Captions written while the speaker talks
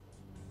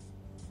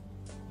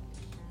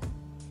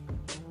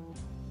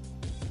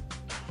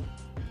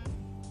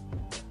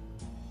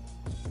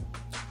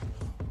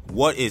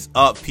What is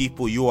up,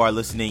 people? You are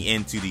listening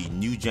into the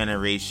New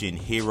Generation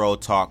Hero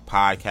Talk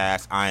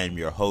podcast. I am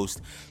your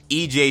host,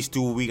 EJ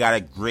Stu. We got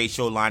a great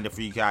show lined up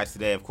for you guys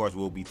today. Of course,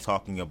 we'll be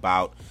talking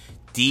about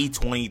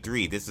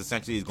D23. This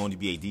essentially is going to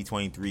be a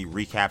D23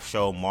 recap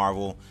show.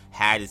 Marvel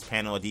had its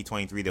panel at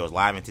D23. There was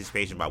live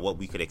anticipation about what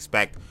we could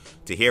expect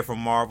to hear from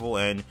Marvel,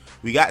 and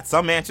we got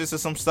some answers to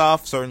some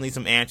stuff, certainly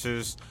some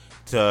answers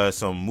to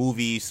some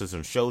movies, to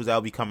some shows that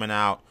will be coming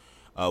out.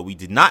 We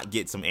did not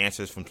get some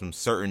answers from some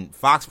certain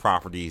Fox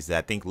properties that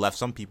I think left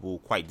some people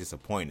quite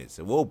disappointed.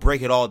 So we'll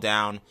break it all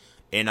down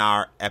in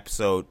our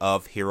episode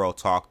of Hero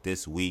Talk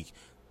this week.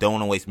 Don't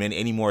want to waste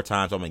any more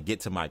time, so I'm going to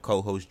get to my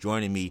co-host.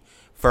 Joining me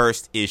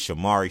first is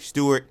Shamari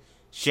Stewart.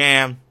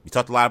 Sham, we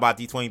talked a lot about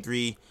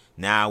D23.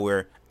 Now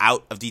we're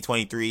out of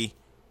D23.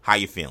 How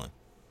you feeling?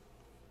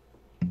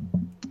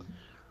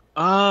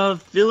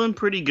 Feeling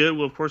pretty good.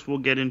 Well, of course, we'll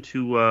get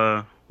into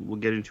our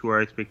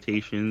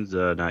expectations.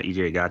 Now,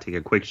 EJ, got to take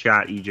a quick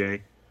shot,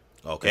 EJ.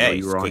 Okay,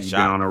 you've been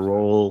on a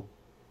roll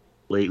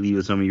lately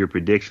with some of your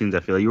predictions.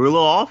 I feel like you were a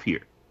little off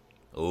here.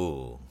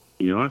 Ooh.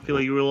 I feel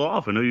like you were a little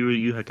off. I know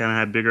you kind of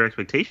had bigger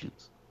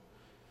expectations.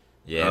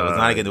 Yeah, it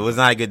was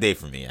not a good day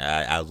for me.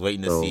 I was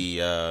waiting to see.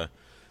 I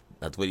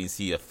was waiting to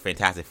see a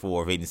Fantastic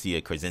Four. Waiting to see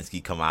a Krasinski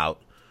come out.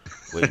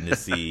 Waiting to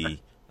see.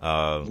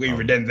 Waiting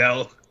for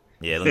Denzel.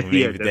 Yeah, looking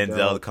for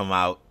Denzel to come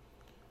out.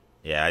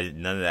 Yeah,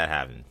 none of that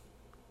happened.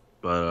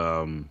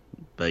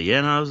 But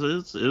yeah, no,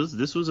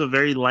 this was a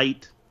very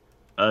light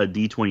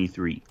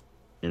D23,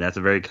 and that's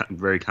a very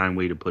very kind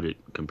way to put it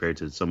compared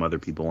to some other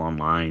people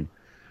online,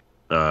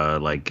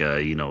 like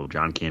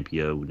John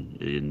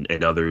Campea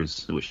and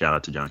others. Shout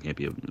out to John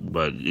Campea,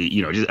 but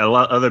just a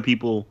lot of other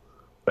people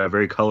have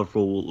very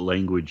colorful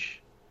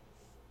language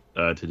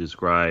to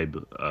describe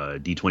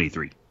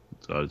D23.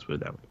 So I'll just put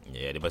it that way.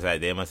 Yeah, they must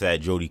have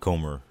had Jodie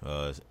Comer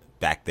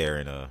back there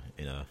in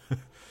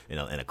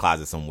a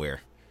closet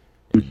somewhere.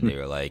 And they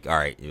were like, "All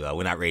right,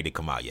 we're not ready to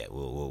come out yet.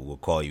 We'll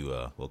call you.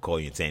 We'll call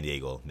you in San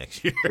Diego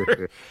next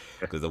year."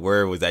 Because the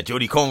word was that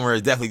Jodie Comer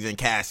has definitely been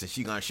cast and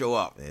she's gonna show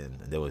up, and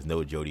there was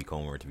no Jodie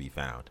Comer to be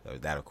found.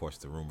 That, of course,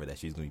 the rumor that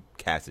she's gonna be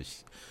cast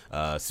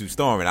as Sue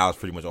Storm, and I was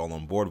pretty much all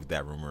on board with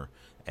that rumor.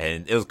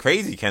 And it was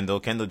crazy.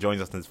 Kendall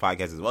joins us in this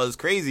podcast as well. It's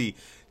crazy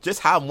just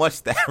how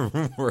much that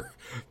rumor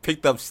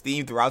picked up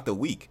steam throughout the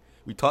week.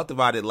 We talked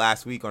about it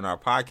last week on our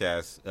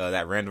podcast.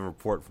 That random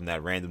report from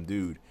that random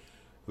dude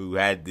who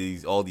had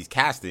all these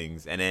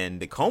castings, and then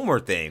the Comer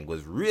thing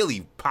was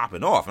really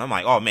popping off. And I'm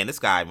like, oh man, this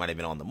guy might have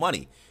been on the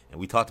money. And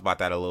we talked about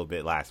that a little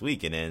bit last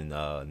week, and then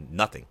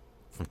nothing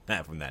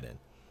from that end.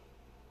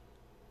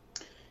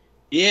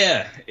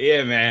 Yeah,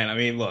 man. I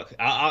mean, look,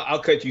 I'll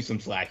cut you some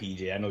slack,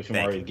 EJ. I know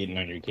Shamari is getting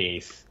on your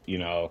case.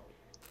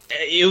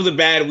 It was a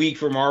bad week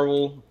for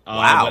Marvel.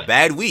 Wow,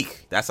 bad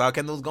week. That's how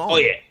Kendall's going. Oh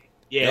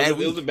yeah. It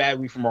was a bad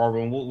week for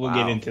Marvel, and we'll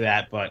get into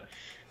that. But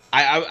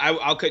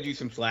I'll cut you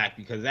some slack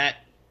because that.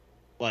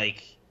 I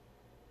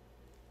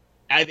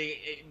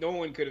think no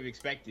one could have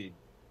expected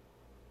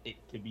it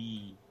to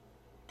be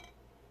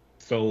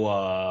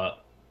so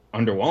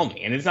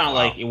underwhelming. And it's not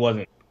like it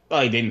wasn't,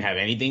 it didn't have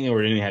anything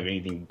or didn't have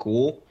anything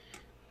cool.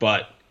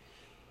 But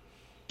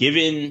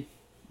given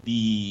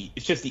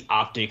it's just the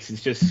optics,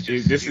 this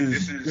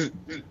is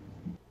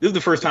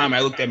the first time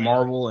I looked at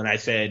Marvel and I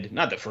said,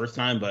 not the first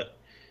time, but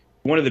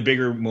one of the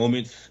bigger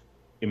moments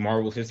in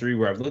Marvel's history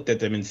where I've looked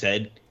at them and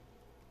said,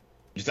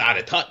 just out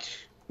of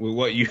touch.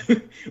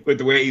 With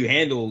the way you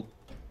handled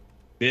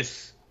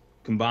this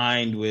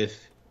combined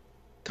with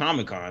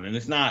Comic-Con. And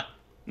it's not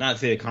to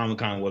say that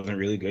Comic-Con wasn't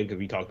really good because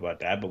we talked about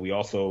that, but we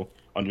also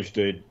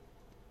understood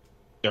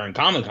during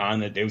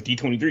Comic-Con that there was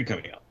D23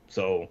 coming up.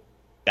 So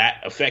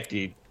that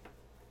affected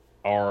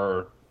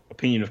our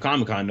opinion of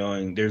Comic-Con,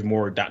 knowing there's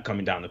more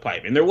coming down the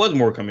pipe. And there was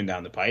more coming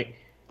down the pipe,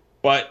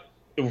 but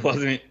it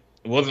wasn't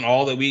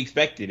all that we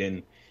expected.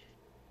 And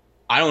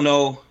I don't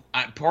know.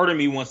 Part of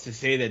me wants to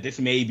say that this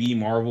may be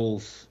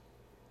Marvel's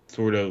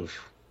sort of,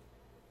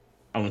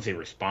 I wouldn't say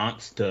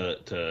response to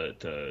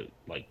the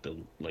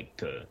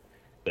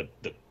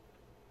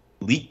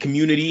leak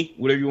community,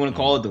 whatever you want to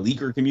call it, the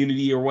leaker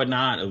community or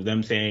whatnot, of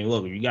them saying,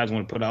 look, if you guys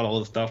want to put out all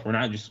this stuff,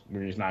 we're just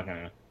not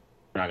gonna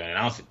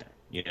announce it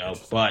then,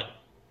 But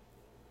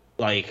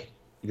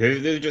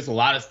there's just a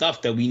lot of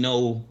stuff that we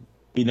know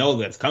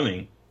that's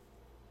coming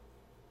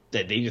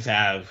that they just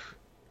have.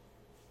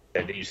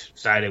 That they just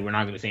decided we're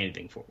not going to say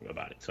anything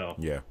about it. So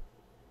yeah,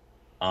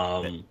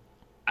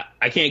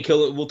 I can't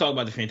kill it. We'll talk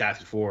about the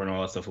Fantastic Four and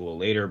all that stuff a little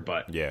later.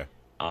 But yeah,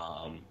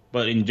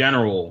 but in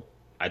general,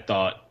 I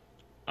thought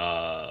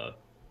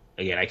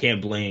again, I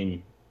can't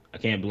blame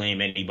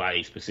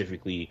anybody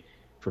specifically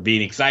for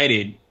being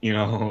excited,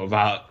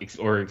 about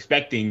or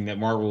expecting that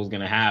Marvel is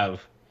going to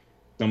have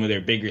some of their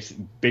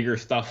bigger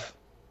stuff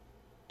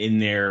in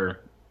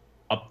there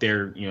up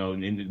there,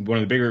 in one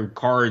of the bigger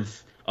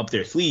cards up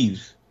their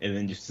sleeves. And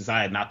then just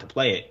decided not to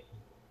play it.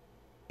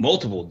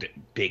 Multiple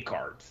big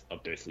cards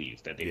up their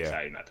sleeves that they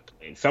decided not to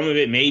play. And some of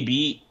it may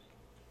be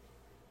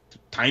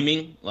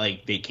timing,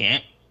 like they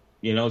can't,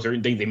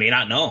 certain things they may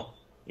not know.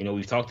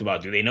 We've talked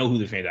about, do they know who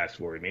the Fantastic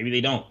Four is? Maybe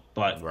they don't,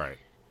 but right.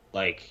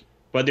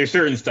 But there's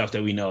certain stuff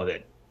that we know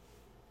that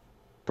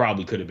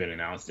probably could have been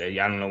announced. I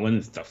don't know when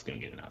this stuff's gonna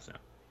get announced now.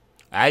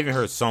 I even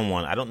heard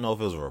someone, I don't know if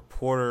it was a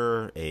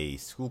reporter, a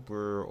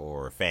scooper,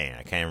 or a fan.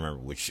 I can't remember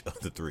which of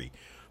the three.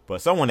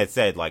 But someone had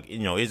said,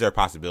 is there a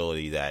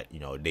possibility that,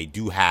 they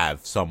do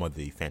have some of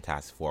the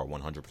Fantastic Four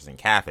 100%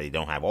 cast, but they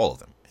don't have all of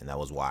them. And that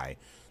was why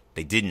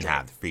they didn't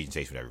have the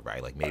presentation with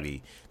everybody.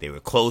 Maybe they were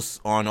close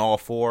on all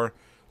four.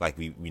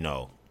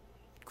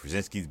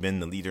 Krasinski's been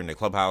the leader in the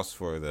clubhouse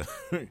for the,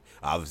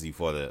 obviously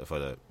for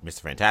the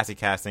Mr. Fantastic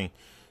casting.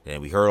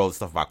 And we heard all the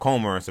stuff about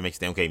Comer, so it makes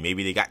them, okay,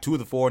 maybe they got two of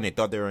the four and they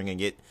thought they were going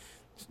to get,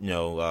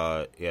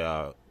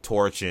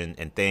 Torch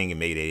and Thing, and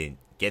maybe they didn't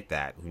get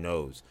that. Who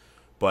knows?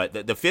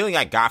 But the feeling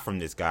I got from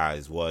this,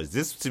 guys, was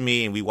this to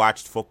me, and we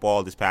watched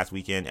football this past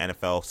weekend,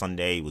 NFL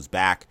Sunday was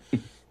back.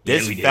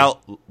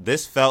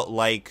 This felt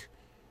like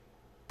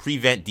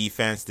prevent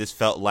defense. This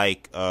felt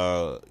like,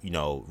 run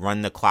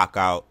the clock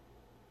out.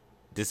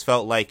 This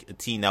felt like a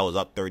team that was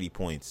up 30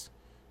 points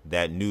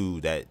that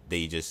knew that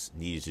they just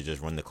needed to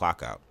just run the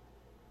clock out.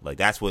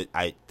 That's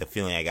the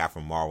feeling I got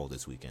from Marvel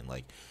this weekend.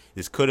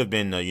 This could have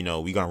been, we're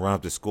going to run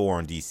up the score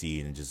on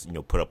DC and just,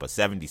 put up a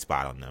 70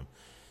 spot on them.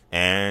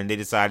 And they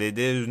decided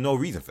there's no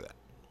reason for that.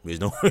 There's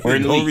no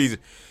reason.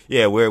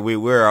 Yeah,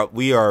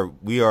 we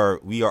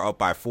are up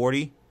by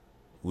 40.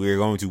 We're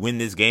going to win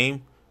this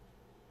game.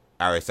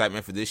 Our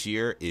excitement for this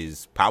year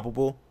is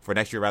palpable. For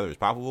next year, rather, is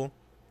palpable.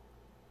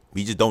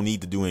 We just don't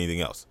need to do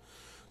anything else.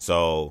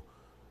 So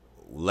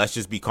let's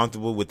just be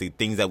comfortable with the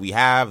things that we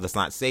have. Let's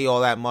not say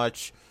all that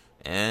much.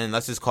 And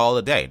let's just call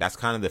it a day. That's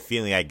kind of the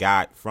feeling I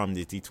got from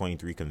the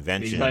D23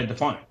 convention. Excited to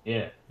fun,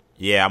 yeah.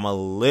 Yeah, I'm a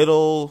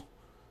little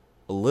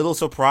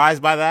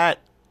surprised by that.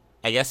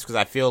 I guess because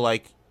I feel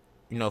like,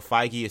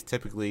 Feige is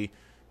typically,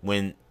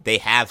 when they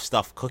have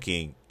stuff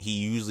cooking, he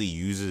usually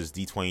uses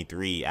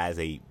D23 as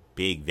a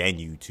big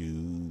venue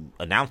to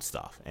announce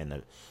stuff. And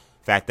the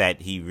fact that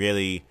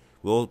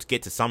we'll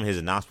get to some of his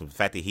announcements, the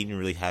fact that he didn't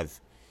really have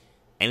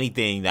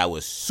anything that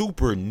was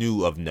super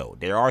new of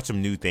note. There are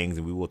some new things,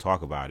 and we will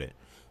talk about it.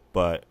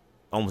 But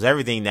almost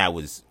everything that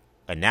was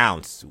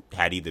announced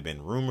had either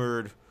been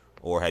rumored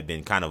or had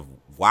been kind of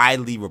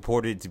widely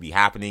reported to be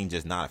happening,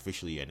 just not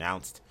officially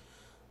announced.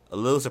 A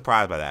little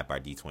surprised by that by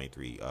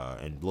D23,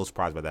 and a little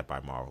surprised by that by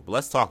Marvel. But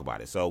let's talk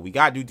about it. So we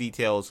got new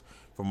details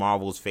for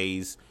Marvel's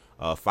Phase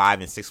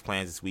 5 and 6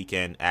 plans this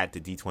weekend at the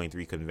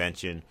D23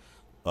 convention.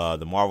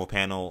 The Marvel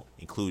panel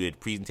included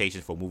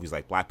presentations for movies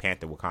like Black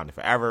Panther, Wakanda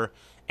Forever,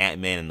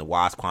 Ant-Man and the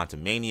Wasp,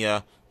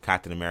 Quantumania,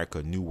 Captain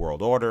America, New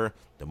World Order,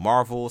 The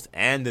Marvels,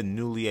 and the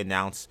newly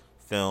announced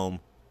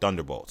film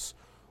Thunderbolts.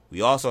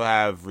 We also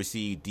have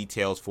received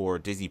details for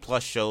Disney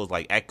Plus shows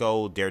like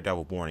Echo,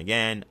 Daredevil Born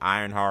Again,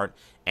 Ironheart,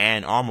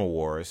 and Armor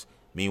Wars.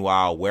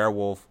 Meanwhile,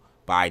 Werewolf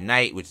by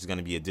Night, which is going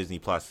to be a Disney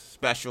Plus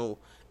special,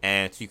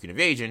 and Secret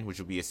Invasion, which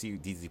will be a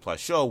Disney Plus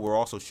show, were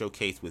also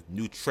showcased with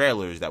new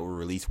trailers that were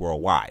released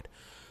worldwide.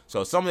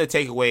 So some of the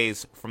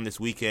takeaways from this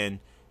weekend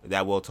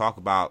that we'll talk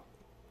about,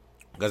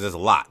 because there's a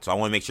lot. So I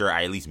want to make sure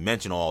I at least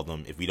mention all of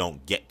them if we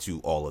don't get to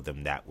all of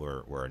them that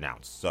were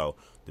announced. So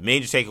the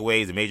major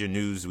takeaways, the major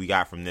news we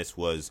got from this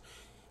was,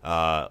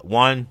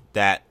 one,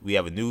 that we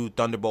have a new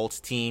Thunderbolts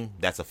team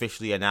that's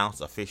officially announced,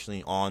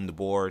 officially on the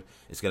board.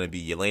 It's going to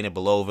be Yelena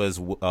Belova's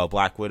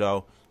Black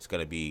Widow. It's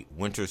going to be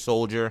Winter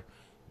Soldier,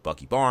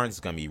 Bucky Barnes.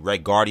 It's going to be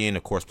Red Guardian,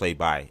 of course, played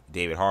by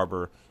David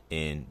Harbour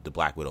in the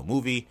Black Widow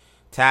movie.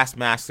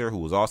 Taskmaster, who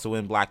was also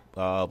in Black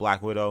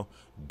Widow.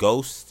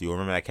 Ghost, you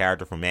remember that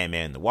character from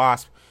Ant-Man and the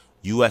Wasp.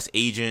 U.S.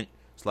 Agent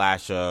 /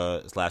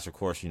 of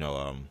course,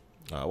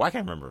 I can't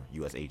remember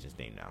U.S. Agent's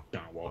name now.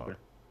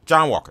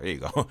 John Walker, there you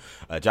go.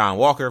 John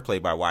Walker,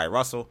 played by Wyatt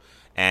Russell.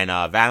 And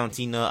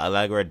Valentina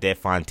Allegra de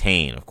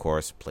Fontaine, of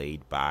course,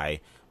 played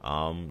by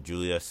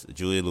Julia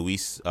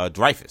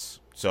Louis-Dreyfus.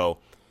 So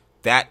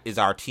that is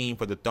our team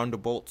for the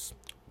Thunderbolts.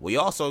 We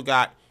also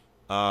got,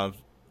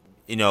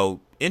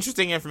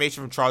 interesting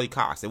information from Charlie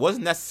Cox. It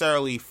wasn't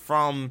necessarily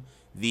from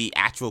the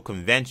actual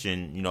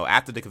convention.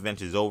 After the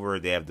convention is over,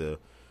 they have the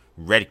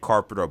red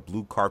carpet or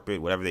blue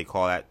carpet, whatever they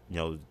call that,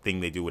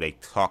 thing they do where they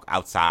talk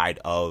outside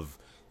of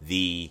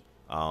the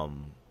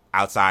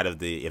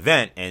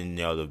event, and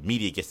the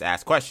media gets to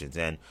ask questions.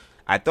 And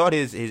I thought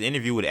his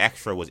interview with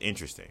Extra was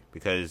interesting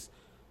because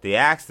they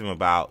asked him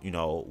about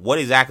what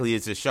exactly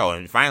is this show,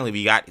 and finally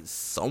we got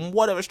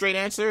somewhat of a straight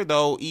answer,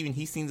 though even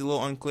he seems a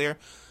little unclear.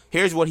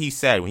 Here's what he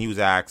said when he was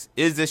asked,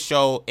 is this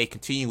show a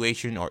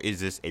continuation or is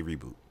this a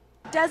reboot?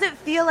 Does it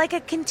feel like a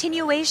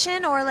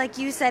continuation, or like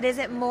you said, is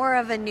it more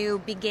of a new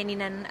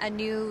beginning and a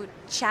new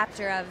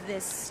chapter of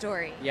this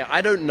story? Yeah,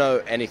 I don't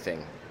know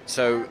anything.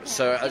 So you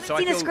haven't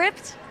seen a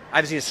script? I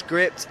haven't seen a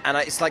script, and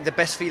it's like the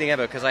best feeling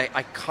ever because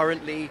I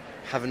currently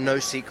have no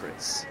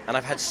secrets, and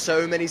I've had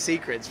so many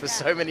secrets for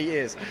so many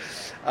years.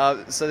 So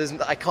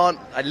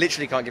I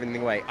literally can't give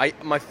anything away.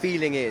 My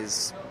feeling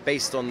is,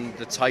 based on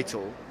the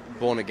title,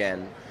 Born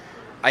Again,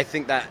 I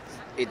think that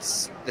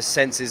it's the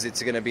sense is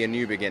it's going to be a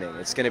new beginning.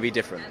 It's going to be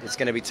different. It's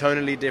going to be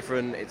tonally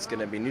different. It's going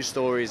to be new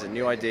stories and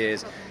new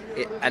ideas.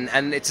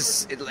 And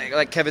it's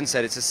like Kevin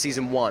said, it's a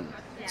season 1.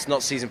 It's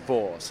not season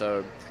 4.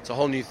 So it's a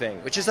whole new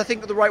thing, which is, I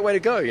think, the right way to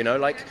go. You know,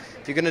 like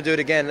if you're going to do it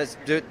again, let's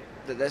do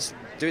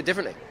it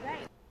differently.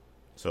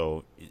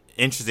 So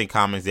interesting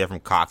comments there from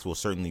Cox. We'll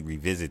certainly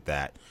revisit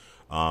that.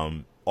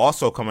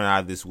 Also coming out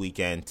of this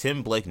weekend,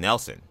 Tim Blake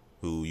Nelson,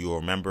 who you'll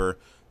remember,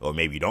 or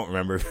maybe you don't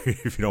remember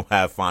if you don't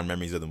have fond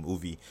memories of the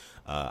movie.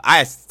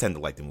 I tend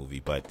to like the movie,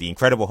 but the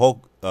Incredible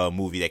Hulk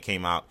movie that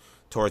came out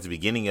towards the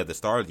beginning of the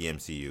start of the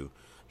MCU,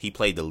 he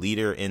played the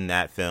leader in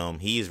that film.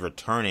 He is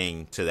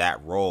returning to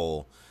that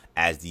role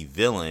as the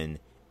villain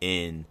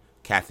in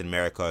Captain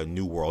America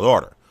New World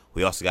Order.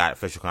 We also got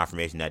official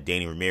confirmation that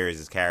Danny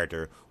Ramirez's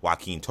character,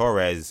 Joaquin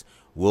Torres,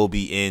 will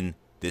be in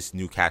this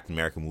new Captain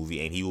America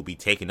movie, and he will be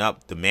taking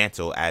up the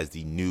mantle as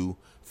the new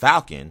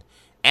Falcon.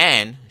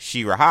 And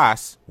Shira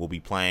Haas will be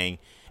playing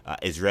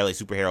Israeli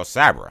superhero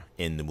Sabra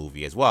in the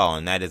movie as well,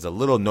 and that is a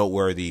little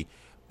noteworthy.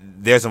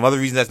 There's some other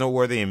reasons that's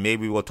noteworthy, and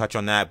maybe we'll touch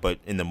on that, but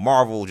in the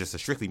Marvel, just the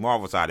strictly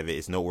Marvel side of it,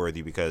 it's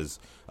noteworthy because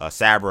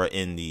Sabra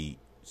in the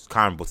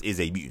comic books is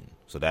a mutant.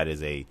 So that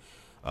is a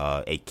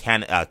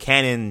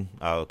canonically,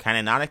 I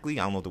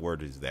don't know what the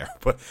word is there,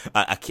 but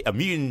a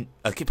mutant,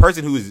 a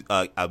person who is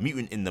a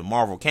mutant in the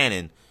Marvel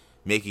canon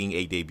making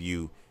a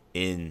debut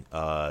in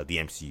the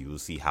MCU. We'll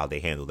see how they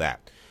handle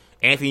that.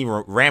 Anthony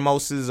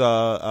Ramos's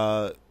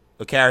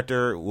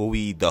character will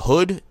be the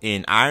Hood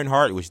in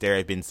Ironheart, which there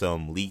had been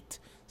some leaked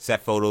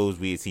set photos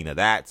we had seen of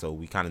that, so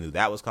we kind of knew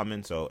that was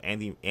coming. So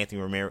Anthony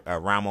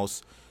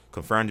Ramos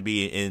confirmed to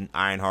be in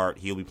Ironheart.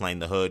 He'll be playing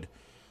the Hood.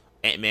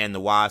 Ant-Man and the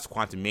Wasp: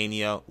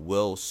 Quantumania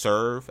will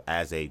serve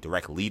as a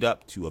direct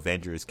lead-up to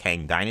Avengers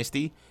Kang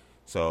Dynasty.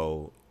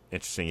 So,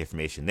 interesting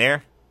information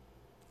there.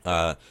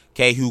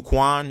 Ke-Huy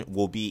Quan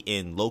will be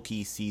in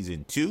Loki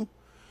Season 2.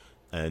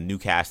 New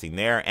casting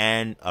there.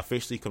 And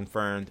officially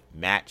confirmed,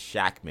 Matt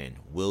Shakman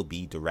will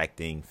be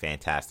directing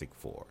Fantastic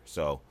Four.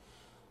 So,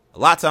 a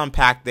lot to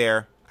unpack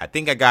there. I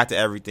think I got to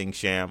everything,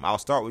 Sham. I'll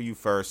start with you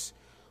first.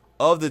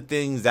 Of the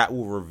things that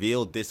were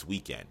revealed this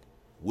weekend,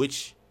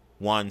 which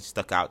one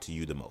stuck out to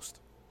you the most?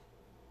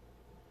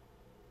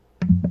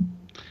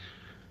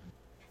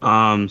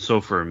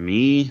 So for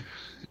me,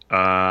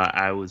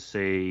 I would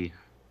say,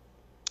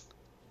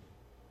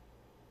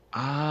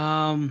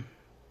 let's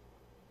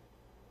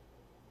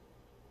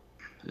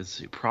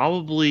see,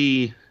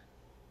 probably.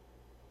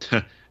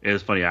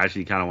 It's funny. I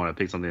actually kind of want to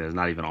pick something that's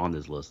not even on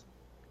this list.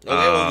 Okay,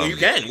 well, you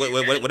can.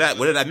 What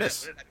did I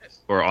miss?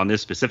 Or on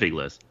this specific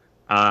list.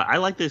 I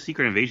like the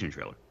Secret Invasion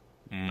trailer.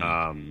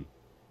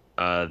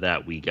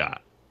 That we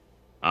got.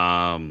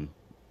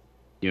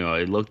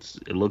 It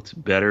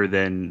looked better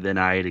than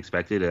I had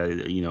expected.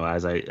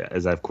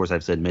 As of course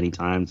I've said many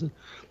times,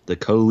 the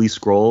Kohli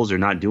Skrulls are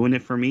not doing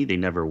it for me. They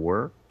never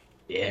were.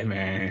 Yeah,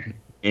 man.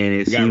 And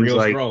it seems real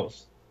like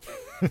Skrulls.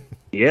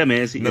 Yeah, man.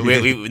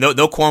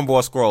 No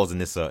cornball Skrulls in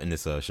this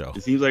show.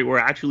 It seems like we're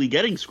actually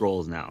getting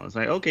Skrulls now. It's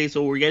like, okay,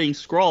 so we're getting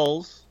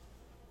Skrulls.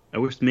 I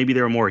wish maybe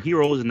there were more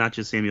heroes and not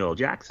just Samuel L.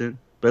 Jackson,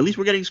 but at least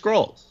we're getting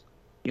Skrulls.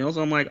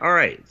 So I'm like, all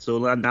right.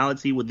 So now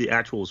let's see what the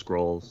actual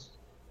Skrulls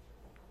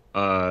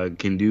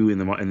can do in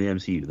the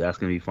MCU. That's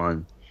gonna be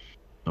fun.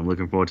 I'm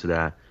looking forward to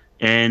that.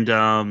 And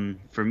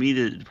for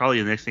me,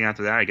 probably the next thing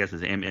after that, I guess,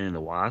 is Ant-Man and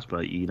the Wasp.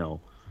 But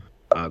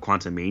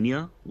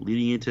Quantumania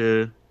leading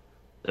into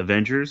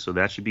Avengers, so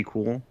that should be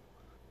cool.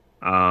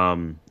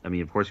 Of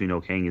course, we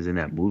know Kang is in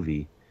that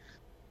movie,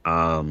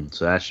 so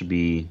that should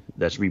be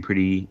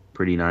pretty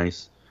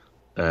nice.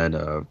 And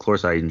of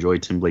course, I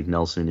enjoyed Tim Blake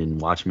Nelson in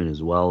Watchmen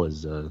as well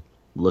as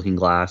Looking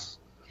Glass.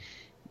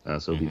 So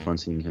it'll be fun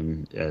seeing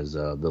him as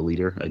the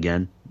leader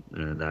again.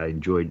 And I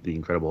enjoyed the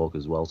Incredible Hulk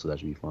as well, so that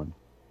should be fun.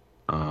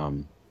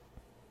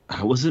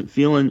 I wasn't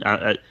feeling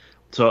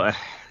so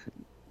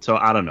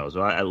I don't know.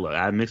 So I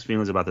have mixed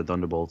feelings about the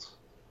Thunderbolts.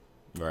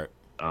 Right.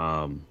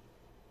 I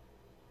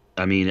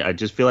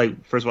just feel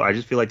like, first of all,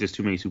 there's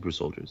too many super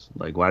soldiers.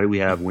 Like, why do we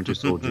have Winter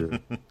Soldier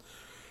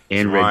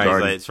and Red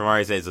Guardian?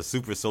 Shamari says it's a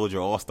super soldier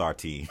all-star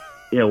team.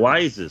 Yeah, why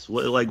is this?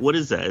 What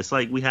is that? It's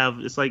like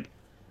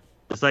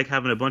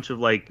having a bunch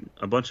of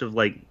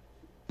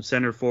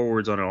center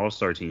forwards on an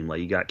all-star team.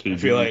 Like, you got KD, I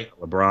feel like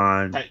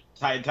LeBron.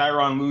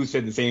 Tyronn Lue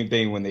said the same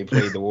thing when they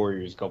played the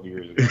Warriors a couple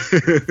years ago.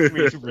 Too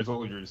many super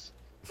soldiers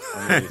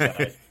on the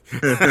other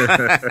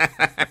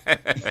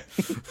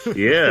side.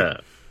 Yeah.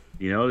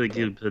 They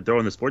keep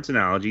throwing the sports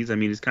analogies.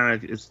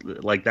 It's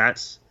like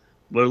that's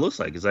what it looks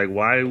like. It's like,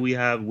 why do we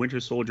have Winter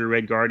Soldier,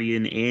 Red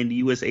Guardian, and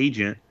U.S.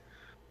 Agent?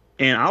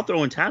 And I'll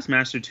throw in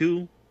Taskmaster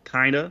too,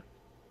 kinda.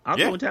 I'll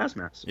throw in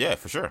Taskmaster. Yeah,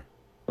 for sure.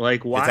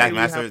 Like, why?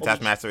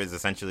 Taskmaster is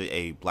essentially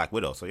a Black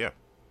Widow. So yeah.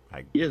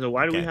 So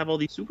why do we have all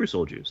these super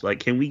soldiers?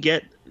 Like, can we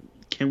get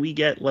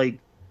like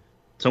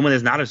someone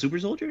that's not a super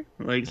soldier?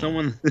 Like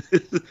someone.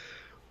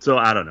 So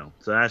I don't know.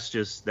 So that's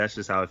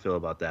just how I feel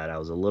about that. I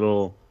was a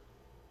little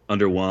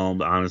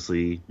underwhelmed,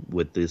 honestly,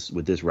 with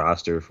this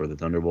roster for the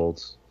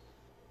Thunderbolts.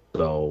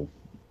 So,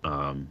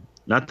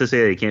 Not to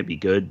say they can't be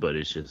good, but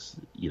it's just,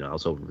 I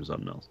was hoping for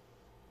something else.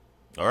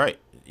 All right.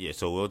 Yeah,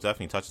 so we'll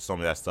definitely touch on some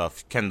of that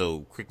stuff.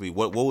 Kendall, quickly,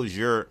 what was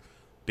your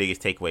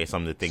biggest takeaway,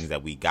 some of the things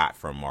that we got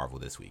from Marvel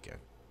this weekend?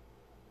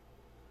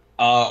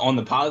 On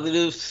the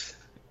positives,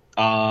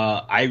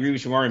 I agree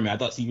with Shamari, man. I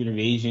thought Secret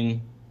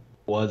Invasion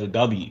was a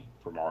W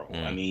for Marvel.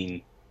 I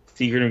mean,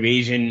 Secret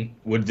Invasion,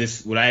 would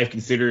I have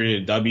considered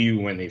it a W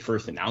when they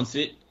first announced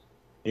it?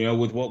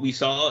 With what we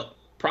saw?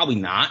 Probably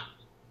not.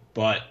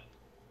 But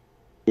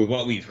with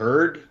what we've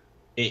heard,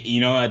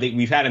 I think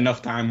we've had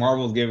enough time.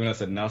 Marvel's given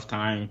us enough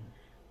time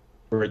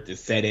for it to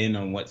set in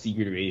on what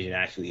Secret Invasion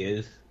actually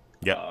is.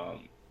 Yeah.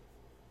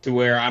 To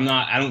where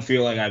I don't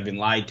feel like I've been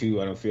lied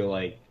to. I don't feel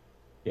like,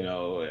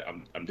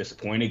 I'm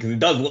disappointed because it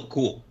does look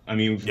cool. I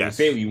mean, if you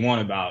say what you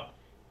want about,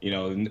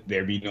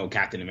 there be no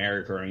Captain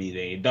America or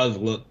anything, it does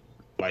look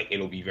like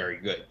it'll be very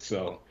good.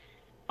 So,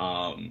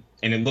 and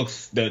it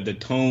looks, the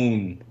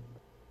tone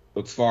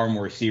looks far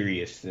more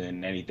serious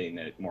than anything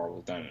that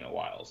Marvel's done in a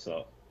while.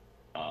 So,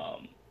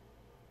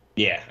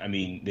 yeah, I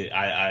mean,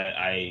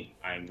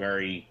 I'm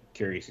very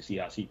curious to see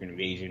how Secret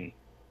Invasion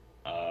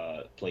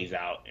plays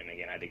out. And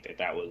again, I think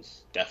that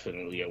was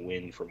definitely a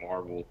win for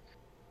Marvel.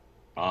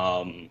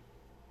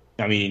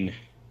 I mean,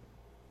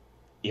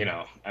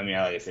 like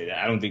I said,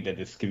 I don't think that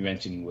this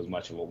convention was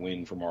much of a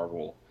win for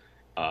Marvel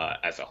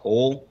as a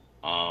whole.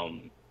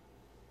 I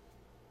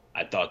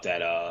thought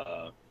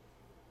that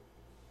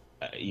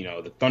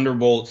the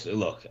Thunderbolts.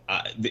 Look,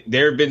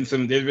 there's been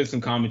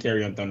some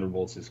commentary on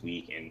Thunderbolts this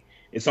week, and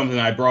it's something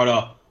I brought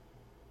up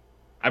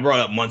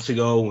months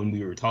ago when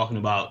we were talking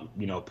about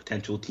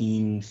potential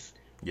teams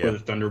for the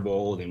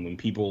Thunderbolt, and when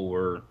people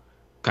were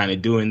kind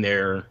of doing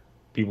the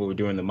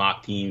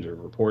mock teams or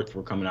reports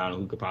were coming out on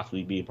who could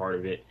possibly be a part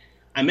of it.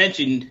 I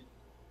mentioned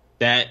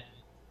that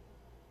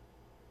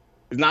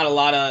there's not a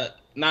lot of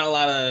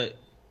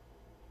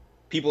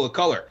people of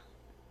color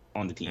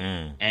on the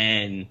team,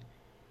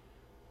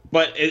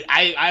 but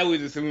I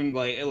always assumed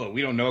like, hey, look,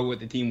 we don't know what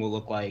the team will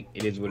look like.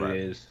 It is what it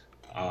is.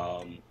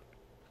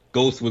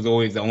 Ghost was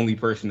always the only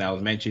person that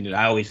was mentioned, and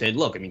I always said,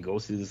 look, I mean,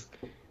 Ghost is,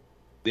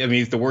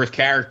 it's the worst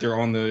character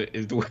on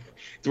the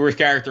worst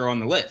character on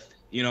the list.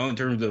 In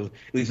terms of, at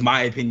least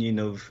my opinion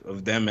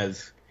of them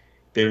as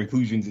their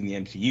inclusions in the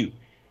MCU.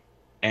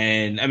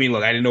 And, I mean,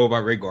 look, I didn't know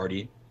about Red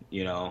Guardian,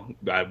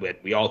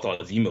 but we all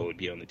thought Zemo would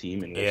be on the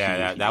team. And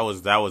that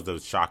was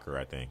the shocker,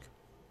 I think.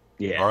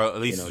 Yeah. Or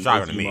at least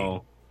shocker to me.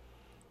 No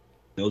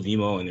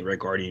Zemo and the Red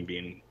Guardian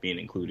being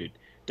included.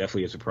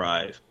 Definitely a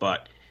surprise.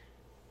 But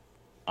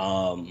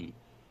now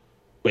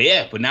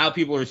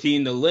people are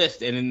seeing the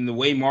list, and in the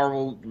way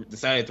Marvel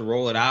decided to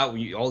roll it out,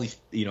 all these,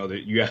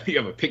 you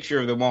have a picture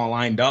of them all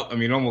lined up. I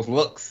mean, it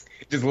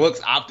just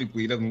looks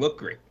optically, it doesn't look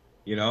great,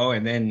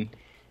 and then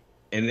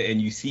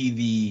you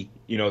see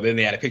then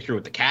they had a picture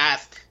with the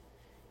cast,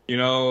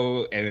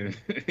 and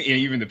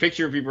even the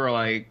picture, people are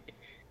like,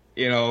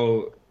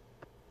 I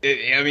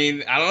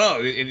mean, I don't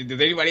know. Does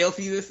anybody else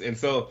see this? And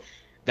so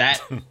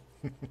that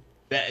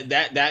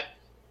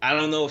I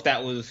don't know if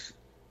that was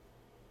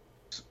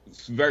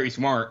very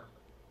smart,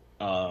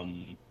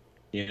 and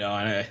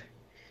I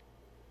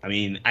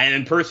mean,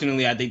 and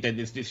personally, I think that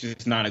this is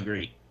just not a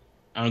great.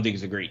 I don't think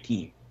it's a great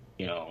team.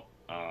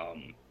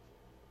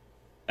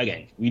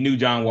 Again, we knew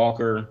John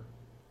Walker,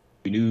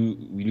 we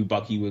knew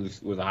Bucky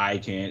was a high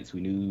chance.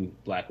 We knew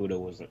Black Widow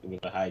was a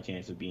high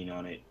chance of being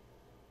on it.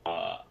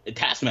 The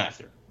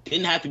Taskmaster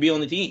didn't have to be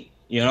on the team.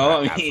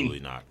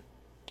 Absolutely not.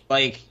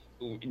 Like,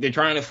 they're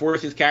trying to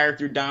force his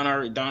character down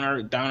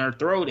our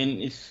throat,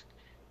 and it's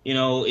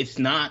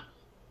not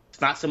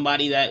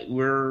somebody that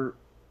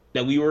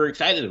we were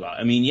excited about.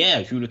 I mean, yeah,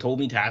 if you would have told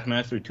me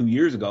Taskmaster 2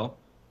 years ago,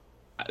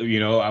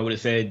 I would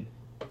have said,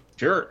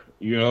 sure.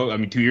 I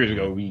mean, 2 years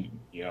ago, we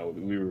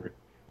were,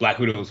 Black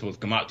Widow was supposed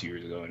to come out 2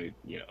 years ago, and it,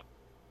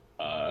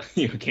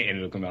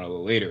 ended up coming out a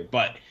little later.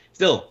 But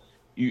still,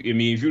 if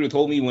you would have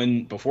told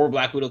me before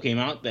Black Widow came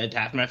out that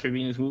Taskmaster would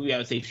be in this movie, I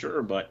would say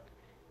sure, but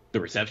the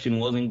reception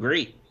wasn't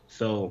great.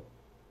 So,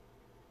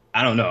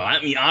 I don't know.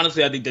 I mean,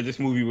 honestly, I think that this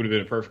movie would have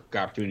been a perfect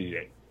opportunity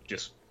to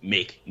just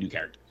make new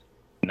characters,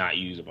 not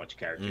use a bunch of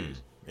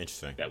characters.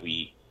 Interesting. That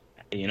we,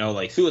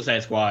 like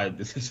Suicide Squad,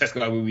 the Suicide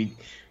Squad movie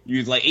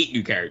used like 8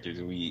 new characters,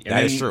 and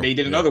that is true. They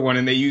did another one,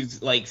 and they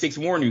used like 6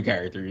 more new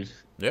characters,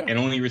 and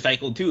only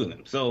recycled 2 of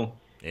them. So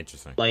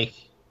interesting. Like,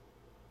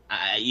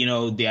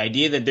 the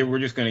idea that they were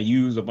just going to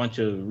use a bunch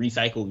of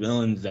recycled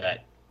villains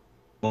that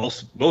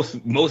most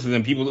of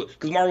them people,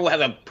 because Marvel has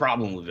a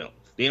problem with villains.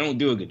 They don't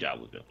do a good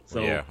job with villains.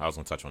 So yeah, I was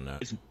going to touch on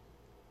that.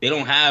 They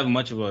don't have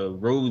much of a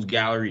rogues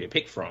gallery to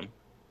pick from.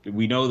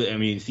 We know that. I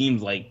mean, it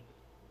seems like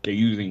they're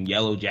using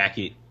Yellow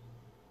Jacket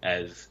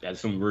as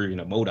some version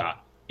of MODOK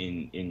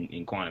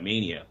in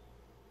Quantumania,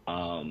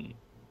 and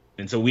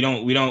so we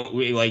don't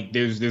like.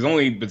 There's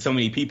only but so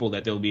many people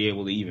that they'll be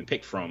able to even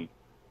pick from,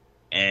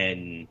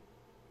 and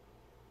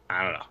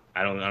I don't know.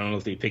 I don't know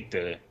if they picked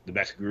the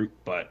best group,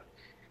 but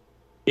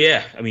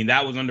yeah, I mean,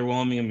 that was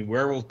underwhelming. I mean,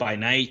 Werewolves by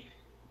Night.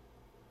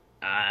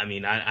 I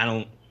mean, I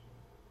don't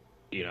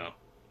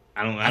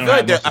I don't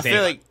have much to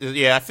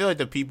say. I feel like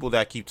the people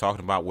that keep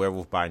talking about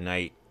Werewolf by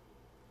Night,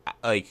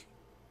 like,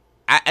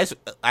 I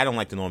don't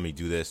like to normally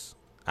do this.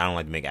 I don't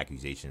like to make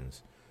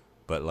accusations,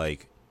 but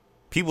like,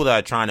 people that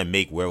are trying to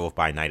make Werewolf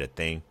by Night a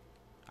thing,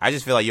 I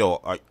just feel like,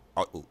 yo,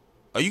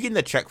 are you getting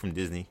a check from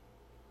Disney?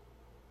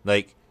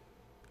 Like,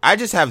 I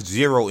just have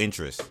zero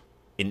interest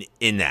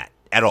in that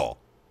at all.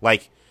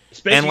 Like,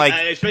 and like,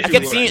 I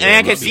kept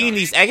seeing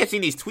these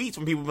tweets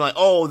from people being like,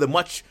 oh, the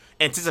much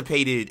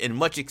anticipated and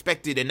much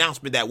expected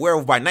announcement that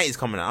Werewolf by Night is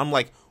coming out. I'm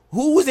like,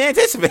 who was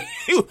anticipating?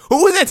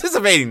 Who was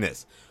anticipating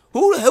this?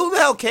 Who the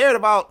hell cared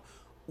about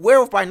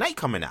Werewolf by Night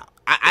coming out?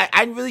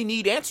 I really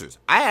need answers.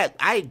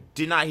 I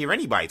did not hear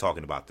anybody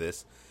talking about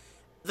this.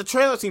 The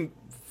trailer seemed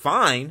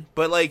fine,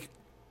 but like,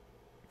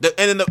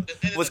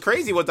 what's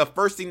crazy was the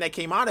first thing that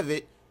came out of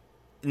it.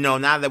 Now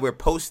that we're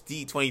post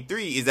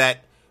D23, is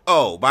that,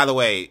 oh, by the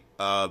way,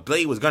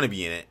 Blade was gonna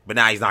be in it, but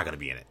now he's not gonna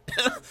be in it.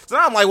 So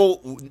now I'm like,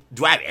 well,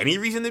 do I have any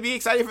reason to be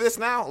excited for this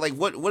now? Like,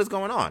 what is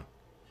going on?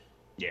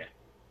 Yeah,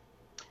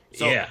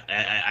 so,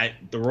 I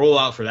the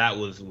rollout for that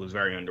was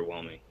very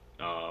underwhelming.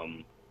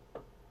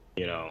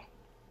 You know,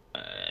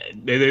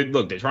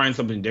 they're trying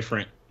something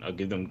different. I'll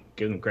give them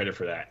credit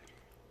for that.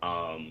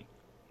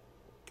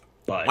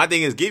 But my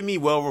thing is, give me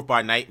Werewolf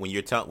by Night when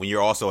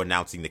you're also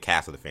announcing the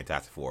cast of the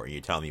Fantastic Four and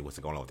you're telling me what's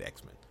going on with the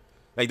X-Men.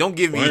 Like, don't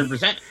give me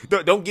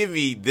 100%. Don't give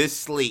me this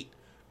slate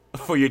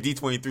for your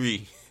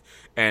D23,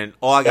 and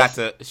all I got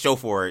to show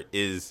for it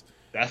is,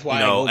 that's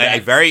why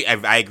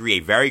I agree,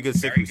 a very good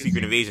Secret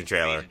Invasion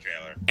trailer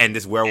and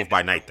this Werewolf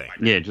by Night thing.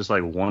 Yeah, just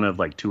like one of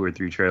like 2 or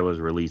 3 trailers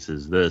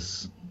releases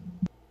this,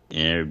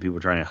 and people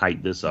trying to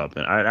hype this up.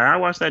 And I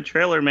watched that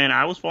trailer, man.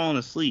 I was falling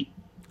asleep.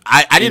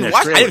 I didn't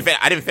watch.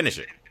 I didn't finish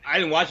it. I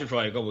didn't watch it for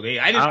like a couple of days.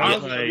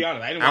 Honestly, to be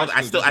honest, I didn't watch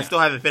it. I still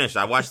haven't finished.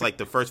 I watched like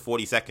the first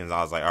 40 seconds.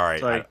 I was like, all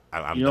right, like,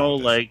 I'm you done know,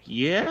 with this. like,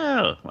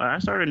 yeah. I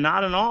started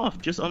nodding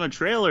off just on a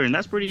trailer, and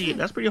that's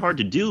pretty hard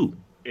to do.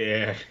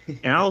 Yeah.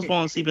 And I was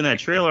falling asleep in that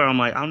trailer. I'm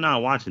like, I'm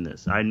not watching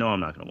this. I know I'm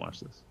not going to watch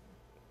this.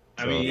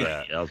 I mean,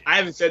 I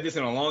haven't said this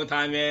in a long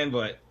time, man,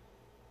 but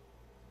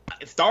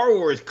Star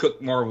Wars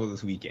cooked Marvel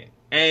this weekend,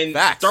 and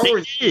Facts. Star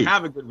Wars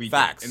have a good weekend,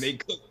 Facts. and they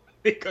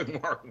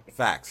cooked Marvel.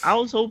 Facts. I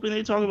was hoping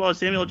they talk about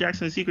Samuel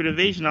Jackson's Secret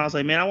Invasion. I was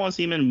like, man, I want to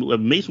see him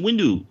in Mace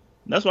Windu.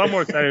 That's what I'm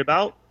more excited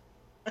about.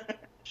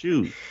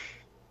 Shoot.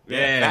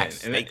 Yeah,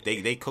 facts. And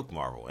they cooked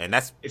Marvel, and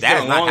that has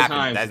not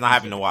happened. That's not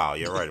happened in a while.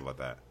 You're right about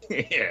that.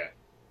 Yeah.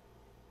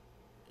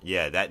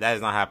 Yeah, that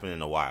has not happened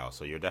in a while.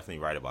 So you're definitely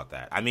right about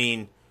that. I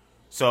mean,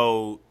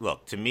 so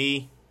look, to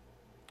me,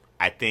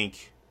 I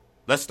think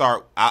let's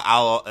start.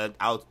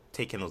 I'll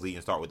take Kendall's lead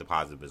and start with the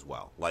positive as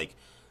well. Like,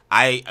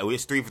 I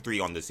was 3 for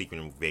 3 on the Secret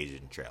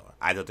Invasion trailer.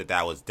 I thought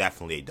that was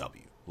definitely a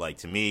W. Like,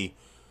 to me,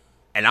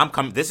 and I'm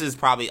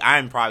probably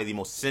the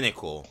most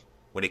cynical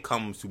when it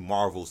comes to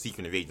Marvel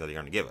Secret Invasion that they're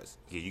going to give us.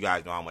 Because you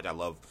guys know how much I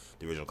love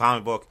the original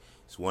comic book.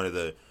 It's one of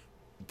the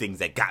things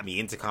that got me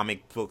into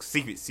comic books.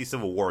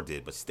 Civil War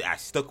did, but I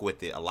stuck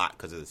with it a lot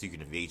because of the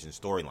Secret Invasion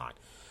storyline.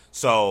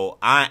 So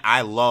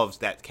I love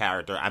that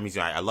character. I mean,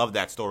 I love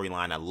that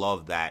storyline. I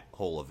love that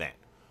whole event.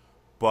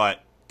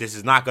 But this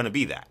is not going to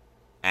be that.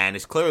 And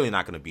it's clearly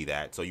not going to be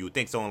that. So you would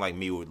think someone like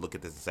me would look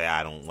at this and say,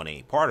 I don't want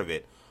any part of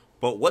it.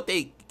 But what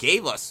they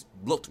gave us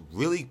looked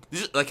really,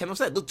 like Kendall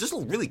said, looked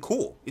really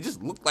cool. It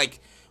just looked like,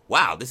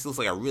 wow, this looks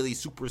like a really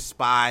super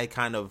spy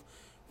kind of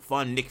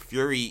fun Nick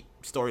Fury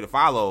story to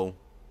follow.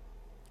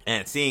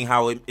 And seeing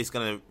how it's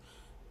going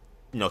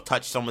to,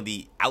 touch some of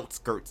the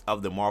outskirts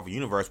of the Marvel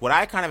Universe. What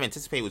I kind of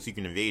anticipate with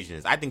Secret Invasion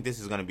is I think this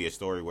is going to be a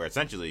story where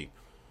essentially,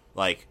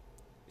 like,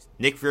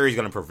 Nick Fury is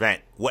going to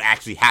prevent what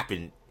actually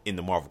happened in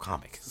the Marvel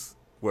comics,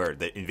 where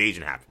the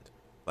invasion happened.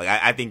 Like,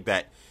 I think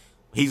that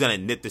he's going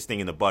to nip this thing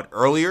in the bud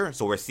earlier,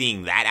 so we're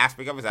seeing that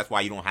aspect of it. That's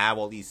why you don't have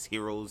all these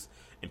heroes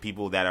and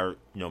people that are,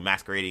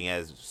 masquerading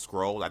as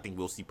Skrulls. I think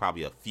we'll see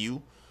probably a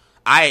few.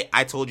 I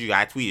told you,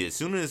 I tweeted, as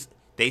soon as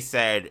they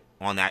said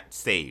on that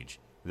stage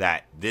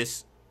that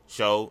this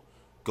show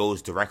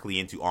goes directly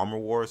into Armor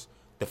Wars,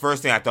 the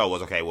first thing I thought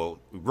was, okay, well,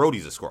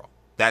 Rhodey's a Skrull.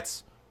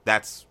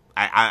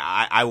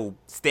 I will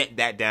stamp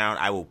that down.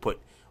 I will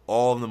put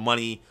all the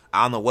money.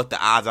 I don't know what the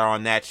odds are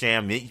on that,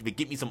 Sham.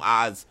 Give me some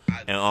odds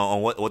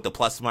on what the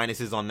plus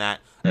minus is on that.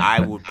 I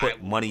would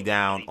put money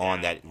down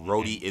on that.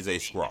 Rhodey is a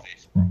Skrull.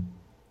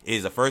 It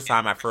is the first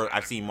time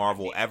I've seen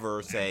Marvel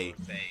ever say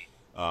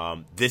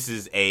this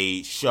is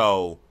a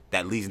show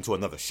that leads into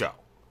another show.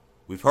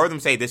 We've heard them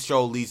say this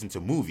show leads into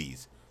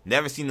movies.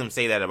 Never seen them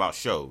say that about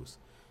shows.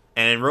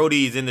 And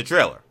Rhodey is in the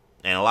trailer.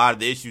 And a lot of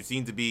the issues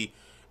seem to be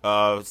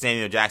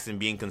Samuel Jackson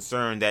being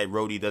concerned that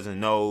Rhodey doesn't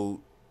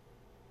know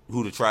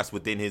who to trust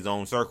within his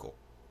own circle.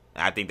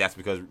 And I think that's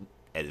because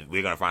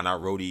we're going to find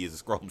out Rhodey is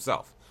a Skrull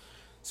himself.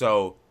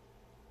 So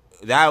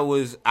I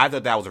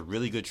thought that was a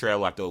really good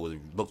trailer. I thought it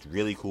looked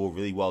really cool,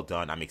 really well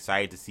done. I'm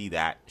excited to see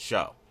that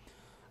show.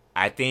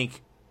 I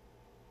think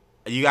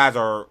you guys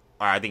are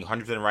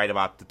 100% right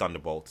about the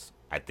Thunderbolts.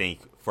 I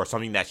think for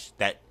something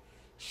that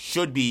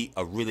should be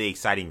a really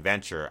exciting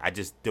venture,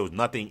 there was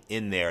nothing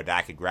in there that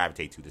I could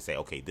gravitate to say,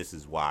 okay, this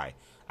is why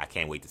I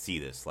can't wait to see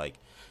this. Like,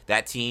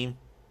 that team,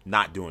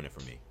 not doing it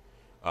for me.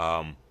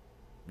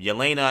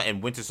 Yelena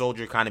and Winter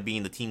Soldier kind of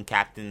being the team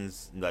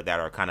captains that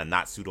are kind of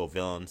not pseudo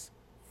villains.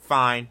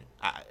 Fine,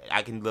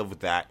 I can live with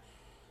that.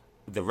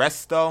 The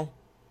rest, though,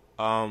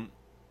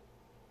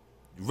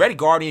 Red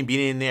Guardian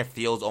being in there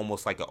feels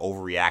almost like an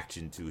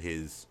overreaction to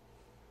his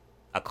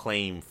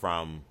acclaim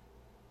from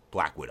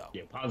Black Widow.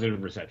 Yeah,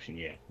 positive reception,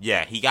 yeah.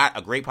 Yeah, he got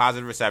a great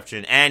positive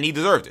reception, and he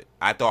deserved it.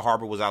 I thought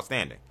Harper was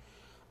outstanding.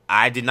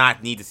 I did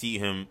not need to see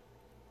him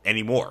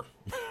anymore,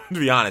 to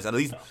be honest. At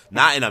least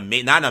not in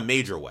a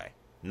major way.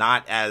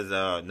 Not as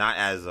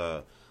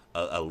a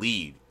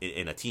lead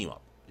in a team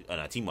up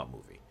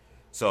movie.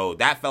 So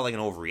that felt like an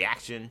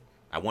overreaction.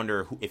 I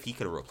wonder if he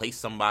could have replaced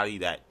somebody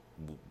that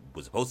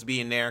was supposed to be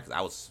in there, because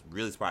I was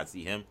really surprised to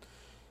see him.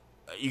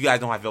 You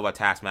guys know how I feel about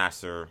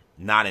Taskmaster.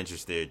 Not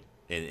interested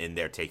in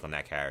their take on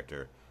that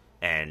character.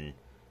 And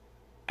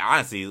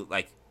honestly,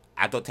 like,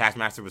 I thought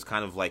Taskmaster was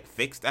kind of like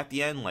fixed at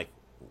the end. Like,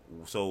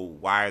 so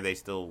why are they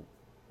still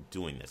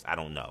doing this? I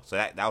don't know. So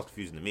that was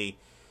confusing to me.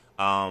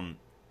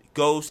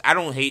 Ghost, I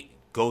don't hate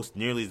Ghost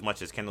nearly as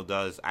much as Kendall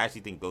does. I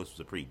actually think Ghost was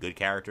a pretty good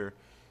character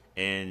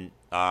in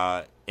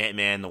Ant-Man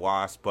and the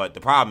Wasp. But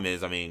the problem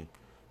is, I mean,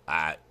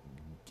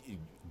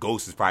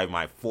 Ghost is probably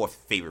my fourth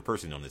favorite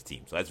person on this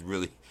team. So it's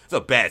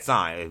a bad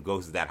sign if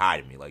Ghost is that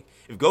high to me. Like,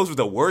 if Ghost was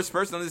the worst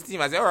person on this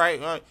team, I'd say, all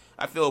right,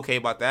 I feel okay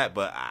about that.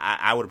 But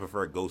I would have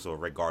preferred Ghost over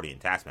Red Guardian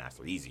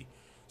Taskmaster, easy.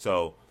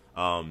 So,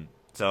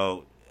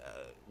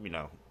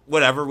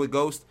 whatever with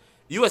Ghost.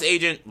 U.S.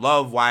 Agent,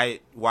 love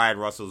Wyatt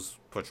Russell's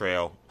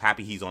portrayal.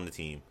 Happy he's on the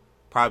team.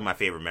 Probably my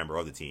favorite member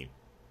of the team.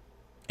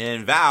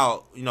 And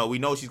Val, we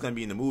know she's going to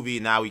be in the movie.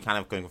 Now we kind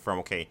of can confirm,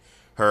 okay,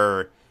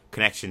 her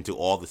connection to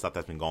all the stuff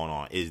that's been going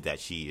on is that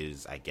she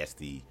is, I guess,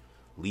 the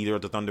leader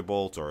of the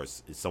Thunderbolts or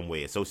is some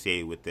way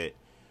associated with it.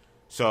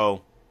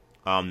 So,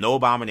 no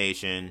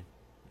Abomination,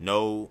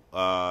 no,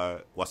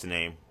 what's the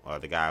name?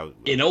 The guy.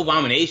 Yeah, no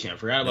Abomination. I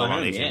forgot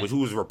about him. Yeah. Which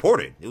was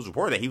reported. It was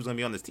reported that he was going to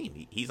be on this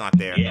team. He's not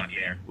there.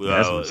 Yeah. We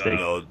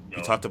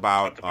talked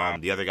about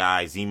the other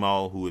guy,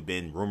 Zemo, who had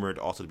been rumored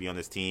also to be on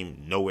this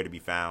team. Nowhere to be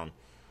found.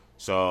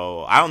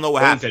 So, I don't know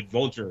what happened.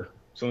 Someone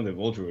said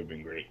Vulture would have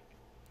been great.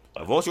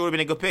 Vulture would have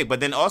been a good pick. But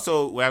then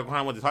also, what I kind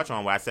of wanted to touch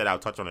on, what I said I'll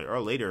touch on it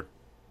later,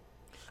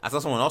 I saw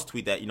someone else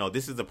tweet that,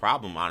 this is the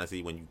problem,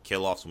 honestly, when you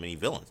kill off so many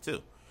villains,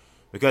 too.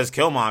 Because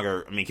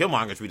Killmonger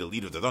should be the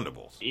leader of the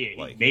Thunderbolts.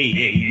 Yeah,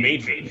 he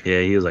made for it.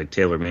 Yeah, he was like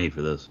tailor-made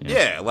for this.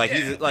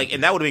 He's like,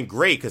 and that would have been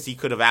great because he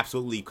could have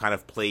absolutely kind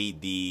of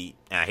played the.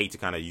 And I hate to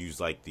kind of use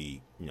like the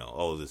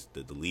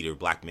the leader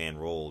black man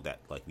role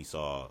that like we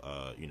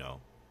saw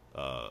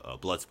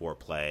Bloodsport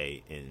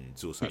play in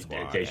Suicide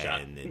Squad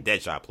and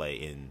Deadshot play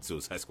in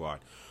Suicide Squad,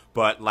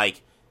 but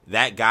like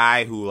that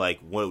guy who like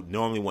would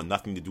normally want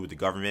nothing to do with the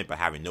government but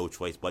having no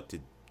choice but to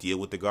deal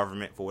with the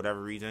government for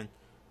whatever reason.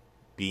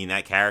 Being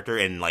that character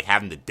and like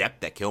having the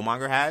depth that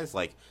Killmonger has,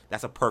 like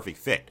that's a perfect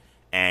fit.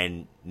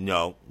 And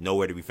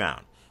nowhere to be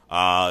found.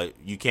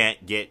 You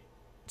can't get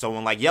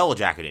someone like Yellow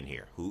Jacket in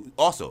here, who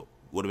also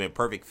would have been a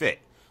perfect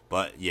fit.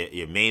 But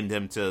you maimed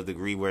him to the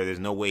degree where there's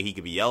no way he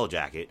could be Yellow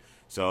Jacket.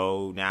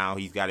 So now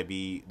he's got to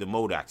be the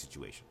MODOK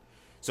situation.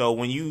 So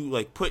when you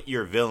like put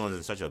your villains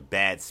in such a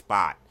bad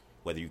spot,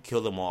 whether you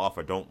kill them off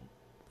or don't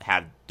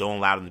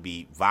allow them to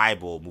be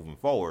viable moving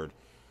forward,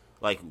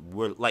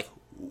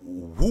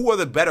 who are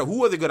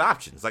the good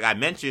options? Like I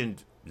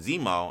mentioned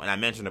Zemo and I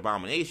mentioned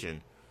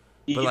Abomination,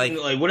 but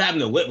like what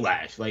happened to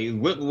Whiplash? Like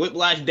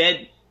Whiplash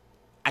dead?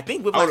 I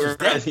think Whiplash is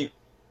dead.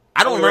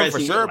 I don't remember for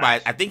sure,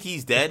 but I think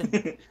he's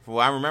dead. From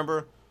what I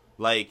remember,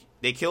 like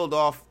they killed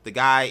off the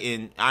guy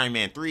in Iron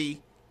Man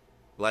 3,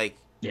 like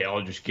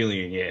Aldrich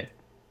Killian, yeah.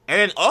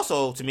 And then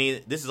also to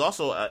me, this is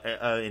also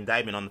an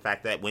indictment on the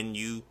fact that when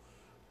you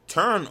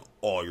turn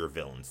all your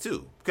villains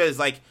too, because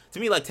like to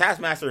me, like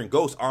Taskmaster and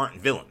Ghost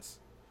aren't villains.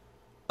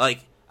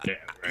 Like,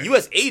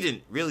 U.S.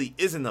 Agent really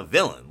isn't a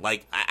villain.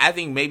 Like, I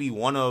think maybe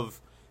one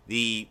of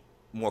the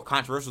more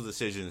controversial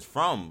decisions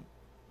from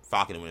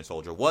Falcon and Winter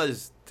Soldier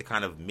was to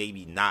kind of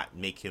maybe not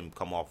make him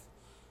come off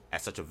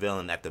as such a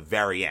villain at the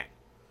very end.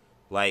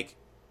 Like,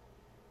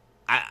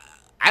 I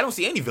don't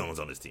see any villains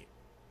on this team.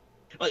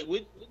 Like,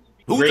 who's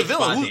the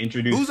villain?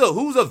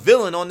 Who's a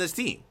villain on this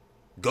team?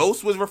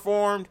 Ghost was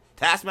reformed.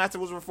 Taskmaster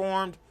was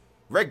reformed.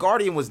 Red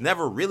Guardian was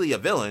never really a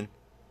villain.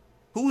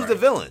 Who's the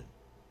villain?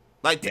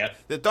 Like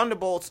the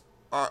Thunderbolts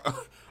are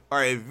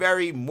a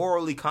very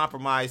morally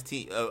compromised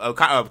team,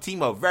 a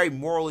team of very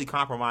morally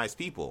compromised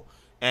people,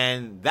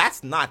 and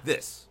that's not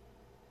this.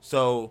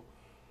 So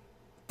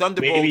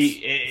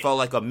Thunderbolts felt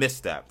like a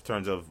misstep in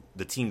terms of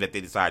the team that they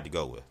decided to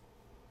go with.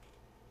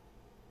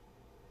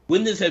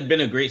 Wouldn't this have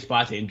been a great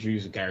spot to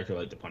introduce a character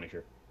like the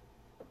Punisher?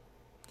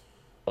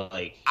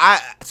 Like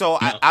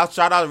I'll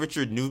shout out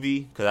Richard Newby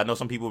because I know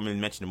some people have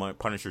been mentioning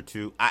Punisher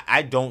too.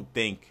 I don't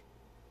think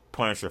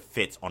Punisher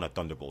fits on a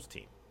Thunderbolts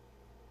team.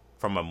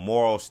 From a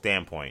moral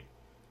standpoint,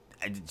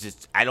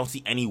 I don't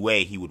see any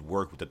way he would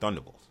work with the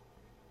Thunderbolts.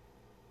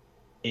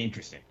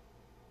 Interesting.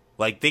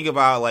 Like think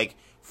about like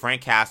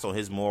Frank Castle,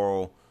 his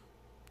moral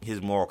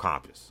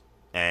compass.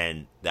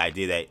 and the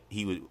idea that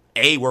he would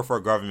A, work for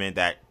a government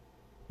that,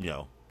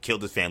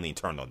 killed his family and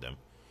turned on them.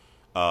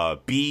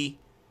 B,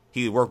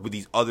 he would work with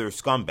these other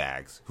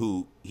scumbags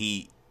who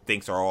he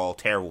thinks are all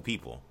terrible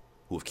people,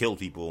 who have killed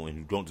people and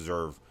who don't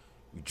deserve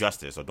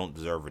justice or don't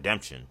deserve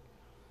redemption.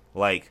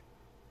 Like,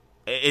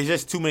 it's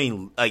just too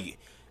many. Like,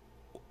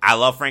 I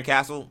love Frank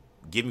Castle.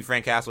 Give me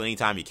Frank Castle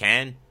anytime you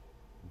can.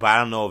 But I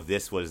don't know if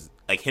this was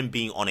like him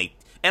being on a.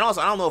 And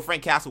also, I don't know if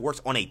Frank Castle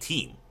works on a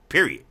team.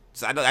 Period.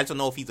 So I just don't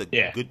know if he's a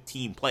good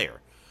team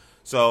player.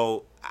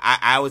 So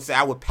I would say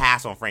I would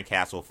pass on Frank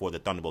Castle for the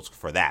Thunderbolts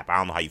for that. But I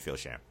don't know how you feel,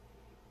 Sham.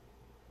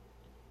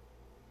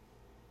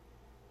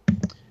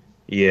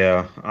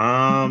 Yeah.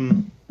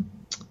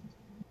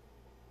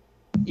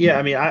 Yeah,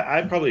 I mean,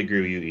 I probably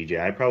agree with you, EJ.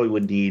 I probably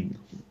would need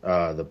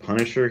the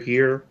Punisher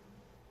here.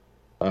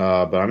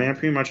 But I mean, I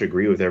pretty much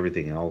agree with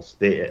everything else.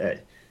 They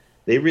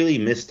really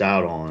missed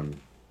out on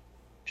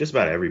just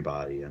about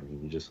everybody. I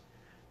mean,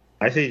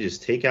 I say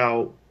just take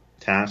out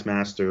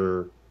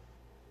Taskmaster,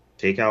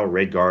 take out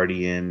Red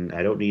Guardian.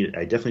 I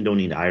definitely don't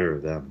need either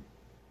of them.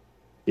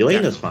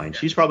 Yelena's fine.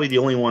 She's probably the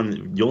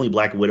only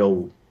Black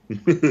Widow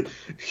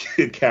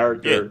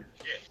character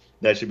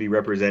that should be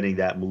representing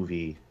that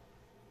movie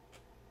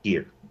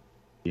here.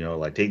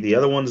 Like take the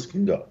other ones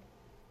can go.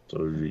 So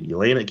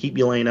Yelena, keep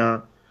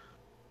Yelena.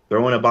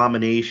 Throw in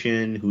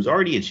Abomination, who's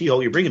already in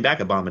She-Hulk. You're bringing back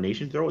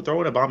Abomination. Throw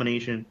in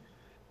Abomination,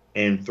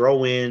 and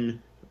throw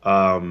in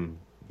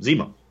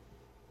Zemo.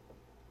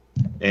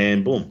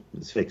 And boom,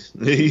 it's fixed.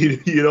 Like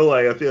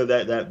I feel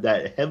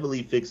that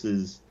heavily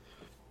fixes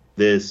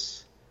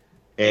this.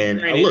 And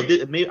look,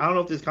 I don't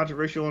know if this is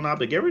controversial or not,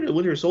 but get rid of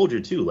Winter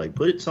Soldier too. Like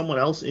put someone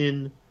else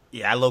in.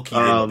 Yeah, I low-key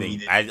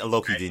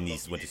didn't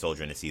need Winter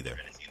Soldier in this either.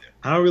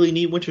 I don't really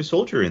need Winter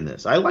Soldier in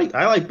this. I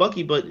like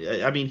Bucky, but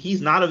I mean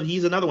he's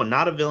another one,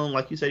 not a villain,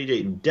 like you said,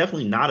 EJ.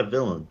 Definitely not a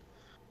villain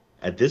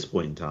at this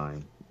point in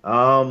time.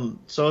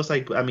 So it's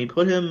like, I mean,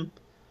 put him.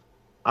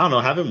 I don't know,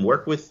 have him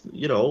work with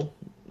new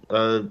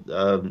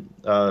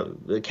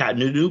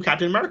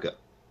Captain America.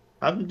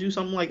 Have him do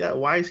something like that.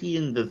 Why is he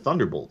in the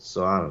Thunderbolts?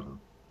 So I don't know.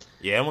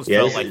 Yeah, it almost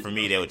felt like for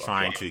me they were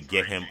trying to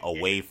get him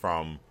away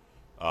from.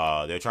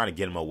 They're trying to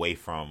get him away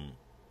from,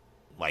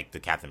 like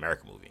the Captain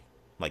America movie.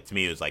 Like, to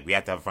me, it was like, we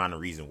have to find a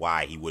reason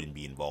why he wouldn't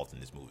be involved in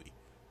this movie.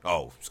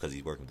 Oh, it's because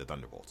he's working with the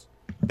Thunderbolts.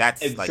 That's,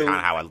 kind of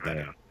how I looked at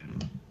it.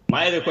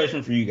 My other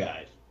question for you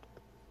guys.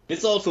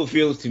 This also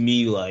feels to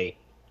me like...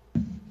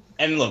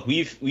 And look,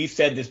 we've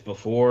said this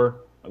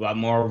before about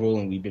Marvel,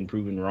 and we've been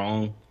proven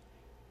wrong.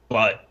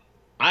 But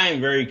I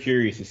am very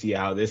curious to see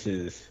how this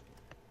is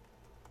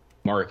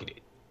marketed.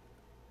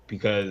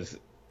 Because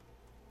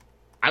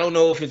I don't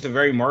know if it's a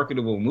very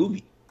marketable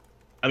movie.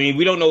 I mean,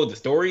 we don't know what the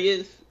story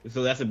is,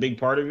 so that's a big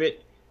part of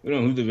it. We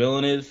don't know who the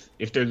villain is,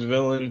 if there's a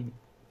villain.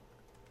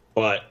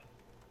 But,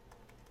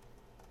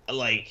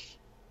 like,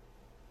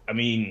 I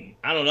mean,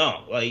 I don't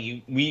know. Like,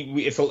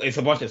 it's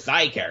a bunch of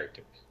side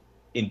characters,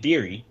 in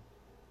theory.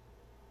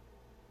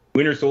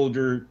 Winter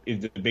Soldier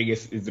is the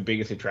biggest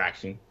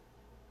attraction.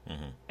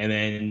 Mm-hmm. And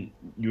then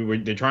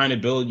they're trying to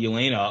build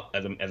Yelena up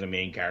as a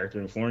main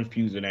character, and Florence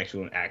Pugh is an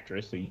excellent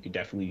actress, so you could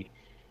definitely,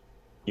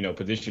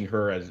 position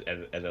her as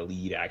a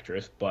lead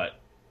actress.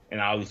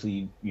 And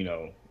obviously,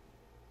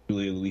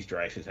 Julia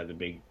Louis-Dreyfus has a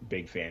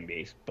big fan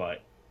base,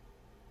 but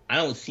I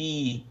don't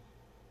see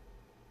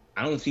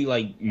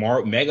like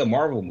mega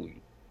Marvel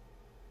movie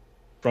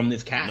from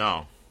this cast.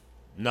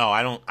 No,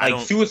 I don't.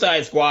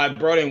 Suicide Squad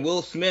brought in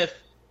Will Smith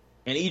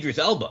and Idris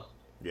Elba.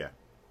 Yeah.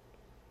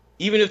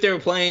 Even if they were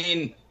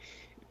playing,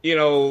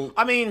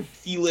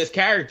 C-list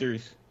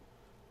characters.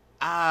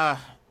 I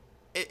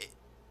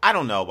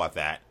don't know about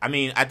that. I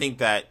mean, I think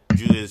that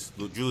Julia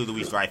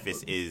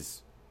Louis-Dreyfus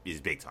is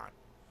big time.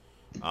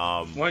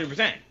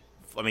 100%.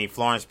 I mean,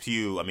 Florence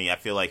Pugh. I mean, I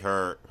feel like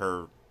her.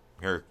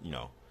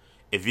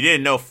 If you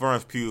didn't know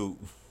Florence Pugh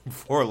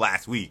before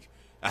last week,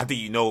 I think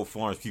you know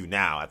Florence Pugh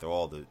now after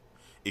all the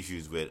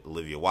issues with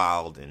Olivia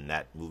Wilde and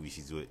that movie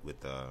she's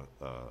with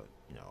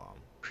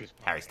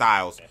Harry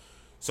Styles.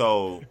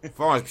 So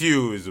Florence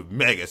Pugh is a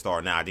mega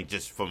star now. I think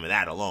just from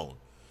that alone.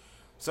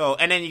 So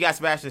and then you got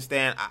Sebastian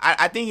Stan.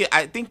 I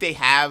think they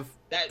have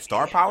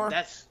star power.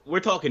 We're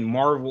talking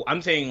Marvel.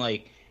 I'm saying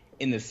like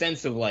in the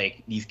sense of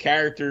like these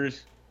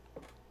characters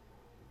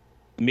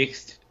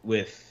mixed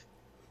with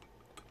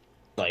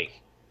like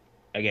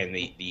again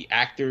the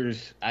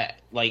actors.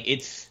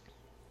 It's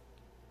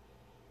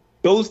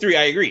those three.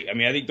 I agree. I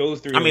mean, I think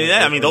those three.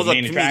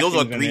 Those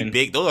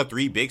are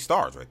three big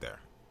stars right there.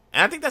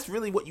 And I think that's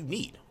really what you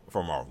need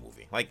for a Marvel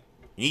movie. Like,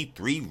 you need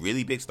three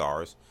really big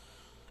stars.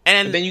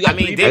 And then you got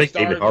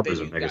David Harbour's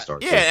a mega star.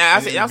 Yeah,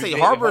 I'll say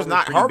Harbour's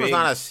not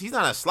he's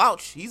not a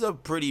slouch. He's a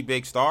pretty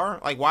big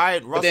star. Like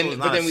Wyatt Russell is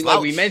not a slouch.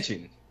 Like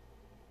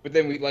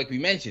we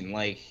mentioned,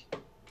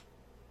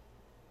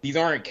 these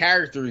aren't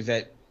characters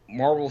that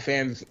Marvel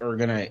fans are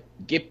gonna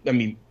get. I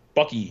mean,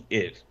 Bucky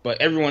is, but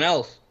everyone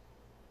else,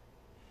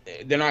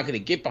 they're not gonna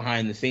get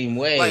behind the same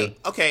way. Like,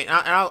 okay,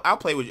 I'll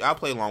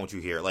play along with you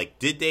here. Like,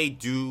 did they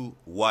do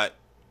what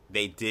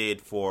they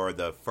did for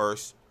the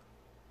first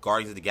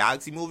Guardians of the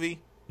Galaxy movie?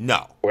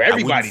 No, where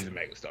everybody's a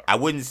megastar. I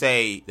wouldn't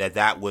say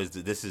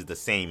this is the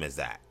same as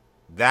that.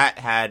 That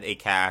had a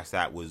cast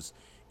that was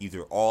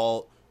either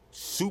all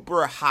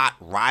super hot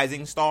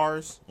rising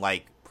stars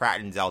like Pratt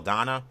and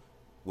Zeldana,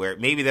 where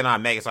maybe they're not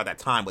a megastar at that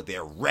time, but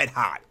they're red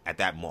hot at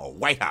that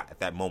white hot at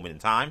that moment in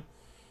time,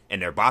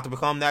 and they're about to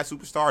become that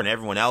superstar, and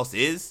everyone else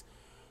is.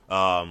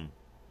 The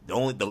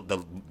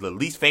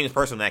least famous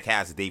person in that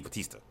cast is Dave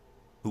Bautista,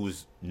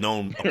 who's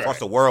known across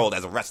the world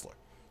as a wrestler.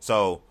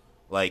 So,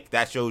 like,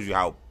 that shows you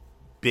how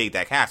big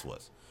that cast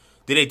was.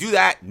 Did they do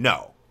that?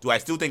 No. Do I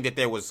still think that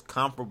there was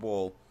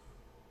comparable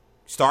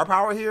star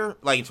power here,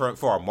 like for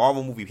a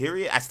Marvel movie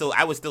period?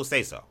 I would still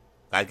say so.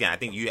 Again, I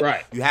think you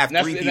have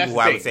three people who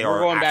I would say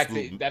are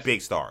absolute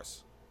big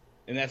stars.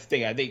 And that's the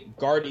thing. I think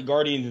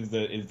Guardians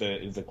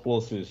is the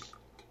closest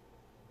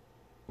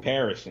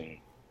comparison.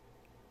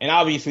 And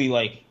obviously,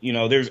 like, you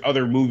know, there's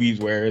other movies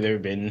where there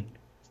have been,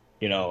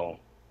 you know,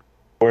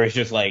 where it's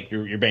just like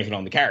you're banking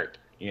on the character.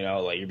 You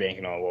know, like you're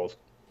banking on, well,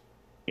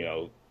 you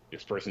know,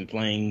 this person's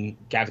playing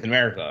Captain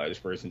America, this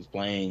person's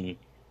playing,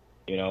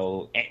 you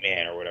know,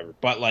 Ant-Man or whatever.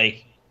 But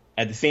like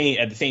at the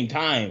same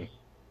time,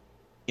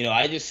 you know,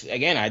 I think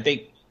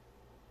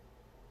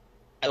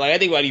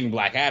about even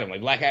Black Adam.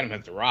 Like Black Adam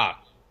has The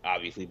Rock,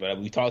 obviously, but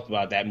we talked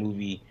about that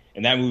movie,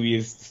 and that movie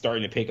is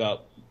starting to pick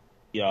up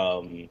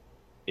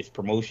its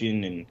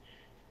promotion, and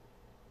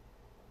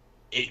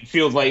it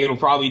feels like it'll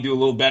probably do a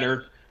little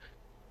better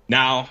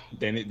now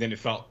than it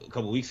felt a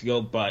couple weeks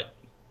ago. But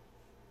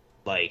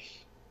like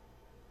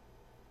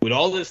with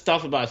all this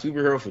stuff about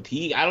superhero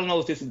fatigue, I don't know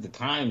if this is the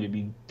time to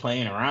be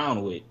playing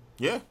around with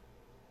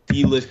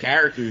D-list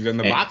characters in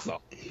the box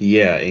office.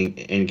 Yeah,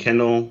 and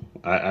Kendall,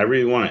 I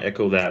really want to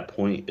echo that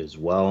point as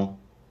well,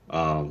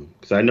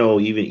 because I know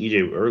even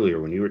EJ earlier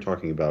when you were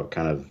talking about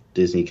kind of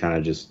Disney kind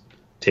of just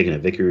taking a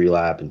victory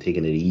lap and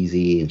taking it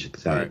easy and just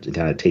kind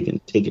of taking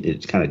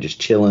it kind of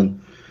just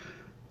chilling.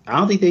 I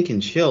don't think they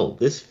can chill.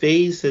 This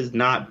phase has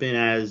not been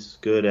as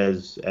good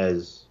as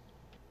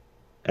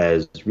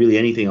really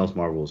anything else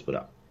Marvel has put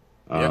out.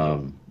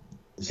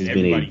 This has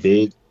been a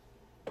big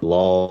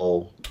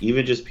lull.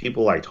 Even just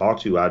people I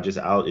talk to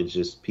it's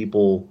just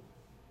people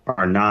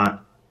are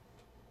not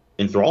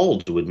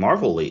enthralled with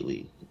Marvel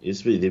lately.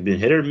 They've been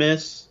hit or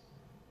miss.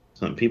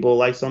 Some people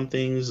like some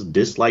things,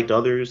 disliked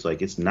others.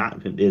 Like it has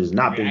not been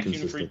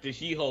consistent. The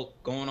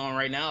She-Hulk going on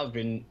right now has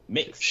been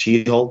mixed.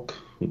 She-Hulk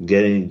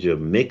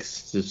getting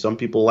mixed. Some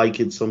people like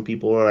it. Some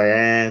people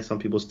are like, Some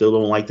people still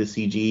don't like the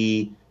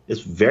CG.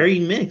 It's very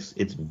mixed.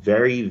 It's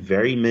very,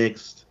 very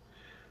mixed.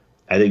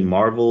 I think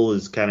Marvel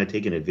is kind of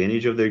taking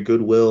advantage of their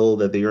goodwill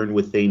that they earned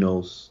with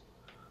Thanos.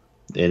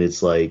 And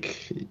it's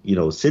like, you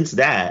know, since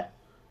that,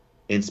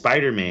 in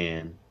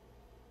Spider-Man,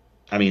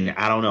 I mean,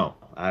 I don't know.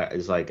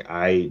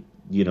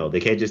 They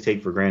can't just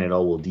take for granted,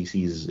 oh, well,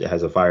 DC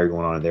has a fire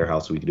going on in their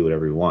house, so we can do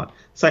whatever we want.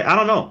 It's like, I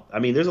don't know. I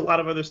mean, there's a lot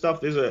of other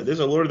stuff. There's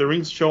a Lord of the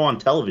Rings show on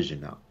television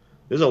now.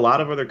 There's a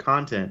lot of other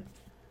content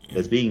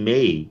that's being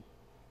made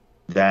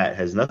that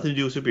has nothing to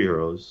do with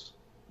superheroes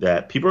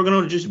that people are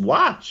going to just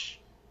watch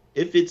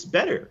if it's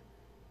better,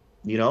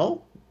 you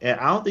know? And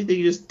I don't think they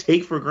can just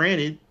take for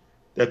granted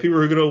that people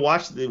are going to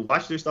watch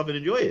their stuff and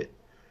enjoy it.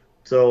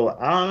 So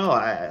I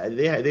don't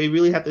know. They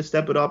really have to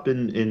step it up.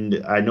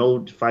 And I know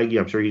Feige,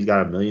 I'm sure he's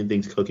got a million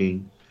things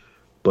cooking,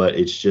 but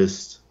it's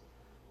just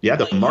you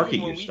have to market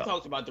your stuff.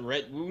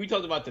 When we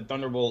talked about the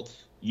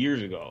Thunderbolts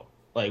years ago,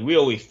 like we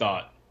always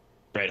thought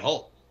Red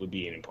Hulk would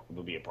be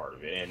a part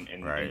of it,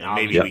 and right. And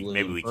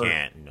maybe we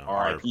can't. You know,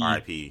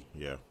 R.I.P.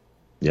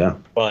 Yeah.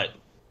 But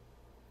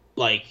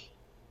like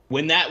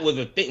when that was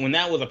a thing, when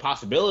that was a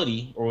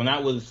possibility, or when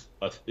that was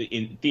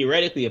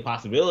theoretically a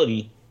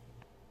possibility.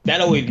 That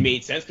always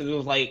made sense because it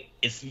was like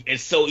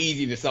it's so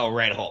easy to sell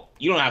Red Hulk.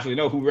 You don't have to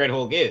know who Red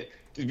Hulk is.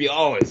 Just be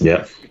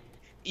it's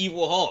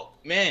evil Hulk,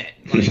 man.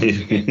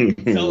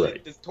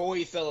 Like, this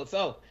toy sell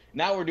itself.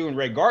 Now we're doing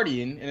Red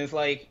Guardian, and it's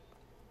like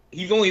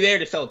he's only there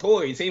to sell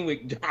toys. Same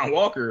with John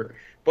Walker,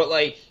 but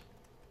like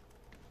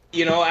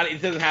you know,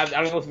 it doesn't have.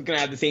 I don't know if it's gonna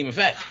have the same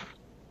effect.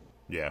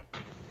 Yeah.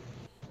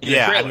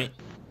 It's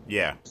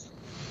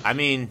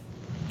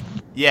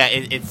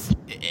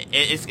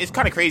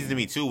kind of crazy to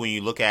me too when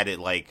you look at it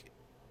like.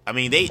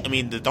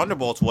 the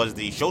Thunderbolts was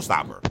the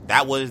showstopper.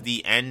 That was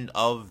the end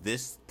of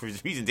this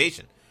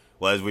presentation.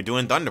 Was we're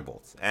doing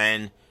Thunderbolts,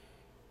 and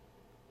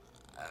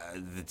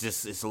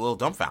it's a little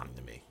dumbfounding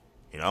to me.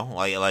 You know,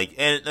 like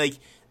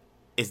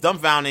it's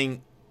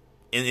dumbfounding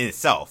in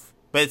itself,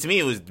 but to me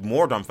it was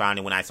more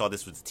dumbfounding when I saw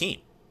this was the team.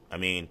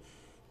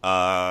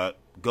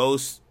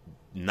 Ghost,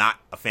 not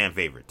a fan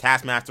favorite.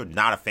 Taskmaster,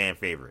 not a fan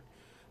favorite.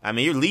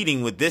 You're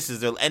leading with this as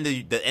the end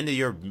of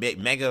your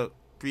mega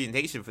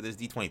presentation for this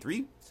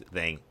D23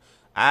 thing.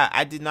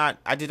 I did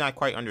not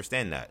quite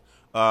understand that.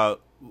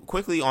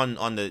 Quickly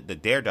on the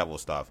Daredevil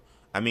stuff.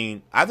 I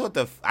thought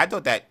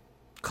that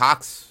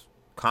Cox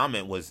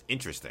comment was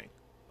interesting.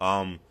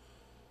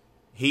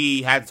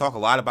 He had to talk a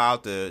lot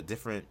about the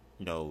different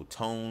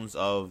tones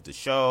of the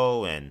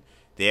show, and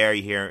there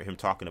you hear him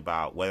talking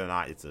about whether or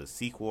not it's a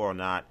sequel or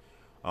not.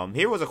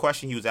 Here was a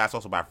question he was asked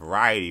also by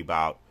Variety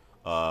about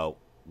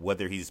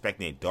whether he's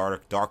expecting a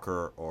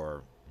darker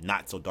or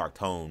not so dark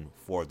tone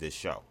for this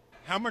show.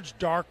 How much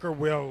darker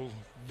will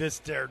this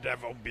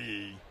Daredevil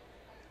be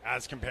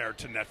as compared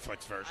to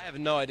Netflix version? I have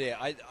no idea.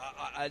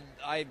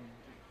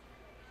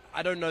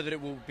 I don't know that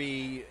it will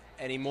be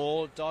any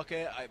more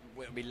darker.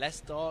 It'll be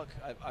less dark.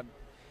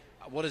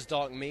 What does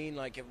dark mean?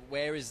 Like,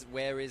 where is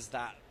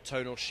that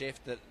tonal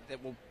shift?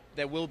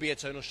 There will be a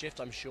tonal shift,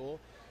 I'm sure,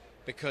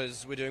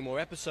 because we're doing more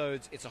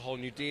episodes. It's a whole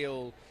new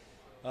deal,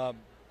 and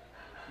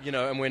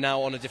we're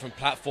now on a different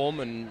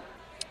platform.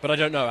 But I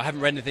don't know. I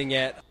haven't read anything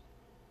yet.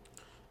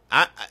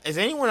 Is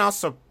anyone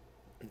else?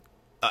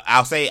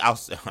 I'll say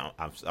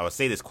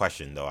this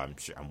question though. I'm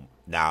sure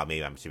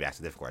maybe I should ask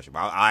a different question. But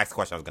I'll ask the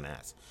question I was going to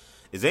ask.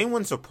 Is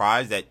anyone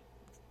surprised that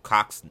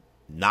Cox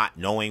not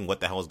knowing what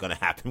the hell is going to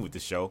happen with the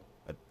show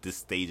at this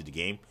stage of the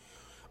game?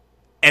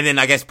 And then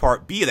I guess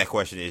part B of that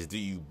question is, do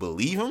you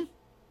believe him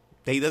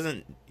that he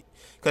doesn't?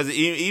 Because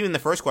even the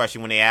first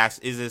question when they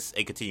asked, is this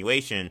a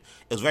continuation,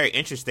 it was very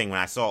interesting when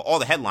I saw all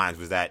the headlines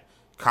was that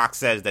Cox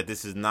says that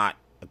this is not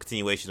a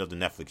continuation of the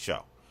Netflix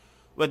show.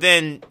 But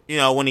then,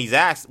 when he's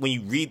asked, when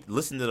you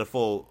listen to the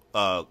full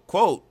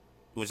quote,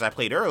 which I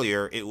played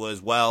earlier, it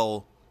was,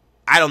 well,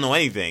 I don't know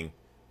anything,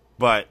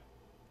 but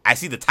I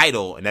see the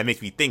title, and that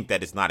makes me think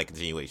that it's not a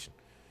continuation.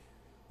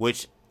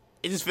 Which,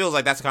 it just feels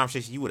like that's a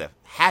conversation you would have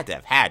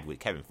had with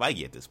Kevin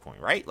Feige at this point,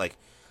 right? Like,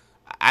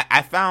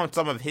 I found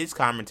some of his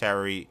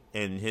commentary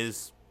and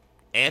his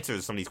answers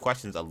to some of these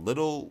questions a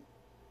little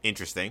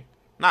interesting.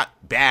 Not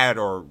bad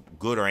or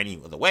good or any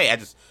other way.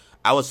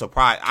 I was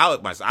surprised. I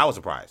was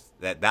surprised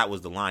that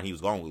was the line he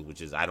was going with,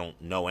 which is, I don't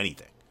know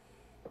anything.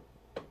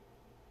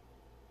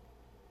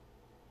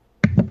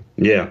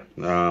 Yeah.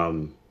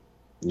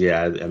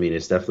 Yeah. I mean,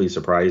 it's definitely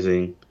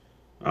surprising.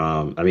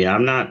 I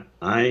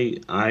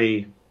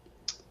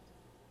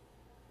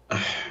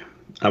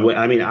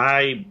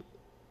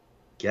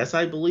guess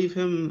I believe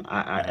him.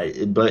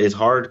 But it's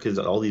hard because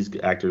all these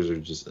actors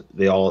are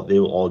they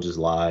will all just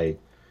lie.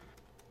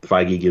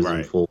 Feige gives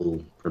them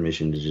full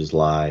permission to just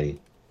lie.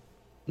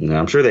 And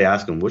I'm sure they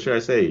ask him, what should I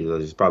say?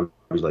 He's probably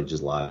like,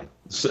 just lie.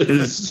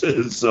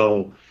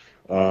 So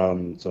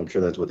I'm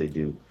sure that's what they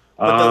do.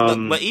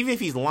 But even if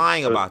he's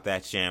lying about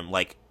that, Sham,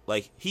 like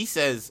he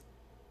says,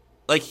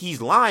 like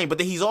he's lying, but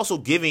then he's also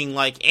giving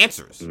like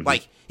answers. Mm-hmm.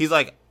 Like he's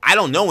like, I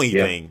don't know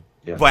anything,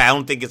 but I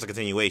don't think it's a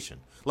continuation.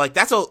 Like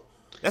that's a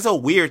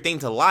weird thing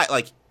to lie.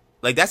 Like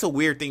that's a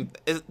weird thing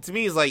to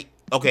me. Is like,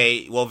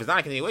 okay, well, if it's not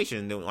a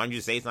continuation, then why don't you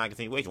just say it's not a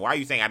continuation? Why are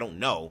you saying I don't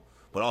know,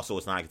 but also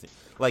it's not a continuation?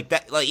 Like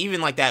that, like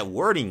even like that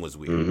wording was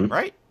weird,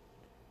 right?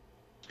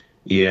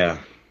 Yeah.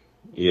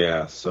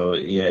 So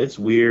it's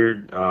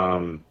weird.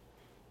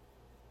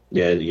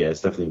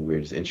 It's definitely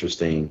weird. It's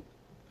interesting.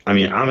 I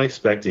mean, I'm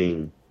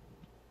expecting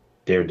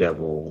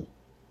Daredevil,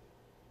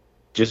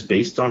 just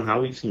based on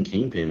how we've seen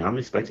Kingpin, I'm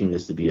expecting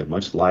this to be a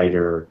much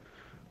lighter,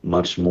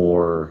 much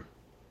more.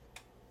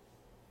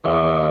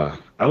 I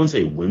wouldn't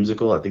say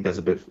whimsical. I think that's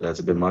a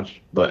bit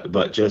much,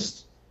 but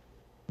just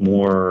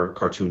more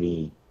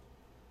cartoony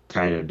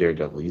kind of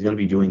Daredevil. He's going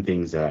to be doing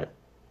things that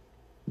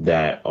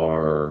the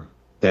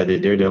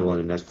Daredevil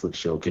in a Netflix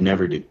show can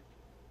never do.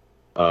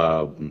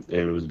 And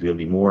it was going to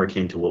be more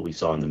akin to what we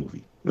saw in the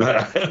movie.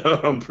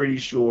 I'm pretty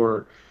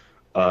sure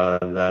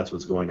that's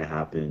what's going to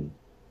happen,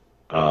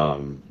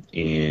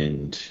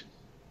 and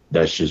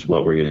that's just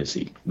what we're going to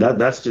see.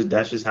 That's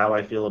just how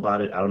I feel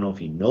about it. I don't know if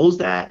he knows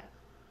that.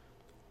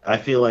 I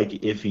feel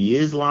like if he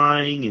is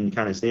lying and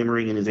kind of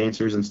stammering in his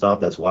answers and stuff,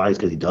 that's wise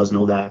because he does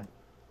know that,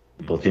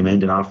 both him and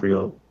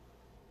D'Onofrio.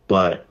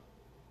 But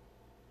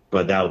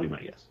that would be my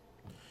guess.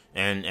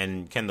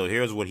 And Kendall,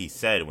 here's what he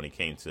said when it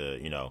came to,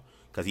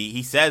 because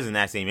he says in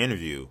that same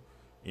interview,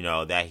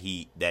 that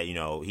he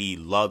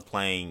loved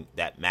playing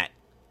that Matt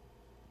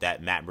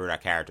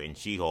Murdock character in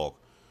She-Hulk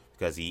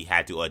because he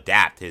had to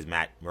adapt his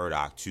Matt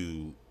Murdock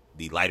to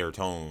the lighter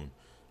tone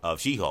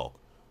of She-Hulk.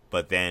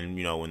 But then,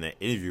 when the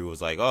interview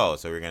was like, oh,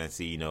 so we're gonna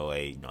see,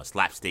 a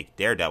slapstick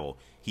Daredevil,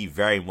 he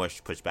very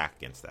much pushed back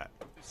against that.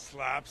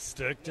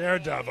 Slapstick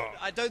Daredevil.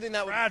 I don't think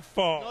that would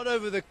not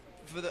over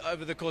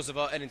the course of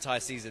an entire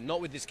season.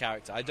 Not with this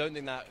character. I don't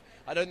think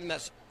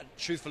that's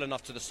truthful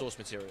enough to the source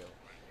material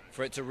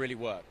for it to really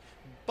work.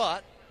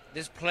 But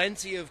there's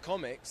plenty of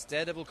comics,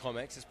 Daredevil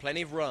comics. There's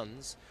plenty of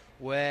runs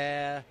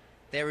where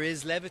there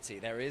is levity,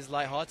 there is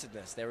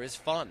lightheartedness, there is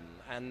fun,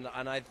 and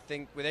I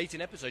think with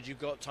 18 episodes, you've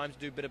got time to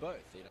do a bit of both.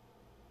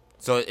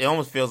 So it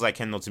almost feels like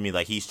Kendall to me,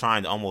 like he's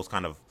trying to almost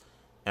kind of,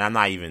 and I'm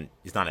not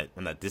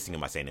dissing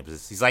him by saying it, but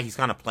he's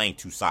kind of playing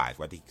two sides.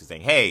 Right? He's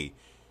saying, hey,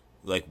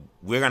 like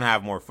we're gonna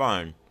have more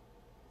fun,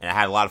 and I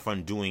had a lot of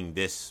fun doing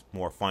this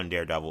more fun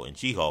Daredevil and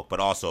She-Hulk, but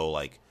also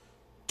like,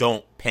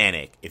 don't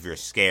panic if you're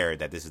scared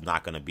that this is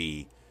not gonna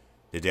be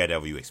the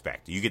Daredevil you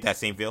expect. Do you get that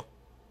same feel?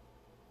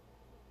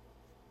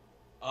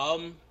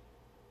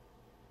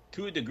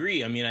 To a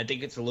degree. I mean, I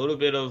think it's a little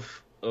bit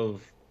of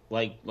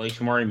like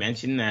Shamari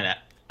mentioned that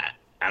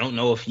I don't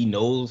know if he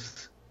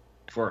knows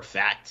for a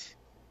fact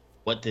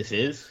what this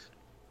is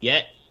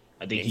yet.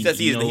 I think he says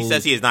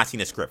he has not seen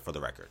a script for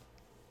the record.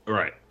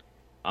 Right.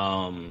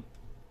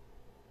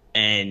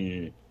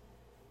 And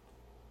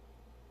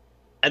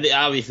I think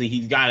obviously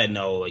he's got to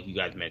know, like you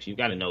guys mentioned, he's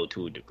got to know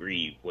to a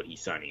degree what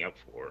he's signing up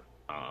for.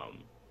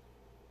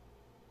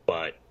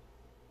 But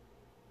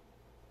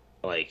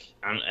like,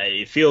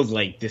 it feels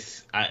like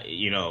this.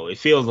 It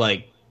feels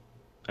like,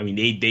 I mean,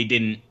 they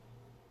didn't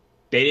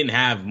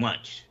have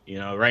much.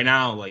 Right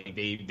now, like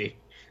they've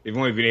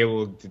only been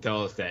able to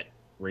tell us that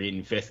we're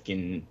getting Fisk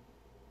and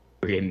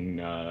we're getting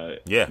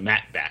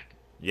Matt back.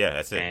 Yeah,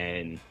 that's it.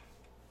 And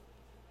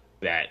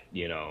that,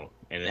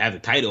 and it has a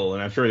title,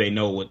 and I'm sure they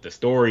know where the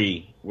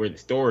story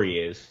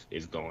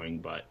is going,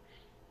 but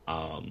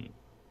I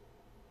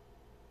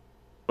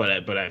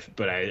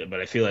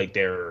feel like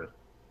they're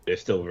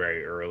still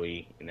very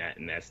early in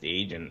that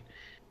stage, and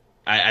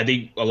I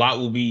think a lot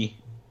will be.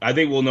 I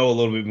think we'll know a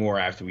little bit more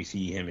after we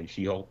see him in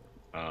She-Hulk.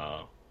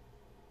 We'll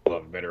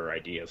have a better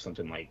idea of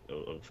something like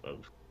of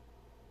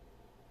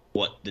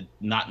what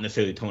not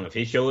necessarily the tone of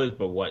his show is,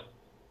 but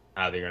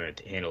how they're going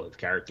to handle his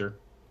character.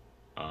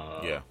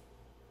 And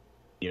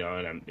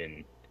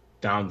it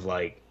sounds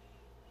like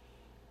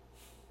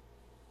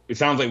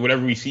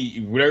whatever we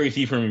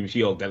see from him in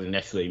She-Hulk doesn't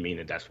necessarily mean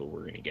that that's what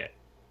we're going to get.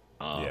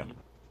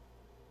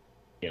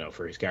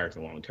 For his character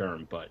long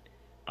term, but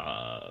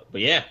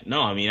yeah,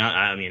 no, I mean,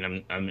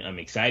 I'm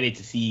excited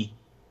to see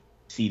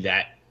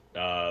that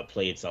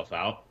play itself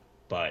out,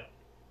 but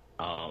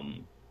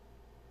I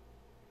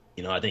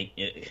think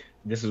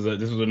this was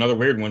another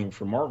weird one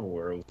for Marvel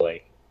where it was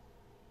like,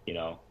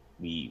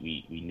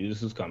 we knew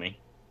this was coming,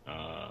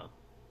 and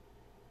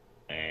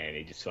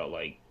it just felt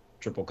like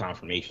triple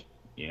confirmation,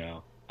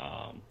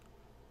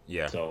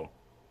 So,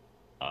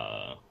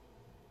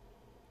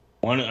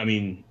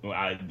 honestly,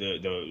 I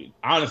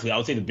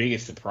would say the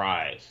biggest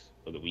surprise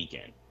of the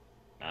weekend.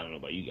 I don't know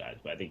about you guys,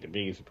 but I think the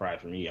biggest surprise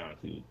for me,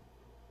 honestly, was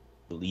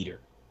the leader.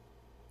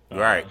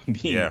 Right.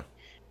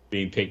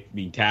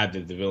 Being tabbed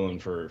as the villain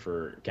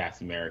for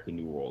Captain America: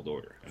 New World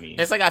Order. I mean,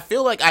 it's like I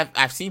feel like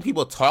I've seen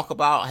people talk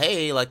about,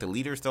 hey, like the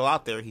leader's still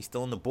out there, he's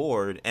still on the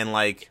board, and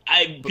like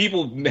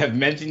people have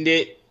mentioned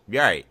it.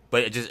 Right,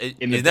 but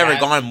it's never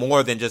gone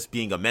more than just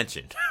being a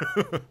mention.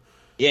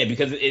 Yeah,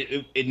 because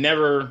it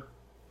never.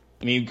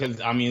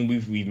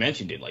 We've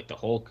mentioned it. Like the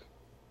Hulk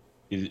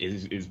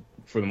is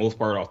for the most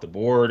part off the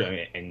board,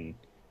 and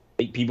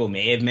people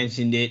may have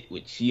mentioned it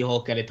with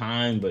She-Hulk at a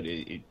time, but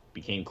it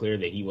became clear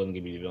that he wasn't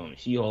going to be the villain of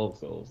She-Hulk,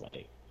 so it was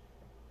like,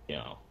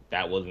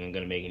 that wasn't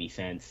going to make any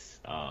sense.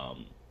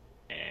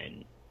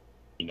 And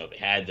they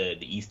had the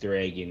Easter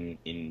egg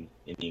in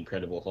the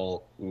Incredible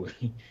Hulk, where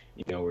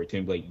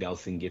Tim Blake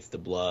Nelson gets the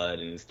blood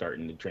and is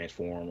starting to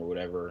transform or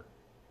whatever.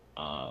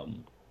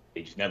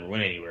 They just never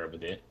went anywhere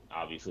with it,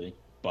 obviously.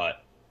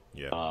 But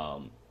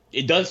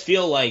it does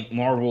feel like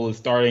Marvel is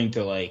starting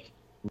to like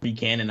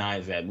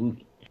recanonize that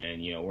movie,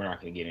 and we're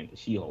not going to get into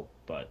She-Hulk,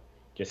 but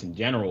just in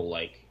general,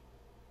 like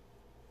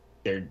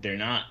they're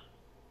not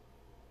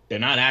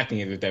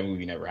acting as if that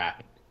movie never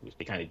happened, which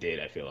they kind of did.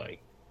 I feel like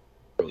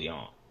early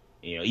on,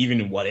 even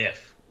in What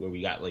If, where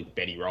we got like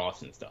Betty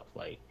Ross and stuff,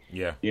 like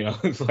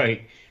it's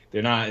like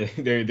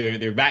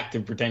they're back to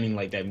pretending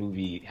like that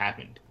movie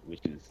happened, which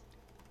is,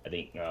 I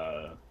think,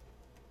 I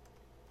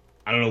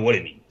don't know what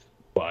it means,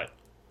 but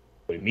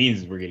what it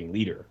means is we're getting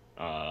leader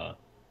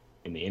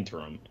in the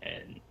interim,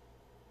 and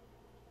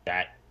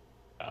that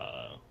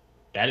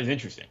is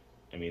interesting.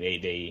 I mean,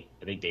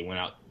 I think they went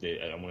out.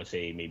 I want to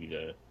say maybe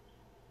the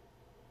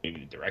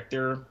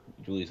director,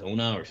 Julius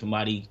Ona, or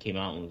somebody came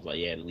out and was like,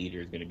 "Yeah, the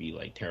leader is going to be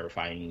like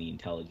terrifyingly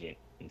intelligent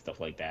and stuff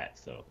like that."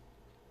 So,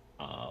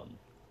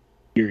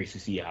 curious to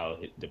see how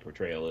the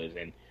portrayal is,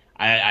 and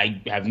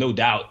I have no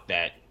doubt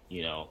that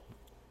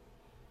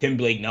Tim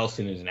Blake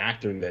Nelson is an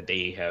actor that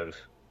they have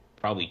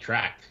probably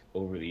tracked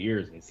over the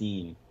years and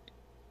seen.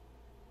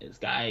 This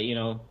guy,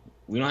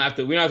 we don't have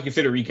to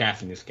consider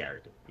recasting this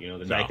character.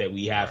 The fact that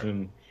we have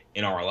him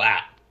in our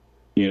lap,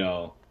 he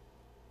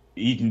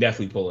can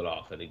definitely pull it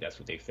off. I think that's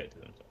what they've said to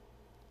themselves.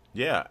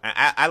 Yeah,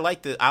 I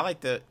like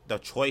the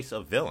choice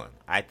of villain.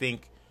 I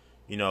think,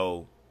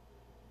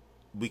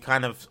 we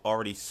kind of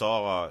already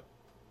saw,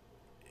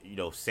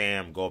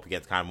 Sam go up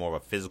against kind of more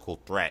of a physical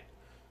threat,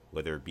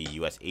 whether it be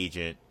U.S.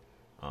 agent,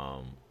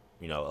 or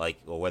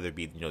whether it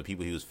be the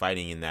people he was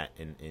fighting in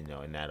Falcon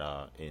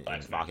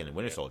and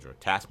Winter Soldier,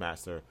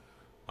 Taskmaster,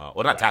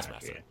 not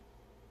Taskmaster.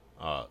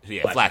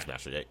 Yeah. Flag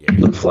Smasher. Yeah.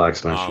 The Flag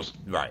Smashers.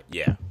 Right,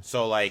 yeah.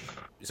 So I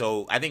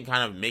think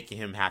kind of making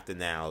him have to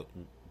now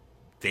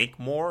think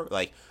more.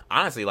 Like,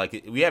 honestly,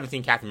 like, we haven't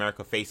seen Captain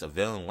America face a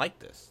villain like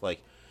this.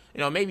 Like,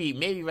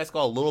 maybe Red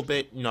Skull a little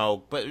bit,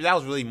 but that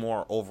was really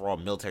more overall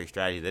military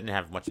strategy. That didn't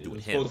have much to do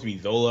with him. It was supposed to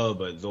be Zola,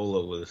 but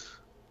Zola was,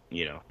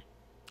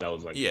 that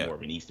was like more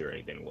of an Easter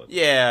egg than it was.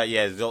 Yeah. He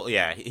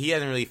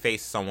hasn't really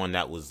faced someone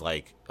that was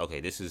like,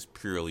 okay, this is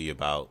purely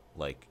about,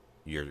 like,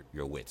 your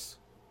wits.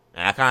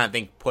 And I kind of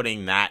think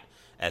putting that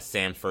as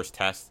Sam's first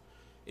test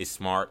is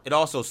smart. It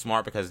also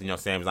smart because,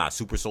 Sam's not a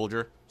super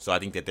soldier. So I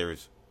think that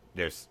there's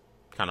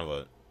kind of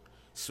a,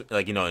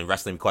 like, in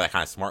wrestling we call that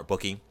kind of smart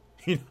booking.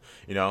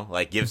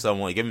 Like give him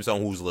someone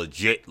who's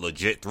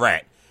legit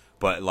threat.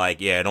 But, like,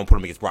 don't put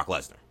him against Brock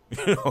Lesnar.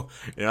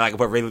 Like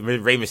put Rey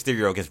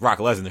Mysterio against Brock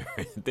Lesnar.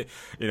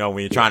 When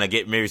you're trying to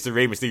get maybe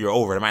Rey Mysterio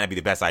over, it might not be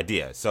the best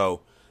idea.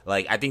 So,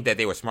 like, I think that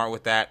they were smart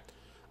with that.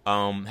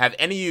 Have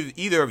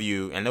either of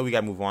you? I know we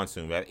got to move on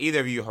soon. But have either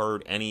of you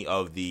heard any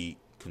of the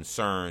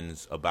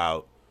concerns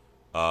about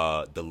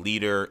the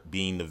leader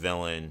being the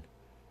villain,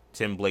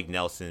 Tim Blake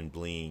Nelson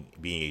being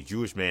a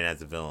Jewish man as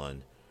the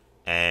villain,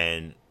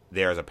 and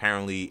there's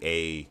apparently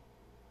a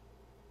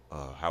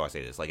how do I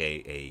say this? Like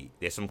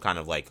there's some kind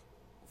of like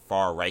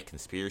far right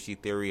conspiracy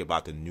theory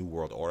about the New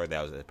World Order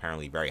that was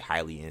apparently very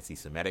highly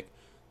anti-Semitic.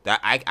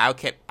 That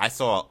I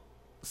saw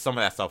some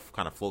of that stuff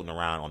kind of floating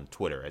around on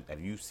Twitter.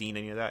 Have you seen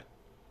any of that?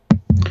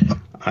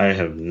 I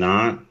have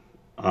not,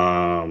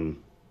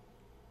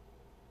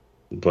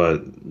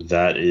 but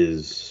that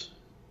is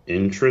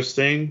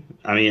interesting.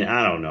 I mean,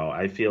 I don't know.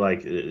 I feel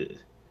like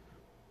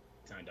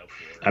Signed up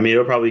for it. I mean,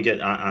 it'll probably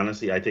get,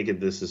 honestly, I think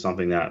this is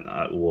something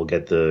that will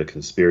get the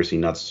conspiracy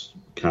nuts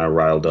kind of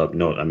riled up.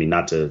 No, I mean,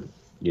 not to,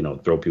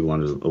 throw people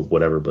under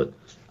whatever, but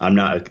I'm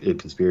not a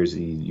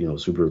conspiracy,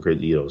 super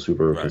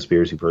right.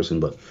 Conspiracy person,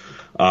 but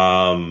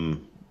I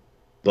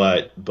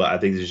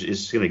think it's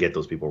just going to get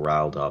those people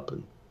riled up.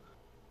 And,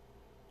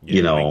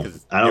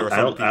 I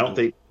don't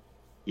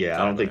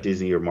think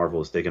Disney or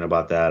Marvel is thinking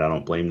about that. I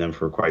don't blame them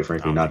for, quite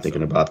frankly, not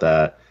thinking about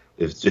that.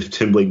 If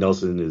Tim Blake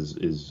Nelson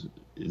is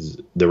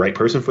the right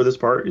person for this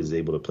part, is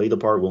able to play the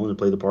part, willing to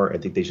play the part, I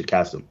think they should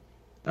cast him.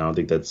 I don't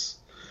think that's,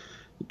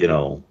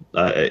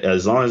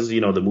 as long as,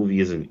 the movie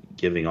isn't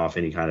giving off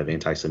any kind of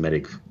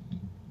anti-Semitic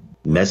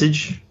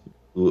message,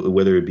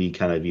 whether it be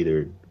kind of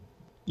either,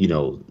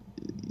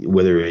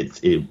 whether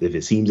if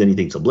it seems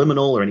anything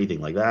subliminal or anything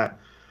like that,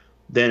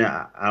 then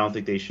I don't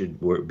think they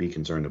should be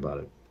concerned about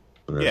it.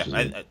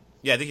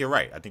 I think you're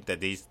right. I think that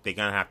they're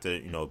gonna have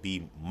to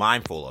be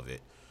mindful of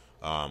it,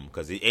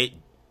 because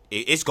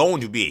it's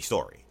going to be a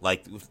story.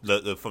 Like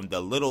from the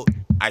little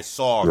I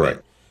saw, right.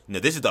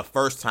 This is the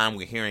first time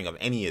we're hearing of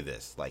any of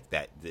this. Like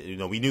that,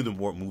 we knew the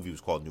movie was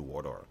called New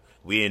World Order.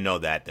 We didn't know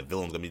that the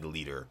villain's gonna be the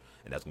leader,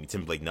 and that's gonna be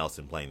Tim Blake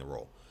Nelson playing the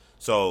role.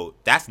 So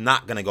that's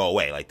not gonna go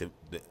away, like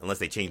unless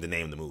they change the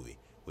name of the movie,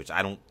 which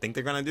I don't think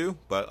they're gonna do.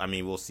 But I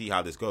mean, we'll see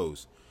how this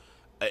goes.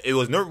 It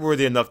was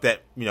noteworthy enough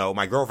that,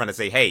 my girlfriend would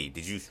say, hey,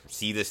 did you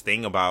see this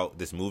thing about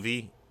this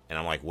movie? And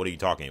I'm like, what are you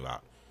talking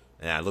about?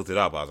 And I looked it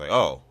up. I was like,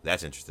 oh,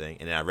 that's interesting.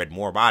 And then I read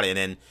more about it. And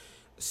then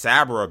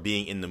Sabra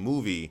being in the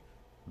movie,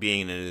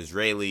 being an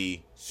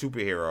Israeli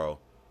superhero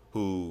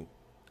who,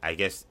 I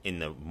guess in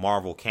the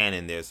Marvel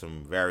canon, there's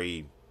some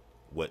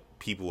what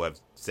people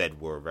have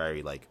said were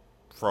very, like,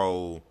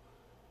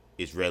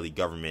 pro-Israeli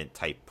government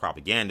type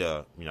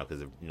propaganda,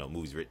 because of,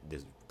 movies written,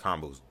 there's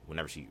combos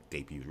whenever she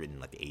debuted, written in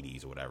like the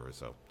 80s or whatever.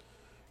 So,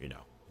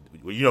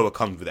 what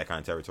comes with that kind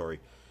of territory.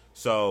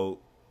 So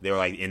they were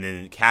like, and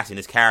then casting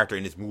this character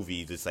in this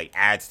movie just like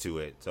adds to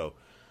it. So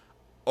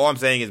all I'm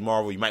saying is,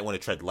 Marvel, you might want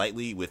to tread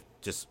lightly with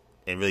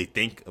and really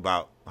think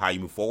about how you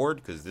move forward,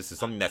 because this is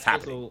something that's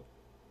happening.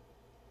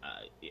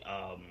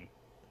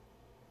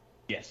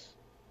 Yes.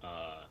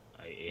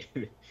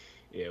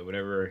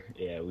 Whatever.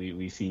 Yeah,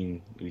 we've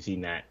seen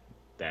that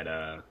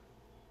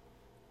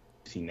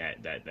seen that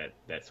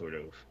sort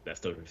of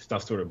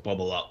stuff sort of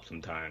bubble up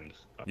sometimes.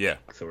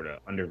 Sort of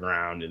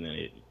underground, and then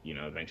it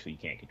eventually you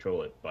can't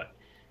control it. But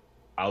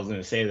I was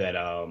gonna say that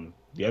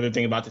the other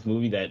thing about this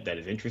movie that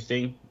is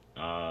interesting,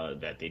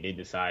 that they did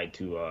decide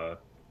to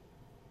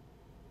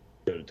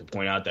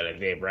point out that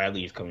Isaiah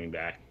Bradley is coming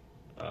back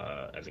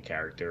as a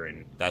character,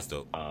 and that's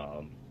dope.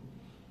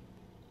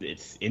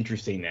 It's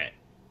interesting that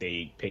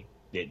they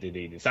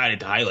decided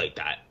to highlight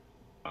that.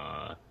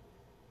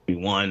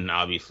 One,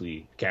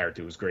 obviously, the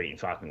character was great in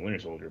Falcon and Winter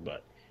Soldier,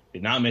 but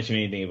did not mention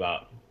anything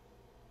about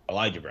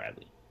Elijah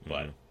Bradley.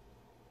 But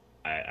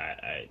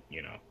I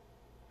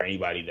for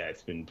anybody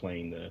that's been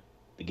playing the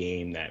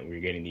game that we're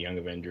getting the Young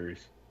Avengers,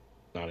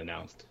 not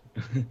announced.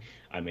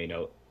 I may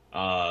note.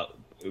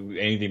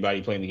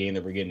 Anybody playing the game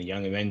that we're getting the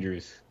Young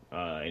Avengers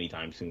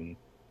anytime soon,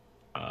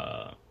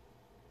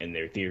 and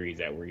their theories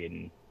that we're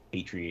getting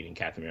Patriot and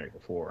Captain America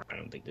 4, I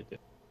don't think that they're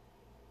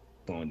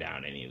slowing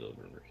down any of those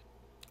rumors.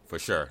 For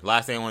sure.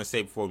 Last thing I want to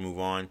say before we move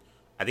on,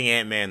 I think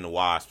Ant-Man and the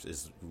Wasp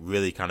is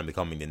really kind of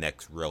becoming the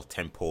next real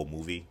tentpole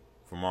movie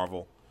for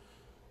Marvel.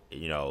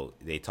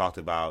 They talked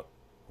about,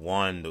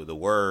 the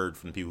word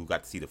from the people who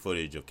got to see the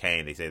footage of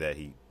Kang. They say that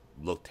he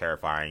looked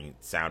terrifying,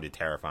 sounded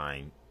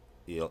terrifying.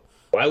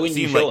 Why wouldn't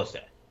you show us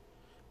that?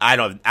 I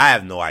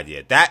have no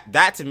idea.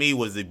 That to me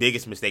was the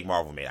biggest mistake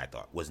Marvel made, I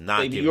thought. Was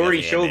not giving you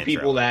already showed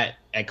people that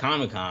at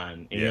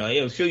Comic-Con, and you're like,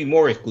 it'll show you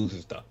more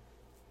exclusive stuff.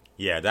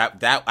 Yeah,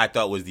 that I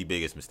thought was the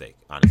biggest mistake,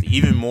 honestly.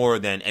 Even more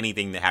than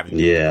anything that happened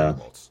to the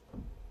Thunderbolts.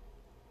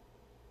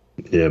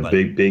 Yeah, but,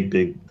 big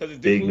because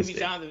this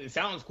movie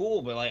sounds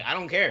cool, but like I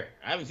don't care.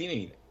 I haven't seen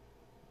anything.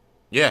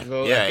 Yeah,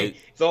 so,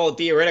 it's all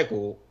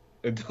theoretical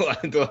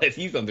until I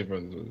see something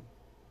from this movie.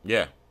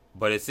 Yeah,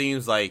 but it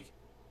seems like,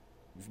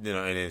 and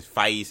it's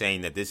Feige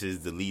saying that this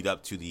is the lead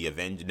up to the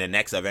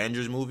next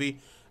Avengers movie.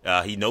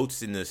 He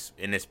notes in this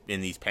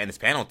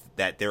panel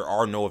that there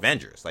are no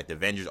Avengers. Like, the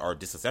Avengers are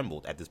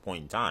disassembled at this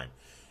point in time.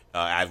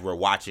 as we're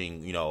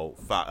watching,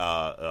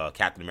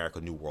 Captain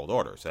America: New World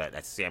Order. So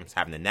that's Sam's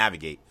having to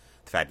navigate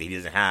the fact that he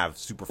doesn't have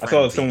super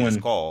friends to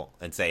just call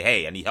and say,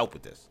 "Hey, I need help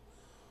with this."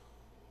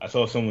 I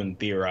saw someone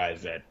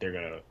theorize that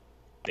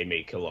they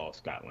may kill off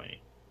Scott Lang in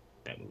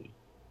that movie.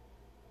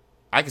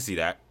 I can see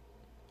that.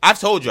 I've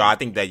told y'all I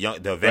think that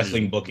the Avengers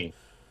wrestling booking.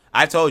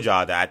 I told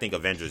y'all that I think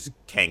Avengers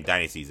Kang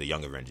Dynasty is a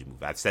young Avengers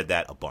movie. I've said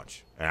that a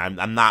bunch, and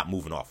I'm not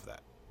moving off of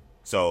that.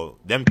 So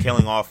them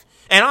killing off,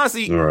 and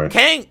honestly, right.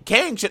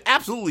 Kang should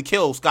absolutely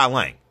kill Scott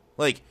Lang.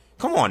 Like,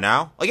 come on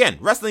now. Again,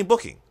 wrestling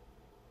booking.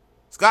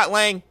 Scott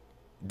Lang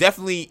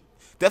definitely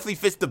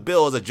fits the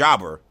bill as a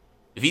jobber.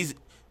 If he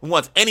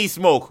wants any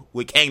smoke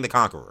with Kang the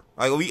Conqueror,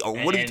 like what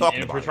are you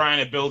talking about? If we're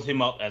trying to build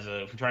him up as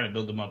a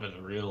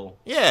real,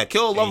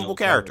 kill a lovable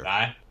character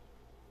guy.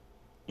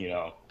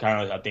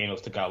 Kind of like how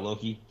Thanos took out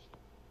Loki.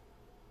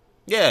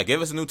 Yeah,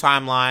 give us a new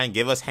timeline.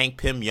 Give us Hank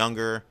Pym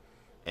younger.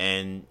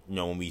 And,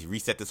 when we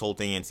reset this whole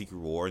thing in Secret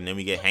War, and then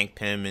we get Hank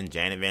Pym and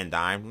Janet Van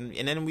Dyne,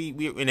 and then we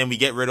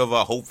get rid of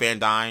Hope Van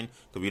Dyne,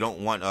 because we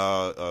don't want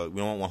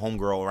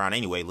Homegirl around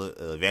anyway,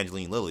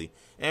 Evangeline Lilly,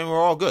 and we're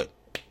all good.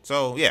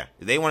 So, yeah,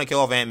 if they want to kill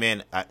off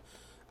Ant-Man,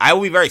 I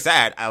will be very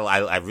sad.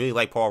 I really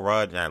like Paul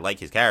Rudd, and I like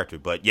his character,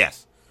 but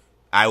yes,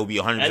 I will be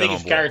 100% on board. I think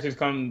his characters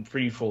come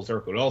pretty full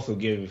circle. It also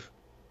give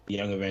the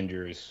Young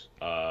Avengers,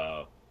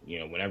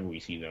 whenever we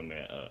see them,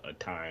 a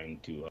time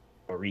to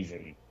a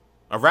reason.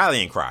 A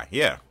rallying cry,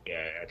 yeah.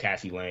 Yeah,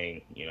 Cassie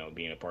Lang,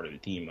 being a part of the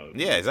team.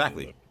 Yeah,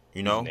 exactly.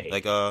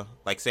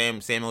 Like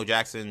Samuel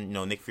Jackson,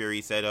 Nick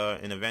Fury said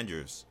in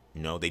Avengers,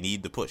 they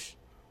need the push.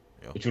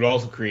 Which would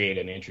also create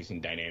an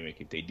interesting dynamic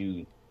if they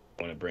do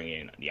want to bring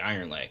in the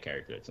Iron Lad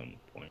character at some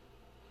point.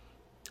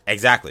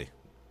 Exactly.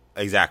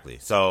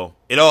 So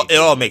it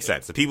all makes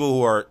sense. The people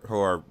who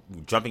are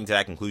jumping to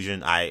that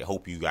conclusion, I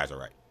hope you guys are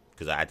right,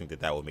 because I think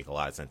that would make a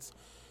lot of sense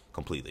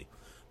completely.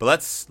 But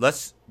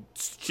let's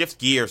shift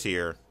gears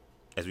here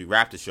as we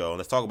wrap the show, and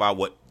let's talk about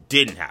what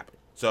didn't happen.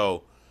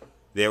 So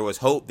there was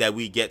hope that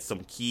we get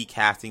some key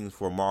castings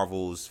for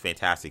Marvel's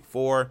Fantastic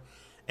Four,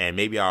 and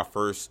maybe our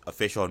first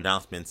official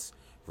announcements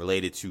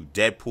related to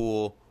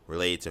Deadpool,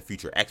 related to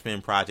future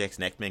X-Men projects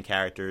and X-Men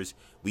characters.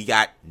 We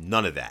got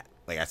none of that.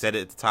 Like I said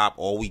at the top,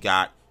 all we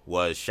got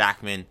was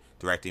Shackman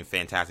directing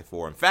Fantastic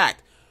Four. In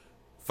fact,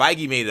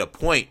 Feige made it a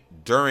point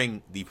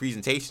during the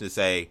presentation to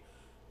say,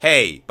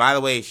 hey, by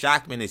the way,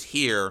 Shackman is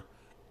here,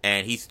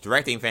 and he's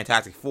directing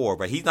Fantastic Four,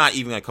 but he's not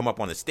even going to come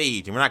up on the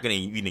stage, and we're not going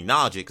to even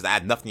acknowledge it because I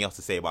have nothing else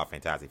to say about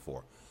Fantastic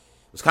Four.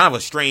 It was kind of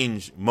a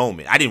strange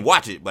moment. I didn't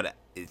watch it, but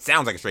it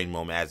sounds like a strange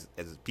moment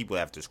as people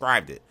have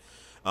described it.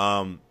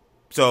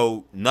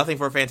 So nothing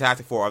for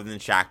Fantastic Four other than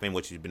Shackman,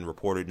 which has been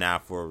reported now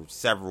for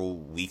several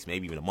weeks,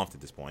 maybe even a month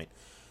at this point.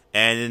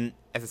 And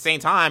at the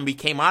same time, we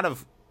came out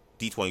of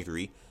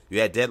D23. We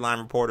had Deadline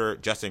reporter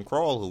Justin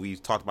Kroll, who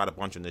we've talked about a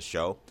bunch on this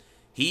show.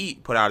 He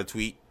put out a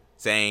tweet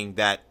saying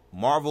that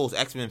Marvel's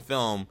X-Men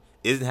film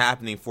isn't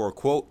happening for,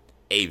 quote,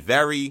 a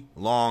very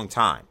long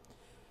time.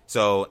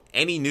 So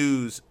any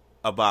news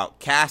about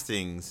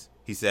castings,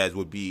 he says,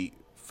 would be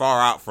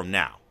far out from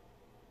now.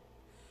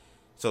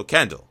 So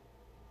Kendall,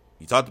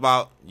 you talked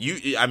about I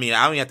don't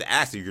even have to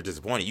ask you. You're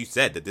disappointed. You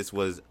said that this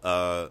was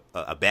a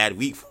bad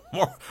week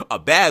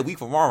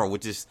for Marvel,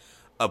 which is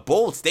a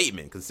bold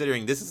statement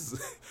considering this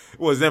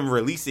was them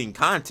releasing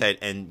content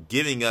and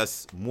giving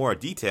us more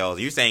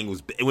details. You're saying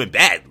it went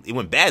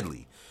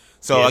badly.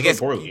 So yeah, I guess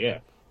poorly, yeah.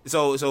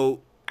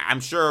 So I'm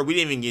sure we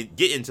didn't even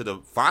get into the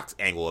Fox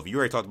angle of it. You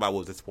already talked about what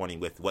was disappointing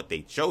with what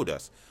they showed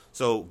us.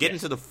 So get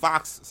into the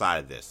Fox side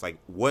of this. Like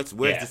where's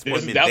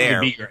disappointment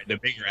there? That was the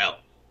bigger L.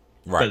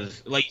 Right.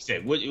 Because like you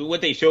said,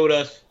 what they showed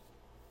us,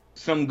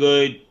 some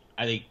good,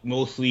 I think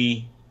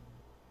mostly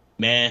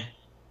meh,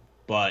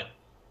 but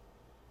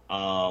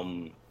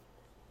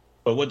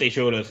what they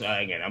showed us,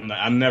 again,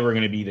 I'm never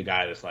gonna be the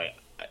guy that's like,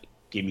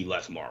 give me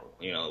less Marvel.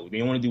 If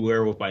they want to do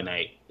Werewolf by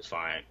Night, it's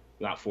fine.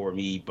 Not for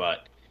me,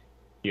 but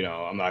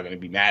I'm not gonna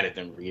be mad at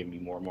them for giving me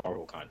more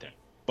Marvel content.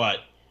 But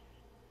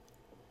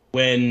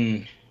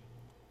where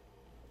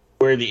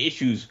the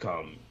issues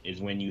come is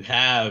when you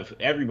have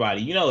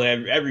everybody,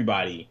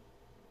 everybody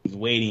is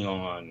waiting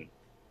on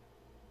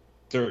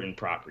certain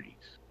properties.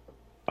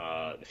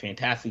 The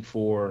Fantastic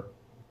Four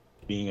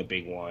being a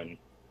big one,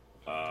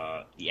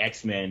 the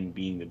X-Men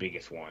being the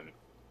biggest one.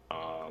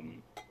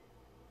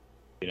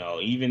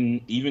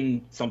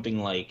 Even something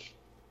like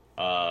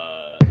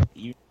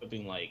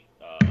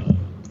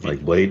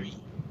Blade.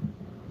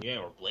 Yeah,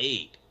 or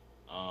Blade.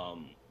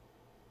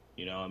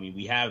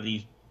 We have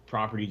these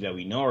properties that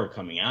we know are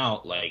coming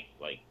out, like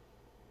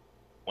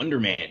Wonder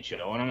Man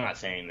show, and I'm not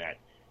saying that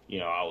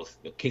I was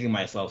kicking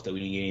myself that we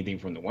didn't get anything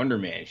from the Wonder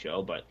Man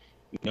show, but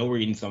we know we're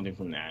getting something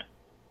from that.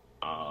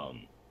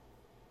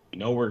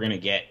 We're gonna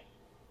get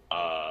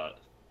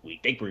we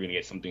think we're gonna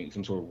get some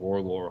sort of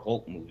World War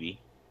Hulk movie,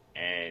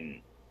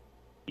 and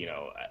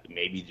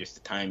maybe just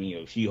the timing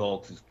of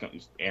She-Hulk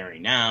is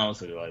airing now,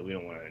 so they're like, we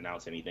don't want to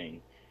announce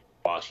anything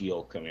while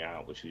She-Hulk coming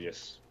out, which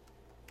is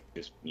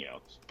just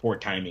poor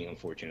timing,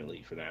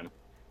 unfortunately, for them.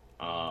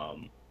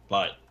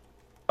 But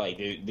Like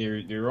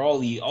there are all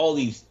these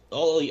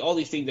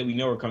things that we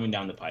know are coming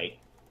down the pike,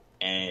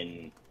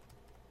 and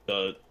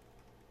the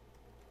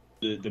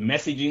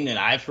messaging that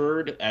I've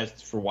heard as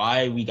for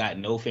why we got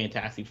no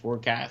Fantastic Four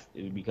cast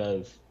is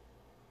because,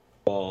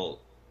 well,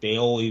 they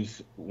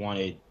always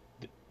wanted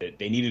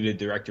they needed a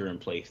director in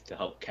place to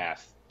help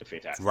cast the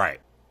Fantastic. Right.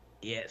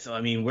 Yeah. So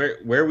I mean,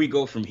 where we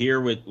go from here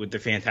with the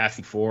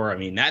Fantastic Four? I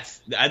mean, that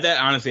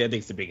honestly I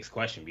think is the biggest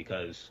question,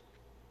 because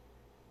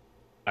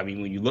I mean,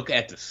 when you look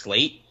at the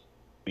slate,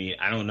 I mean,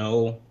 I don't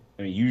know.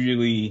 I mean,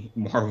 usually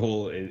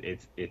Marvel,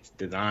 it's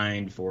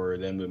designed for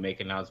them to make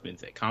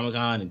announcements at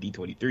Comic-Con and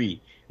D23, and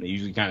they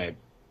usually kind of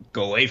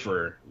go away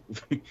for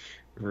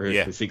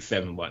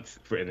 6-7 months,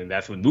 and then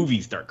that's when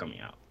movies start coming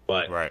out.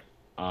 But right.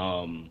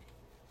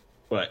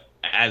 But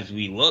as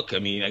we look, I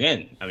mean,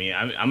 again,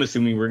 I'm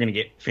assuming we're gonna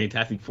get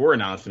Fantastic Four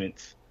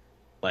announcements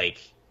like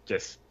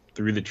just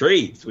through the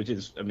trades, which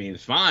is, I mean,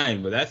 it's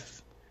fine, but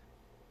that's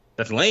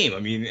lame. I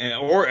mean,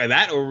 or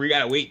we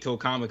gotta wait till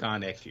Comic-Con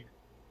next year.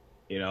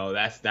 You know,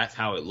 that's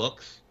how it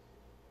looks,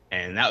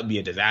 and that would be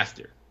a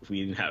disaster if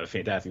we didn't have a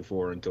Fantastic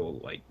Four until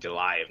like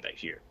July of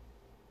next year.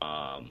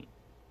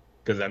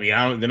 Because I mean,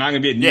 they're not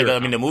gonna be a yeah. I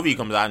mean, the movie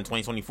comes out in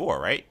 2024,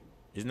 right?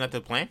 Isn't that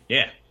the plan?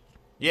 Yeah.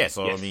 Yeah.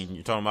 So yes. I mean,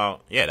 you're talking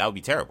about that would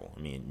be terrible.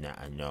 I mean,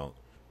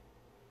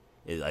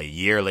 a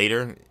year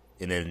later,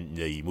 and then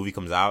the movie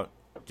comes out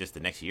just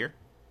the next year.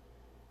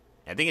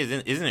 I think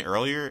isn't it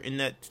earlier in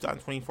that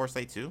 2024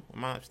 slate too?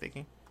 Am I not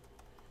mistaken?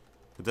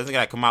 Doesn't it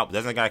gotta come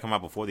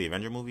out before the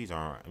Avenger movies? Or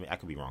I mean, I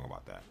could be wrong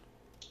about that.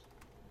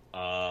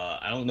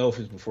 I don't know if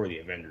it's before the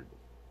Avenger.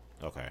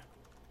 Okay.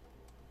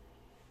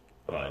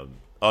 But,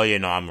 oh yeah,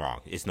 no, I'm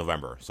wrong. It's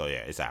November, so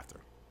yeah, it's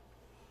after.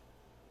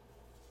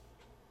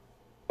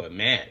 But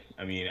man,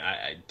 I mean,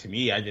 I think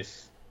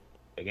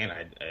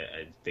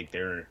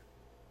they're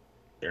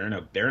in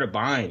a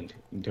bind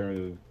in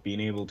terms of being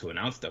able to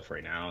announce stuff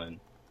right now,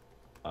 and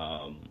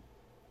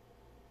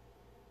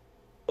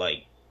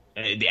like.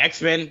 The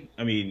X-Men,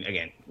 I mean,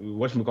 again,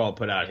 whatchamacallit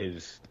put out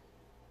his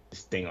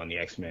thing on the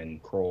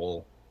X-Men,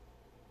 Kroll,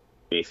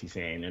 basically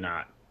saying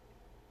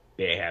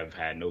they have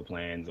had no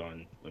plans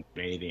on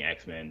anything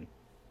X-Men.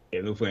 They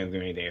have no plans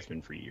on anything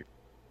X-Men for years.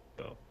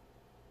 So,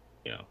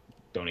 you know,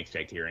 don't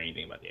expect to hear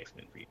anything about the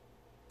X-Men for years.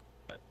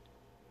 But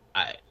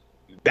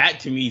that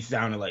to me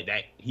sounded like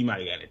that he might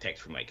have gotten a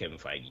text from like Kevin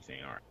Feige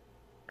saying, all right,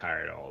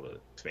 tired of all the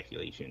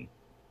speculation.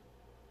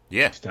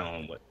 Yeah. Just tell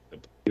them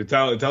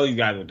tell these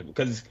guys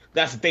because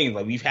that's the thing.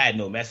 Like, we've had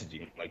no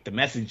messaging. Like, the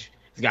message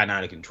has gotten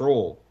out of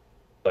control.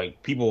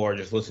 Like, people are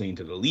just listening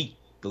to the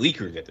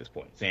leakers at this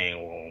point, saying,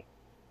 well,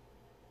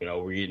 you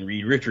know, we're getting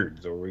Reed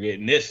Richards, or we're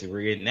getting this, or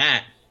we're getting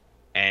that,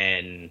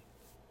 and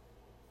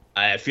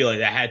I feel like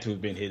that had to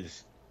have been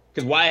his.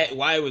 Because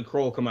why would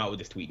Kroll come out with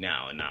this tweet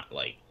now and not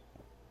like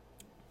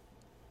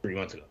 3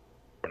 months ago,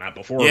 or not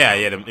before?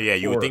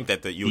 You would think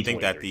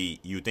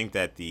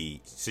that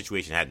the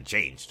situation hadn't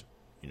changed.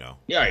 You know?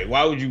 Yeah, right.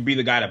 Why would you be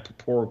the guy to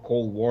pour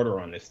cold water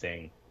on this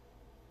thing,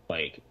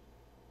 like,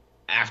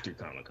 after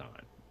Comic-Con,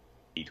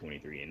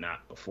 D23, and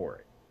not before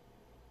it?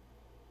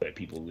 But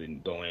people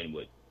didn't go in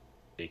with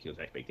ridiculous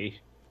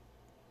expectations.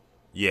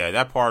 Yeah,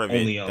 that part of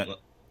only it...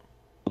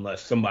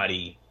 unless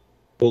somebody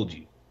told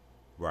you.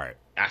 Right.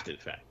 After the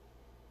fact.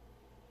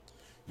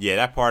 Yeah,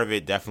 that part of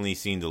it definitely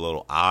seemed a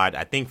little odd.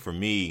 I think for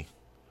me,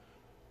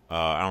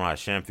 I don't know how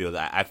Shem feels.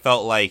 I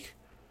felt like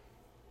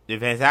the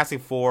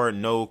Fantastic Four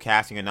no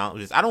casting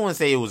announcements. I don't want to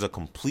say it was a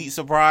complete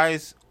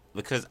surprise,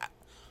 because,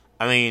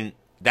 I mean,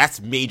 that's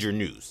major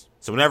news.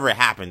 So whenever it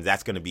happens,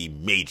 that's going to be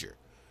major.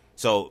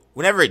 So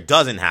whenever it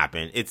doesn't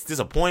happen, it's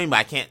disappointing, but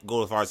I can't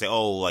go as far as say,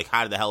 oh, like,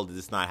 how the hell did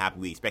this not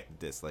happen? We expected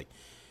this. Like,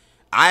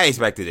 I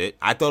expected it.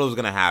 I thought it was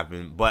going to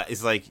happen, but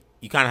it's like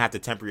you kind of have to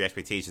temper your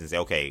expectations and say,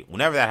 okay,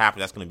 whenever that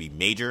happens, that's going to be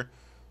major,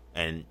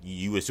 and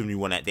you assume they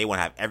want to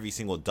have every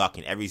single duck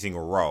in every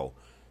single row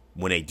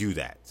when they do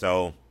that.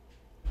 So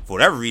for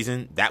whatever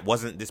reason, that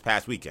wasn't this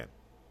past weekend.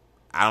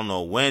 I don't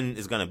know when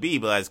it's going to be,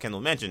 but as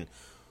Kendall mentioned,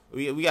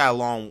 we got a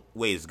long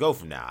ways to go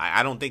from now.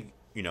 I don't think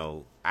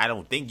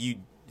you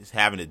just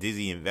having a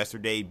Disney Investor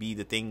Day be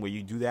the thing where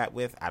you do that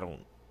with. I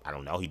don't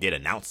know. He did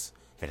announce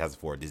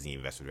Fantastic Four Disney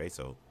Investor Day,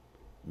 so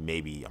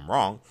maybe I'm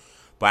wrong.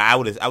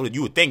 But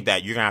you would think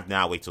that you're going to have to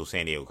now wait till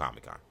San Diego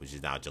Comic-Con, which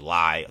is now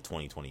July of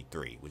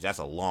 2023, which that's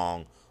a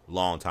long,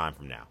 long time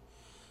from now.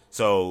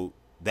 So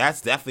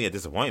that's definitely a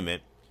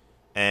disappointment.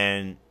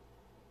 And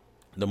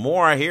the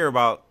more I hear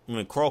about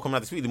Kroll coming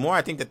out this week, the more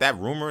I think that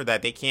rumor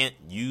that they can't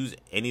use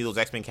any of those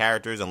X-Men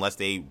characters unless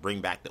they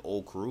bring back the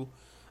old crew,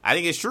 I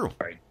think it's true.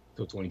 Right.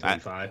 Till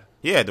 2025.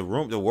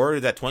 The word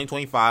is that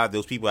 2025,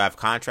 those people have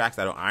contracts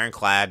that are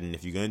ironclad, and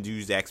if you're going to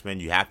use the X-Men,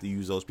 you have to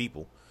use those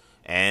people.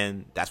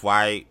 And that's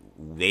why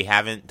they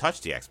haven't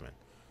touched the X-Men.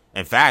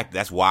 In fact,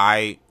 that's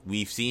why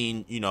we've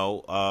seen,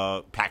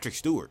 Patrick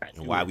Stewart,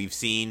 and why we've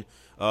seen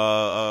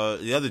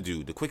the other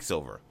dude, the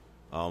Quicksilver,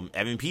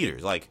 Evan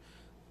Peters. Like,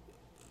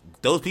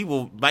 those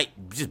people might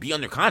just be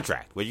under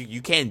contract where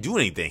you can't do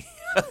anything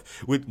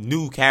with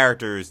new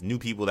characters, new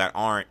people that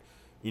aren't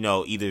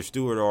either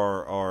Stewart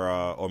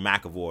or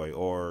McAvoy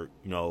or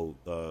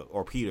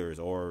or Peters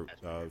or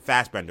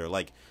Fassbender,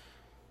 like,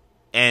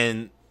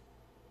 and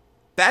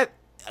that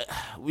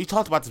we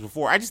talked about this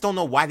before. I just don't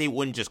know why they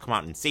wouldn't just come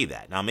out and say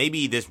that. Now,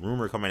 maybe this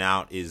rumor coming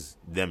out is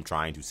them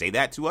trying to say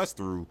that to us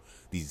through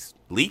these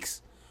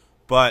leaks,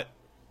 and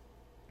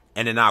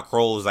then now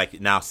Kroll is like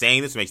now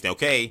saying this makes it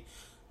okay.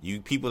 You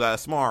people that are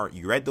smart,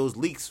 you read those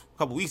leaks a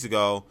couple weeks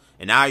ago,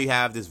 and now you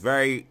have this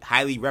very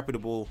highly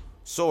reputable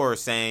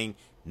source saying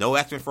no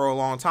X-Men for a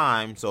long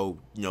time, so,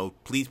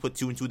 please put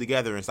 2 and 2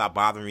 together and stop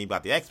bothering me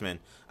about the X-Men.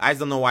 I just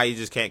don't know why you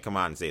just can't come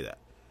out and say that.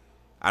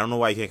 I don't know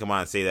why you can't come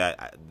out and say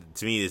that.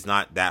 To me, it's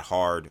not that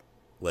hard.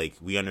 Like,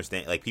 we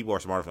understand, like, people are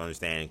smart enough to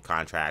understand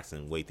contracts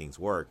and the way things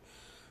work.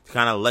 To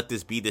kind of let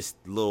this be this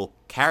little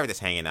carrot that's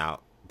hanging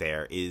out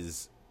there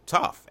is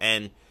tough.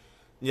 And,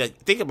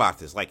 think about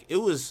this. Like, it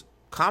was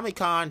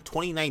Comic-Con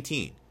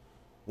 2019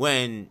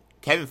 when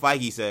Kevin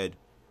Feige said,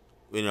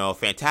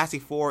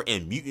 Fantastic Four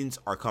and mutants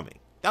are coming.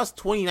 That was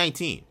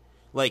 2019.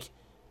 Like,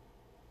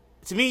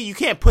 to me, you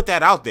can't put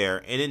that out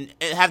there and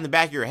then have in the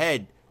back of your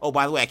head, oh,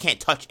 by the way, I can't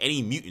touch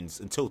any mutants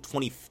until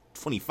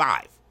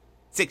 2025,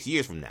 6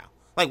 years from now.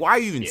 Like, why are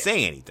you even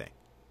saying anything?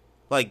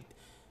 Like,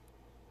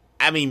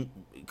 I mean,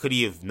 could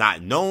he have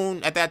not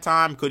known at that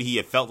time? Could he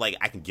have felt like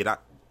I can get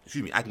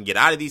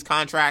out of these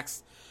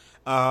contracts,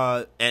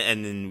 and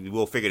then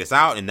we'll figure this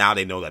out? And now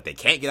they know that they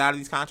can't get out of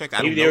these contracts.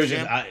 I don't know.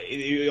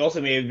 It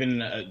also may have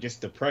been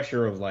just the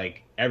pressure of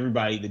like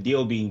everybody, the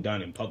deal being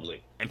done in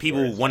public, and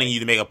people wanting you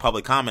to make a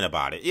public comment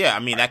about it. Yeah, I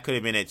mean that could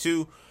have been it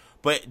too.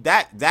 But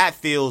that now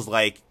feels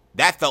like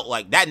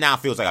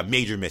a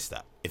major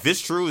misstep. If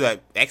it's true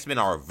that X-Men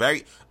are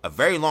a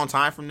very long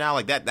time from now,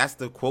 like that's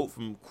the quote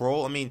from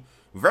Kroll. I mean,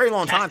 very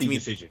long time to me.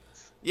 Decisions.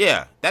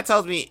 Yeah, that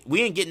tells me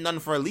we ain't getting nothing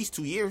for at least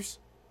 2 years,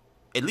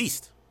 at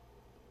least.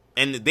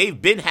 And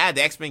they've had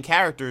the X-Men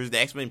characters, the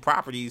X-Men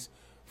properties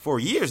for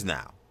years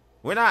now.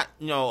 We're not,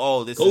 this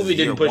COVID is year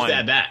didn't push one.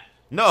 that back.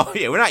 No,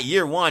 yeah, we're not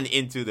year 1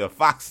 into the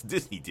Fox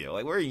Disney deal.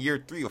 Like we're in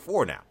year 3 or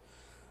 4 now.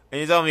 And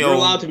you're telling me you're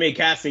allowed to make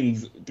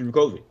castings through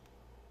COVID.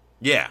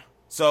 Yeah.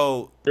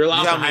 So you're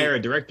allowed to hire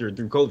a director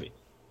through COVID.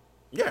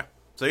 Yeah.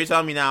 So you're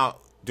telling me now,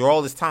 through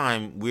all this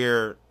time,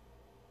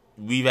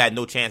 we've had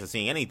no chance of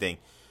seeing anything.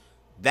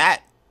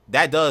 That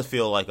does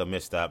feel like a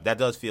misstep. That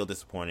does feel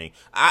disappointing.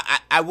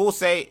 I will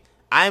say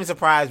I am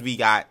surprised we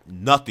got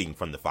nothing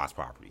from the Fox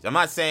properties. I'm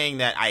not saying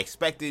that I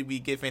expected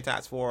we'd get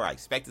Fantastic Four. I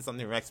expected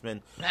something from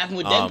X-Men. What happened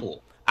with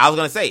Deadpool? I was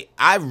gonna say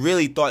I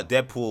really thought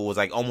Deadpool was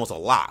like almost a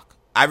lock.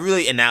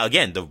 And now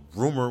again, the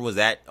rumor was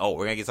that, we're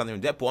going to get something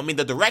from Deadpool. I mean,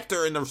 the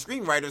director and the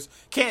screenwriters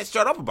can't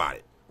shut up about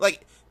it.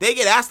 Like, they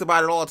get asked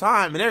about it all the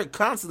time, and they're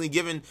constantly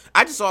giving,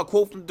 I just saw a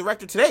quote from the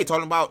director today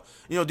talking about,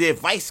 the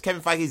advice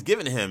Kevin Feige's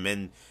given to him,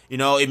 and,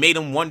 it made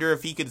him wonder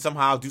if he could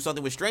somehow do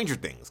something with Stranger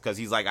Things, because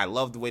he's like, I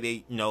love the way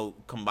they,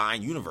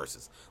 combine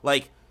universes.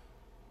 Like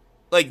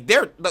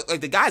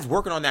the guys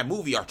working on that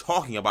movie are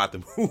talking about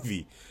the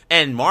movie,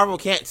 and Marvel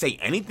can't say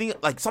anything.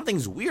 Like,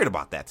 something's weird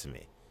about that to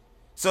me.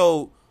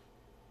 So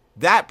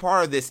that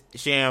part of this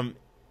sham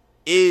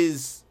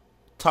is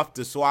tough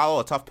to swallow,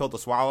 a tough pill to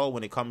swallow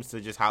when it comes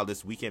to just how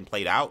this weekend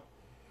played out.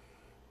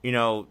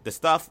 The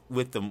stuff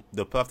with the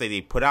stuff that they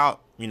put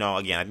out, again,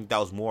 I think that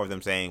was more of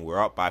them saying we're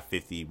up by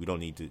 50, we don't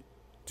need to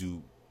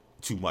do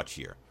too much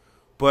here.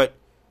 But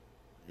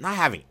not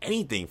having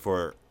anything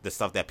for the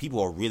stuff that people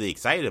are really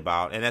excited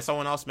about, and as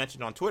someone else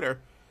mentioned on Twitter,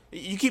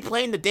 you keep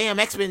playing the damn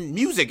X-Men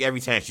music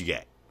every chance you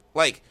get.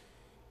 Like,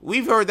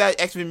 we've heard that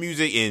X-Men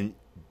music in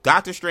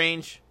Doctor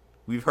Strange.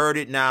 We've heard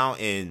it now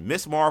in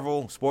Miss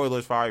Marvel.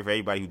 Spoilers for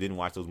everybody who didn't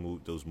watch those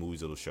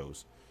movies or those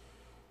shows.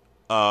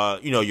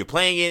 You're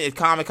playing it at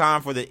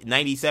Comic-Con for the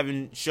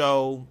 97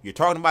 show. You're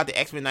talking about the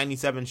X-Men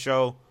 97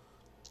 show.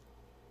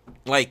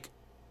 Like,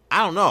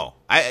 I don't know.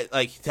 I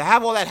like to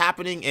have all that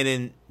happening and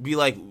then be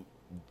like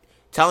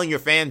telling your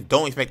fans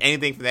don't expect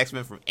anything from the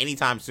X-Men from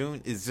anytime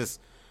soon is just,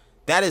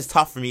 that is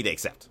tough for me to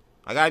accept.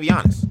 I gotta be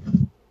honest.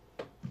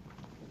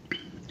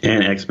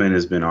 And X-Men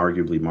has been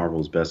arguably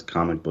Marvel's best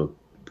comic book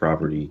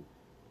property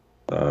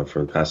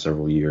for the past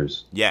several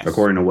years. Yes.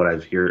 According to what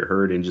I've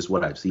heard and just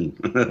what I've seen.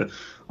 Yes,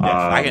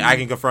 I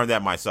can confirm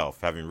that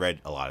myself, having read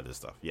a lot of this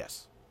stuff.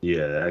 Yes.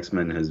 Yeah,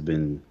 X-Men has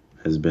been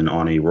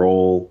on a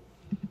roll.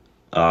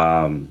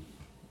 In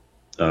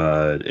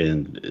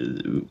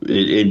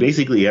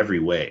basically every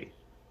way,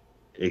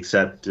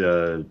 except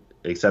the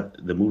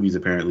movies,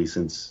 apparently,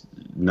 since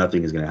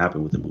nothing is going to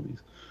happen with the movies.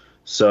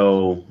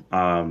 So,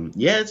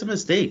 it's a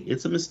mistake.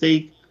 It's a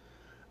mistake.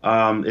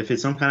 If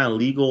it's some kind of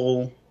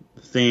legal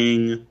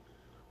thing,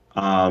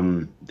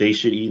 they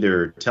should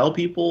either tell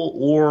people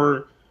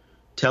or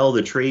tell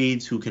the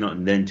trades who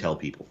can then tell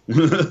people.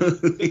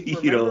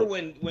 Remember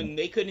when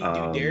they couldn't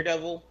do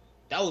Daredevil?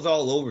 That was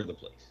all over the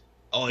place.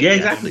 Oh yeah,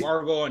 exactly.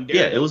 Marvel on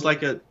Daredevil. Yeah, it was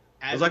like a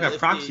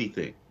proxy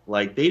thing.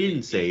 Like, they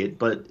didn't say it,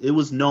 but it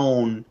was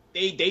known.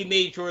 They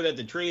made sure that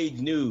the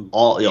trades knew.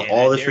 All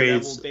the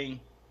trades, thing,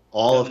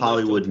 all of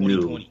Hollywood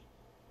knew.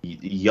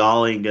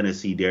 y'all ain't gonna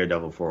see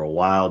Daredevil for a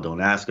while.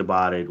 Don't ask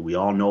about it. We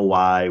all know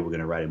why. We're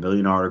gonna write a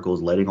million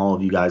articles letting all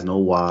of you guys know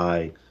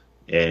why,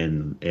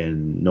 and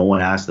no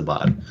one asked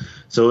about it.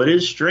 So it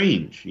is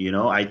strange, you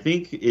know. I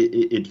think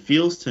it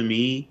feels to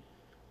me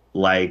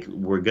like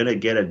we're gonna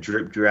get a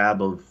drip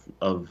drab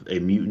of a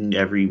mutant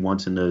every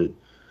once in the,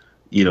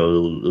 you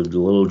know, the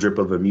little drip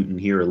of a mutant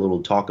here, a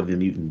little talk of a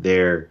mutant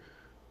there,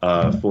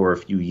 for a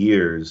few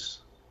years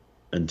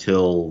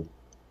until,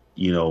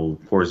 you know,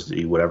 of course,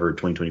 whatever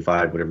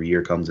 2025, whatever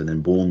year comes, and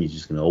then boom, he's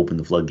just going to open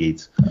the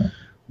floodgates.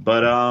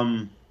 But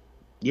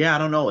yeah, I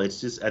don't know. It's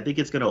just, I think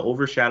it's going to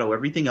overshadow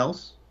everything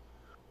else.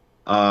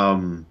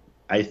 I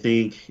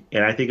think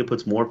it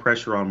puts more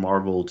pressure on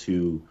Marvel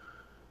to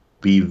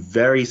be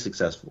very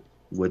successful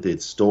with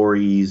its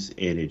stories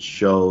and its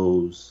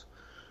shows,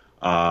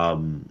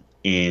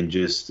 and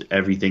just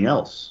everything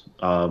else.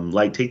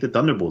 Like take the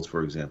Thunderbolts,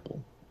 for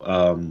example.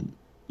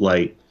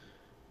 Like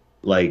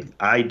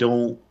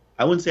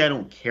I wouldn't say I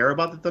don't care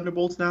about the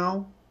Thunderbolts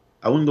now.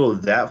 I wouldn't go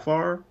that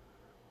far,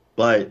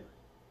 but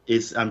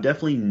I'm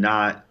definitely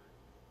not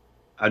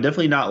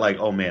like,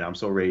 oh man, I'm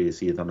so ready to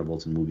see the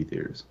Thunderbolts in movie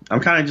theaters. I'm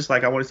kind of just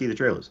like, I want to see the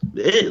trailers.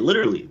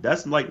 Literally,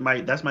 that's my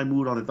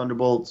mood on the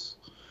Thunderbolts.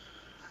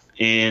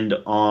 And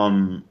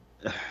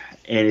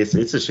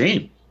it's a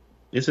shame.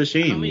 It's a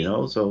shame, you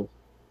know. So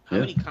how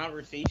many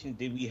conversations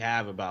did we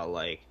have about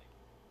like,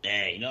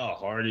 man, you know how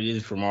hard it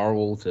is for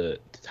Marvel to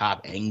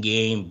top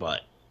Endgame,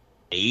 but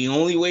the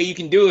only way you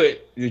can do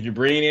it is you're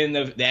bringing in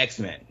the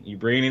X-Men. You're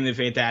bringing in the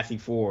Fantastic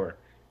Four.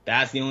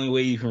 That's the only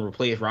way you can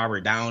replace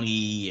Robert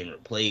Downey and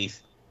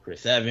replace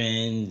Chris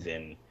Evans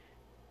and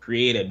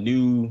create a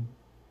new,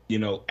 you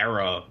know,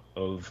 era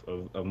of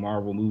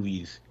Marvel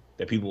movies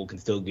that people can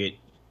still get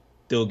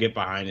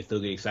behind and still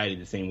get excited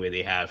the same way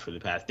they have for the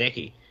past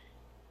decade.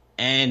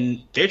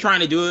 And they're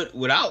trying to do it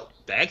without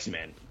the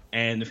X-Men.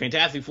 And the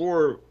Fantastic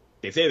Four,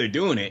 they say they're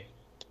doing it,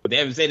 but they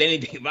haven't said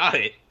anything about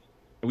it.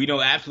 We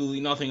know absolutely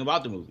nothing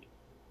about the movie.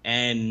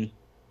 And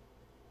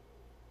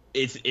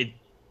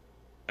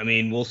I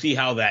mean, we'll see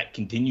how that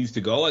continues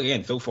to go.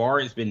 Again, so far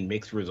it's been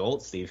mixed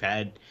results. They've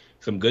had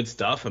some good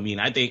stuff. I mean,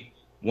 I think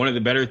one of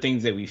the better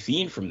things that we've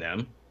seen from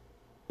them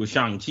was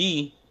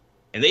Shang-Chi,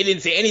 and they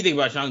didn't say anything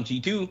about Shang-Chi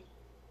 2.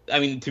 I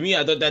mean, to me,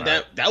 I thought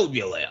that would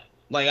be a layup.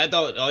 Like, I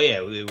thought, oh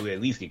yeah, we at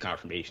least get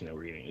confirmation that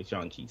we're getting a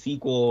Shang-Chi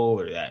sequel,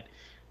 or that,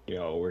 you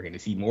know, we're going to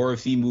see more of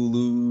Simu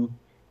Liu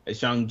as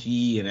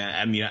Shang-Chi. And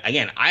I mean,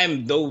 again, I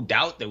have no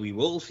doubt that we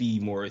will see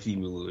more of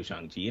Simu Liu as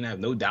Shang-Chi, and I have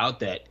no doubt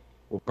that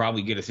we'll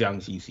probably get a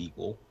Shang-Chi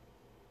sequel.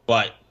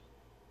 But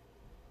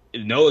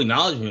no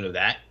acknowledgement of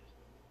that.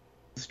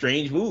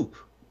 Strange move.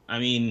 I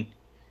mean,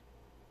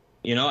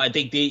 you know, I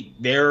think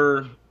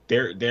they're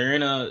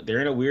in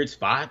a weird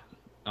spot.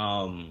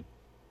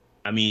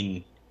 I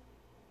mean,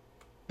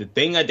 the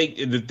thing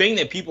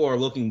that people are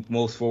looking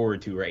most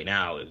forward to right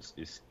now is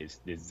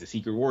the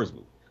Secret Wars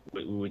move,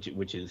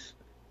 which is,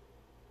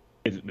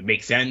 it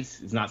makes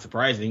sense. It's not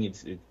surprising.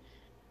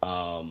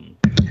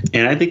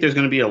 And I think there's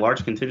going to be a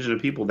large contingent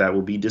of people that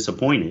will be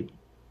disappointed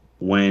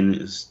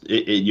when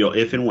you know,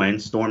 if and when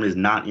Storm is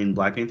not in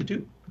Black Panther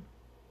 2.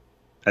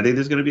 I think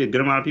there's going to be a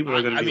good amount of people that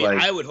are going to be like,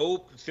 I would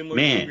hope, similar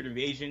to Secret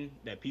Invasion,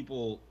 that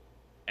people's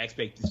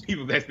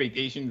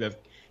expectations have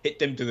hit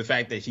them to the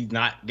fact that she's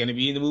not going to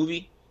be in the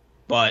movie.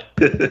 But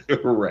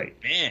right,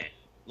 man,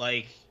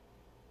 like,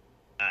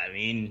 I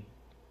mean,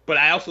 but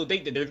I also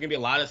think that there's going to be a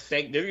lot of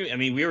I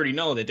mean, we already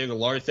know that there's a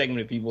large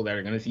segment of people that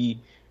are going to see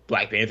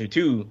Black Panther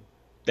 2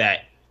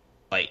 that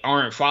like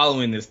aren't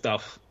following this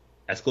stuff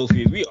as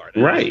closely as we are.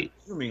 They're right.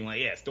 Assuming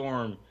like, yeah,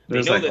 Storm.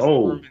 There's they know like, that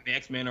Storm and the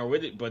X-Men are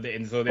with it, but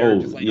and so they're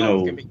just like, you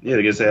know,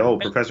 they're gonna say, oh,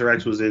 Professor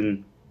X was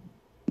in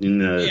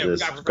the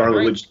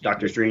Scarlet Witch,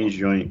 Doctor Strange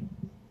joint.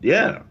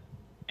 Yeah.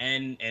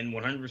 And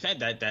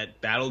 100%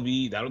 that'll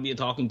be a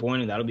talking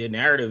point, and that'll be a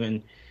narrative.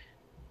 And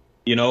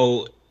you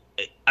know,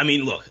 I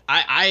mean, look,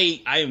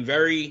 I am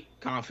very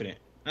confident.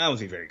 I don't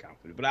say very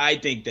confident, but I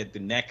think that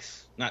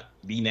not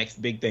the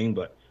next big thing,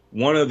 but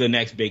one of the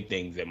next big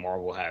things that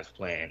Marvel has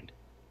planned,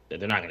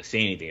 that they're not going to say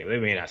anything. They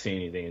may not say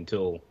anything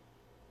until,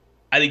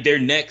 I think their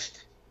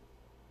next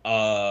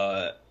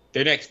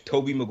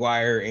Tobey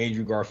Maguire,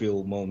 Andrew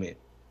Garfield moment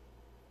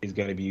is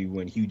going to be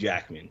when Hugh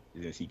Jackman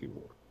is in Secret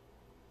War.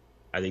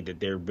 I think that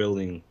they're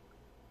building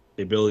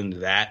to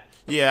that.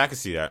 Yeah, I can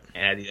see that.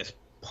 And I think that's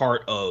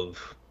part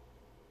of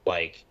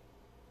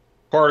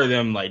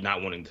them like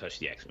not wanting to touch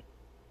the X-Men.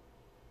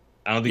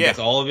 I don't think that's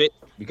all of it,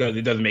 because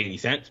it doesn't make any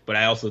sense. But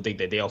I also think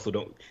that they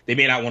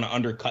may not want to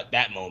undercut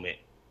that moment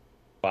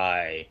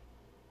by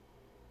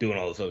doing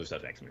all this other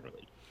stuff X-Men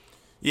related.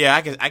 Yeah,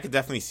 I could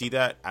definitely see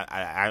that.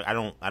 I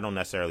don't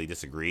necessarily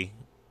disagree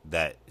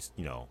that,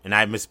 you know, and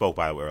I misspoke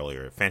by the way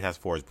earlier.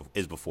 Fantastic Four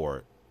is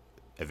before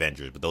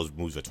Avengers, but those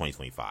movies are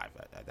 2025.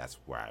 That's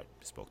where I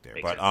spoke there.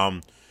 Makes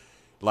sense.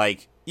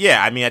 Like,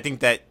 yeah, I mean, I think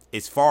that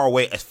it's far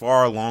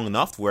along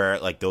enough where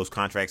like those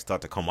contracts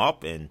start to come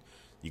up, and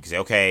you can say,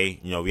 okay,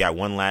 you know, we got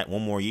one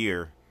more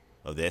year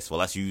of this. Well,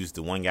 let's use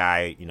the one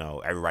guy, you know,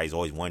 everybody's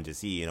always wanted to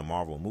see in a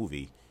Marvel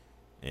movie,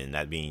 and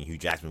that being Hugh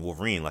Jackman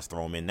Wolverine. Let's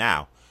throw him in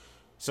now.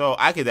 So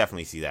I could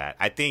definitely see that.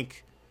 I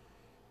think,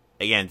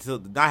 again, still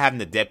not having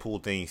the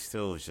Deadpool thing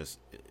still is just,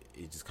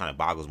 it just kind of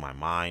boggles my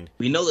mind.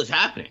 We know that's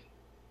happening.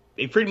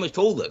 They pretty much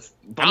told us.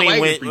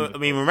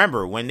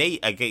 Remember when they,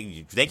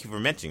 again, thank you for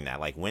mentioning that.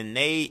 Like when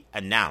they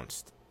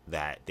announced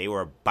that they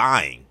were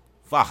buying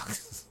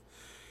Fox,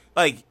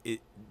 like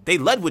they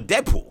led with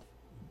Deadpool.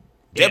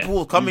 Deadpool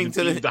was coming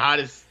to the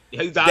hottest.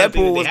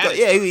 Deadpool was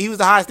he was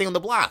the hottest thing on the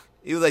block.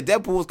 He was like,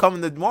 Deadpool was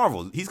coming to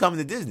Marvel. He's coming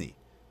to Disney.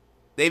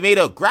 They made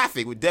a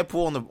graphic with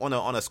Deadpool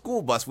on a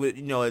school bus with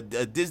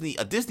a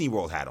Disney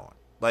World hat on.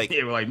 Like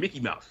they were like Mickey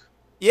Mouse.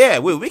 Yeah,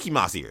 with Mickey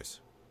Mouse ears.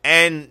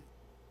 And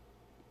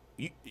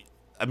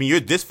you're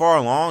this far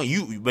along.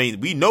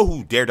 We know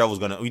who Daredevil's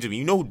gonna.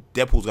 We know who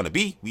Deadpool's gonna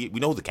be. We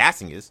know who the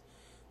casting is.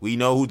 We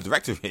know who the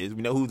director is.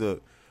 We know who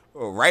the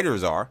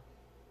writers are.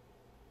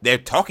 They're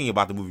talking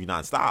about the movie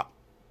nonstop.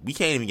 We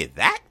can't even get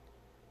that.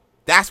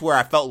 That's where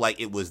I felt like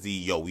it was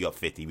we up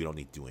 50. We don't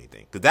need to do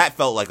anything. Because that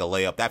felt like a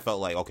layup. That felt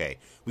like, okay,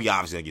 we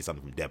obviously going to get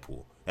something from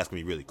Deadpool. That's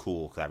going to be really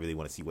cool because I really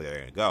want to see where they're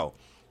going to go.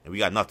 And we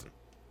got nothing.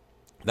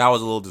 That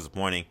was a little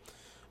disappointing.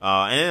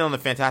 And then on the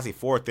Fantastic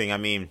Four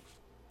thing,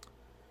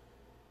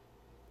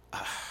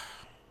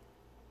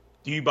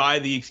 do you buy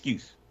the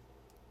excuse?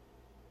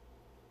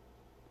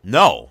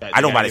 No,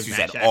 I don't buy the excuse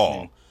at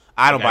all.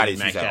 I don't buy the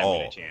excuse at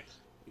all.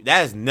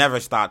 That has never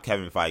stopped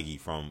Kevin Feige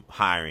from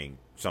hiring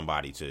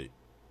somebody to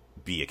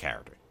be a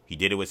character. He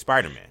did it with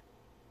Spider-Man.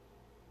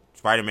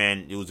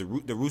 Spider-Man, it was the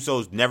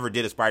Russos never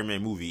did a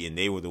Spider-Man movie, and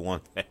they were the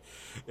ones that,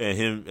 and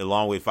him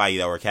along with Feige,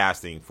 that were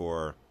casting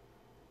for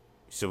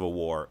Civil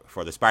War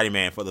for the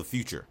Spider-Man for the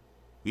future.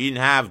 We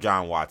didn't have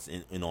John Watts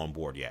in on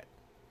board yet,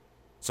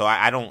 so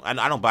I don't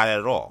buy that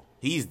at all.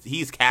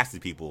 He's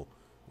casted people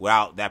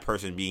without that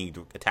person being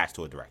attached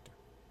to a director.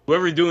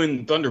 Whoever's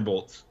doing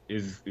Thunderbolts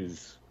is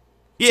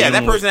yeah,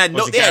 that person had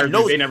they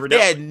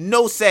had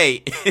no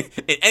say in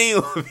any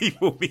of the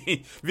people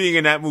being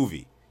in that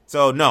movie.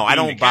 So no, I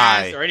don't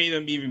buy or any of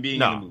them even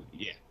being in the movie.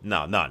 Yeah,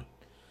 no, none.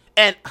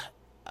 And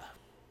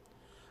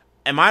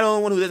am I the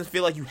only one who doesn't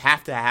feel like you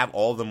have to have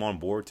all of them on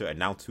board to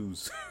announce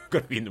who's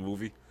going to be in the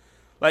movie?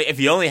 Like if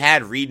you only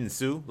had Reed and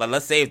Sue, like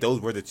let's say if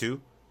those were the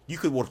two, you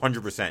could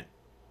 100%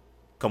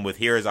 come with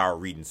here is our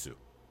Reed and Sue.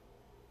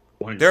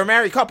 100%. They're a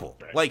married couple,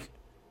 right. Like.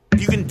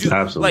 You can do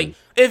absolutely. Like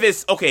if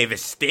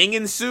it's Sting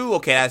and Sue,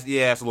 okay, that's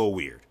a little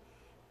weird.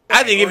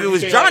 I think if it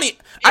was Johnny,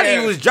 I think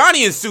if it was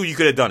Johnny and Sue, you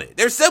could have done it.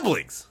 They're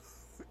siblings.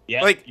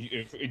 Yeah, like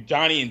if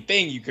Johnny and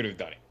Thing, you could have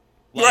done it.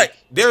 Like, right.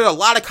 There are a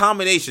lot of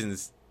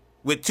combinations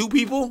with two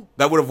people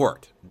that would have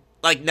worked.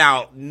 Like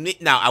now,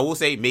 I will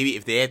say maybe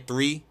if they had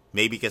three,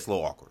 maybe it gets a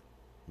little awkward.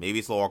 Maybe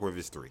it's a little awkward if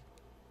it's three.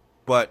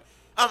 But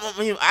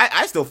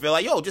I still feel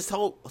like just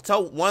tell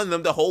one of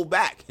them to hold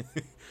back.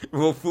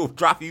 We'll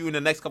drop you in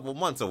the next couple of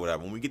months or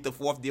whatever when we get the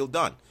fourth deal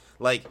done.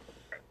 Like,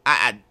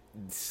 that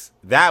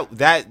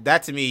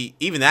to me,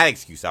 even that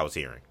excuse I was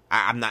hearing,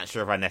 I'm not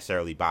sure if I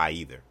necessarily buy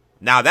either.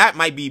 Now that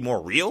might be more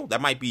real.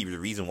 That might be the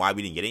reason why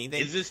we didn't get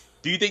anything.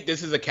 Do you think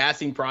this is a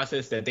casting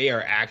process that they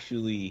are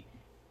actually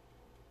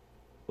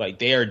like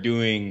they are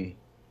doing?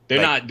 They're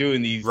like, not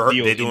doing these deals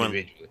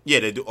individually.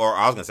 Yeah, they do. Or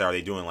I was gonna say, are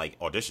they doing like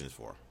auditions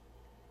for?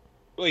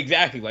 Well,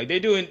 exactly. Like they're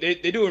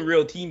doing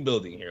real team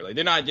building here. Like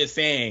they're not just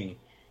saying,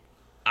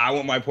 I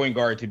want my point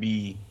guard to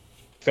be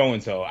so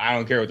and so. I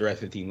don't care what the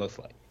rest of the team looks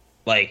like.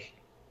 Like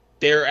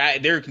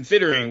they're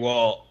considering.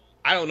 Well,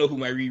 I don't know who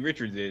my Reed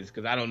Richards is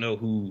because I don't know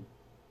who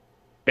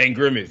Ben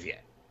Grimm is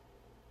yet,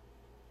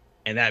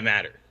 and that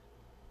matters.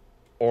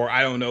 Or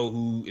I don't know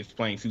who is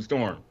playing Sue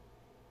Storm,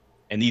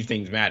 and these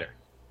things matter.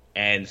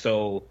 And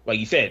so, like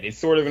you said, it's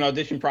sort of an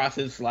audition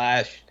process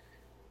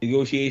 /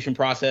 negotiation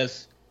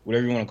process,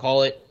 whatever you want to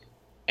call it.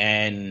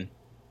 And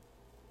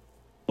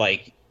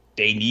like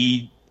they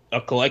need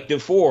a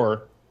collective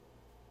four,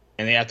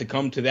 and they have to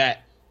come to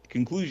that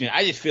conclusion.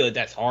 I just feel like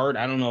that's hard.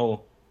 I don't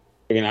know.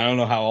 Again, I don't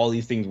know how all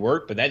these things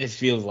work, but that just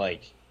feels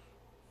like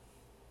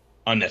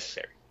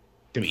unnecessary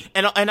to me.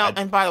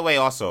 And by the way,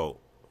 also,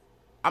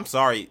 I'm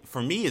sorry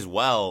for me as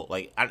well.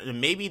 Like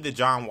maybe the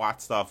John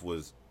Watts stuff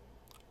was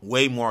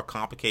way more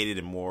complicated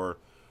and more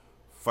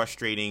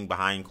frustrating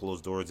behind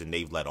closed doors than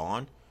they've let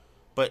on.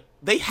 But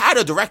they had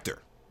a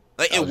director.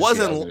 Like it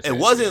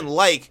wasn't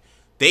like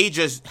they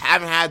just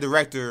haven't had a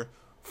director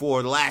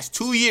for the last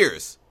 2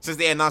 years since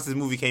they announced this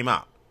movie came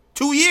out.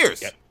 2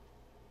 years. Yep.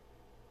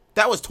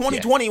 That was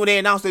 2020 when they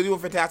announced they were doing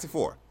Fantastic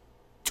Four.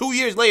 2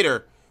 years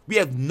later, we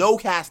have no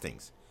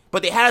castings.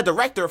 But they had a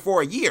director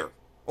for a year.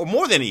 Or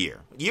more than a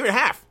year and a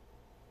half.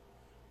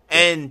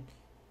 And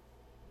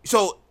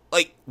so,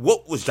 like,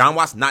 what was John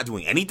Watts not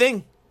doing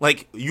anything?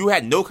 Like, you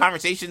had no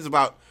conversations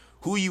about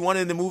who you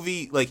wanted in the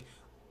movie? Like,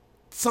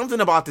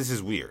 something about this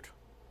is weird.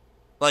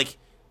 Like,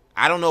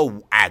 I don't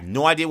know. I have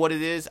no idea what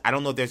it is. I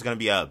don't know if there's going to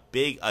be a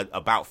big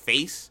about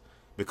face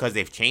because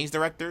they've changed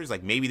directors.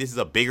 Like, maybe this is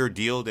a bigger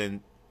deal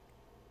than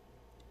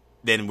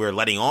we're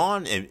letting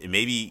on. And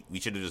maybe we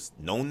should have just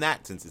known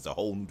that since it's a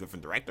whole new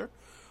different director.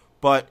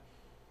 But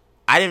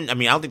I don't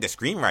think the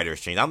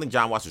screenwriters changed. I don't think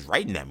John Watts was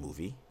writing that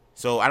movie.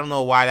 So I don't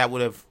know why that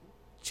would have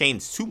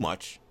changed too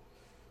much.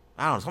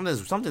 I don't know.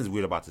 Something's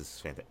weird about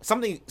this.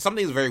 Something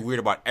is very weird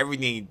about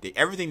everything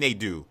they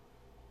do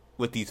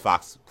with these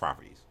Fox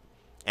properties,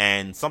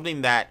 and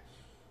something that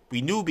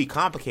we knew would be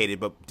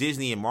complicated, but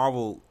Disney and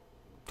Marvel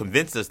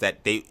convinced us that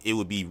it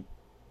would be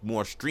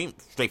more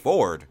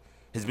straightforward.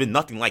 Has been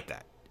nothing like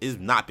that. It has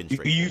not been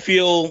straightforward. Do you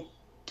feel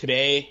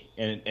today,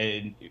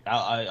 and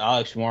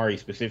Alex Mari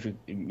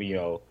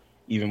specifically,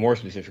 even more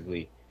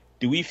specifically,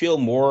 do we feel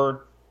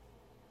more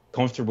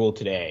comfortable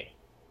today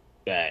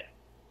that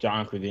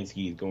John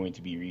Krasinski is going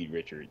to be Reed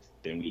Richards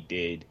than we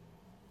did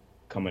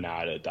coming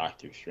out of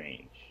Doctor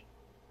Strange?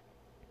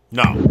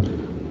 No.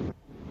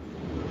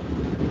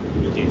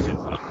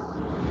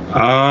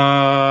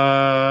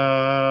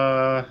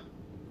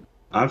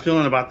 I'm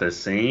feeling about the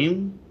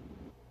same,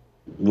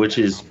 which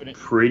is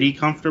pretty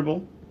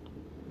comfortable.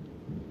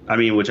 I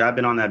mean, which I've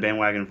been on that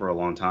bandwagon for a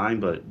long time,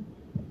 but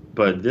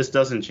this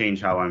doesn't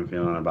change how I'm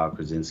feeling about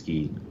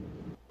Krasinski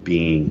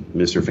being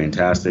Mr.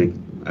 Fantastic.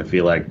 I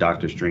feel like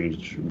Doctor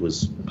Strange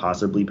was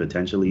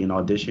potentially an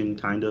audition,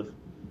 kind of,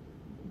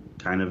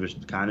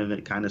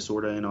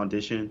 sort of an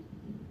audition,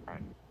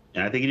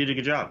 and I think he did a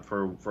good job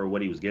for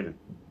what he was given.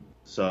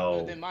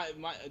 So then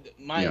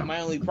my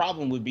only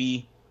problem would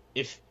be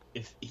if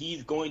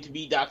he's going to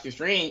be Doctor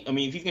Strange. I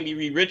mean, if he's going to be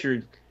Reed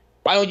Richards,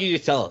 why don't you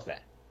just tell us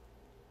that?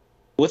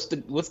 What's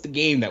the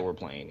game that we're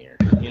playing here?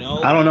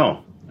 I don't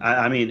know.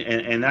 I mean,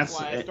 and that's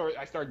why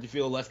I started to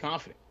feel less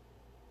confident.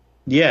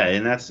 Yeah,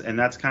 and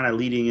that's kind of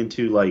leading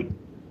into like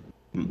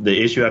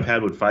the issue I've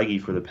had with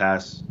Feige for the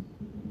past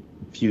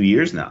few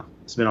years now.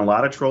 It's been a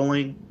lot of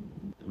trolling,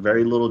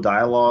 very little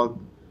dialogue,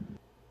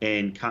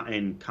 and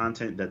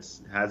content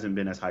that's hasn't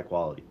been as high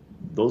quality.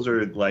 Those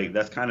are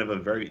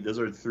those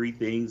are three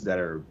things that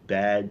are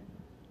bad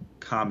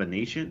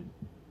combination.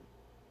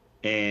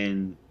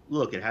 And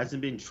look, it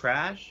hasn't been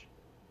trash,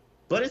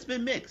 but it's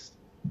been mixed.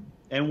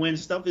 And when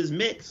stuff is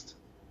mixed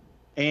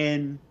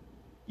and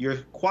you're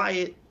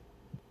quiet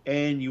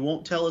and you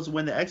won't tell us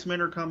when the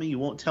X-Men are coming, you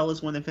won't tell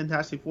us when the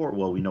Fantastic Four,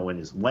 well, we know when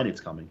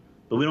it's coming,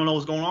 but we don't know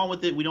what's going on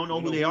with it. We don't know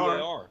who they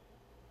are.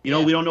 We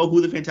don't know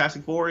who the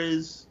Fantastic Four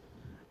is.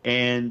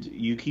 And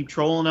you keep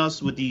trolling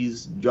us with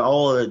these,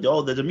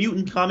 there's a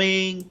mutant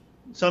coming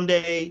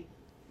someday.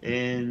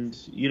 And,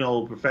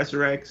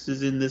 Professor X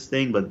is in this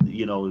thing, but,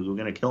 we're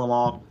going to kill him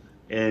off.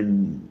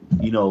 And,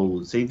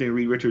 same thing with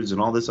Reed Richards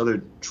and all this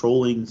other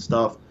trolling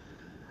stuff.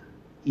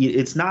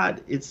 It's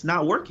not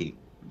working,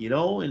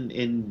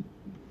 and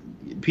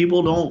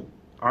people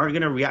aren't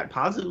going to react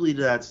positively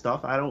to that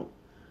stuff. I don't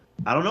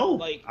know.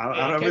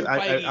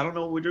 I don't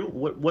know what we're doing.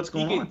 What's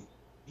going on?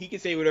 He can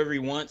say whatever he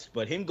wants,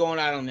 but him going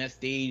out on that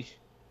stage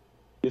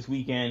this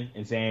weekend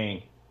and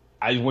saying,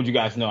 I just want you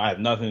guys to know I have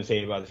nothing to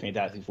say about the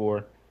Fantastic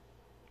Four.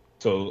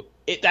 So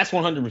that's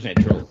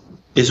 100% true.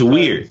 It's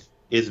weird.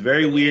 It's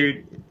very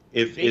weird.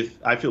 If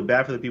I feel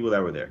bad for the people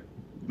that were there.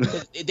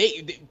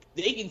 They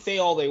can say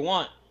all they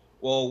want.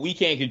 Well, we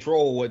can't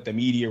control what the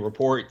media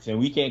reports, and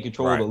we can't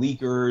control the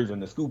leakers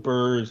and the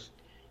scoopers.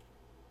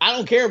 I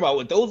don't care about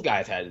what those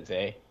guys had to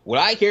say. What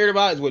I cared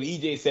about is what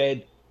EJ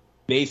said.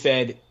 They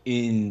said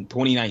in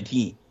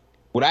 2019.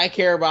 What I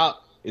care about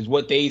is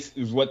what they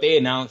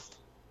announced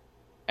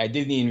at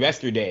Disney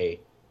Investor Day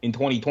in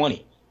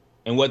 2020,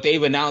 and what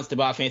they've announced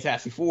about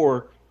Fantastic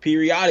Four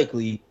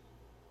periodically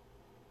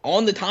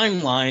on the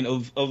timeline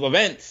of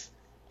events.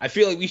 I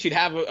feel like we should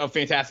have a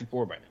Fantastic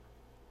Four by now.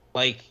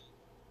 Like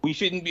we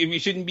shouldn't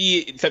be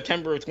in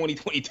September of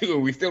 2022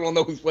 and we still don't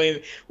know who's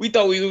playing. We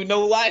thought we would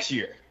know last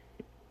year.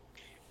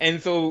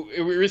 And so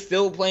we're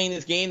still playing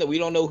this game that we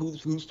don't know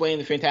who's playing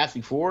the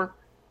Fantastic Four.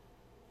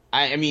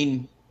 I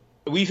mean,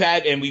 we've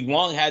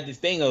long had this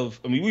thing of,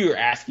 we were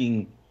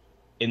asking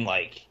in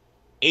like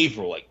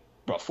April, like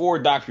before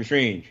Doctor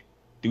Strange,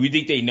 do we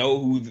think they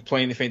know who's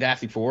playing the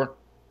Fantastic Four?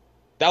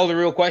 That was a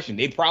real question.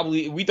 We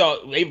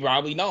thought they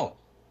probably know.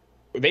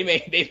 They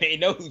may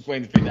know who's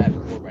playing the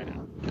Fantastic Four by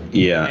now.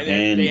 Yeah,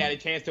 and they had a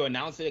chance to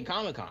announce it at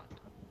Comic-Con.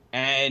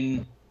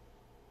 And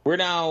we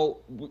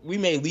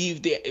may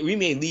leave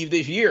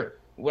this year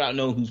without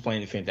knowing who's playing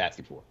the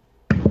Fantastic Four.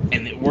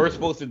 And we're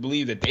supposed to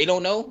believe that they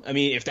don't know? I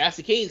mean, if that's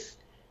the case,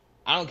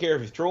 I don't care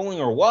if it's trolling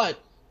or what,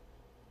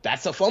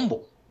 that's a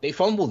fumble. They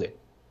fumbled it.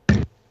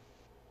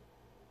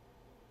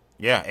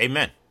 Yeah,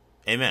 amen.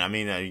 I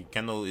mean,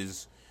 Kendall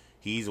he's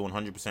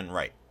 100%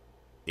 right.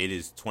 It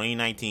is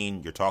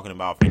 2019. You're talking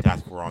about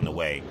Fantastic Four on the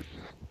way.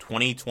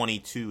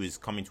 2022 is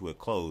coming to a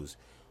close.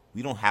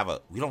 We don't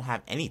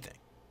have anything.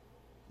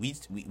 We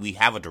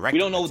have a director. We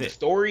don't know the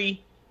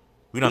story.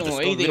 We don't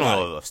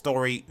know a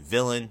story,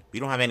 villain. We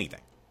don't have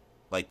anything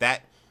like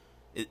that.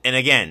 And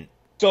again,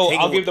 so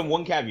I'll give them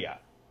one caveat.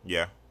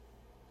 Yeah.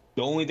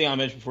 The only thing I'll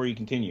mention before you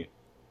continue.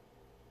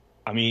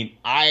 I think,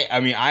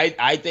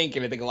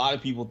 and I think a lot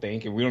of people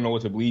think, and we don't know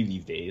what to believe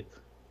these days,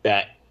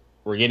 that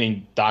we're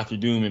getting Doctor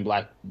Doom and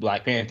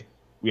Black Panther.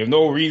 We have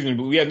no reason,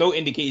 but we have no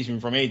indication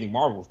from anything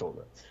Marvel's told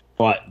us.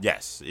 But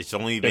yes, it's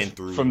only been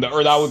through that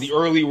was the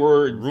early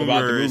word rumors,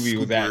 about the movie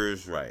was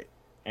that, right?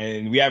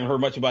 And we haven't heard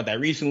much about that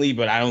recently.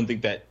 But I don't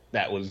think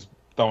that was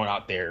thrown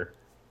out there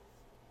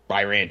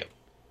by random.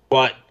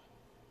 But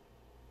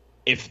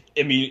if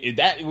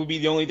that would be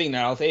the only thing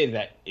that I'll say is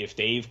that if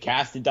they've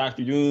casted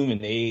Doctor Doom and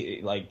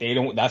they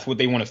don't, that's what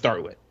they want to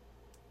start with,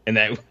 and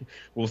that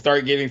we'll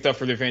start getting stuff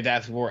for the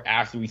Fantastic Four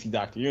after we see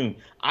Doctor Doom.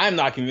 I'm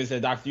not convinced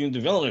that Doctor Doom's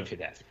developing a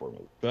Fantastic Four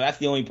movie, so that's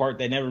the only part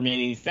that never made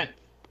any sense.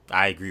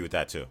 I agree with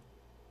that too.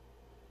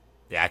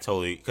 Yeah, I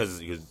totally, because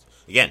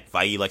again,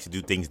 Feige likes to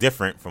do things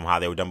different from how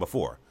they were done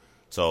before.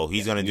 So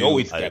he's going to do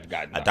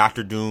a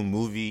Doctor Doom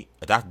movie,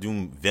 a Doctor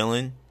Doom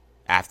villain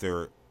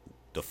after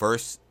the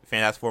first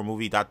Fantastic Four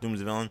movie, Doctor Doom is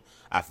the villain.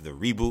 After the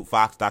reboot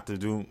Fox Doctor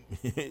Doom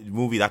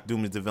movie, Doctor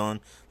Doom is the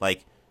villain.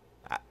 Like,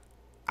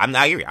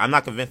 I agree. I'm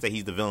not convinced that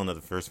he's the villain of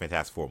the first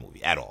Fantastic Four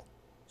movie at all.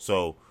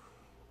 So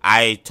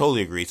I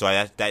totally agree. So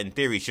that in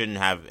theory shouldn't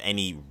have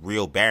any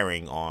real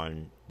bearing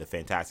on the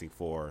Fantastic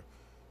Four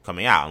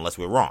coming out unless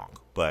we're wrong.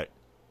 But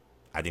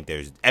I think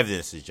there's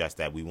evidence to suggest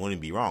that we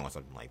wouldn't be wrong or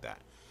something like that.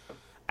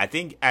 I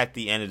think at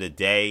the end of the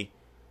day,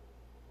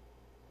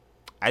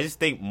 I just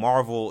think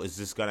Marvel is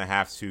just gonna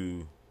have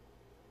to.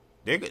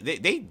 They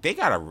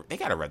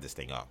gotta rev this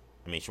thing up.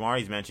 I mean,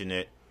 Shamari's mentioned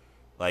it.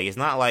 Like, it's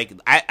not like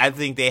I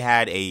think they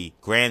had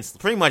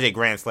pretty much a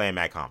grand slam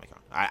at Comic-Con.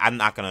 I'm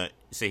not gonna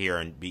sit here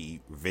and be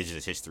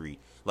revisionist history.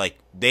 Like,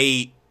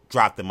 they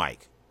dropped the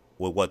mic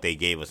with what they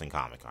gave us in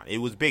Comic-Con. It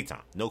was big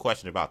time, no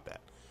question about that.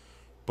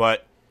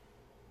 But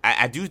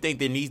I do think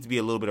there needs to be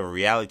a little bit of a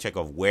reality check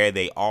of where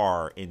they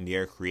are in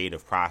their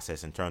creative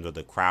process in terms of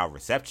the crowd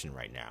reception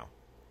right now.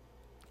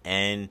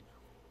 And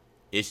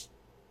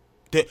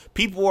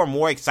people are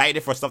more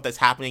excited for stuff that's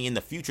happening in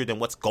the future than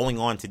what's going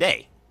on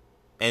today.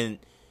 And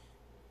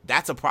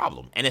that's a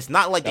problem. And it's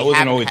not like that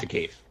wasn't always the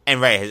case. And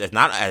right,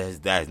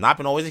 that has not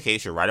been always the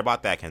case. You're right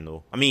about that,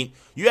 Kendall. I mean,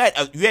 you had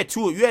an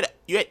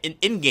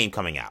Endgame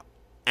coming out,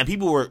 and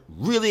people were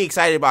really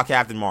excited about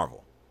Captain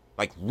Marvel,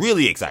 like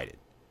really excited.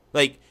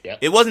 Like,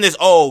 It wasn't this,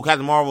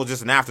 Captain Marvel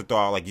just an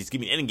afterthought, like, just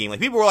give me an Endgame. Like,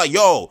 people were like,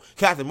 yo,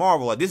 Captain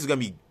Marvel, like, this is going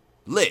to be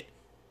lit.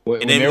 When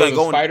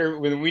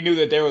we knew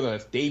that there was a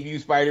debut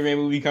Spider-Man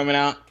movie coming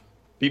out,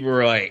 people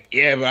were like,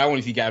 yeah, but I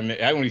want to see Captain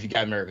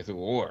America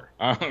Civil War.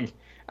 I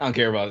don't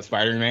care about the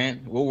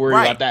Spider-Man. We'll worry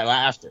about that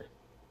after.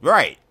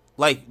 Right.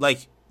 Like,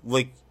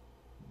 that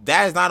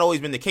has not always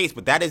been the case,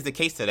 but that is the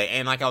case today.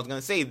 And like I was going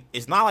to say,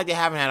 it's not like they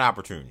haven't had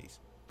opportunities.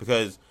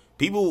 Because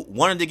people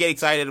wanted to get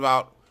excited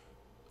about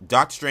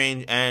Doctor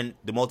Strange and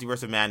the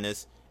Multiverse of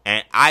Madness,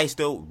 and I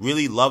still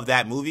really love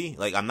that movie.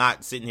 Like, I'm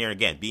not sitting here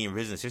again being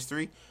revisionist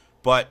history,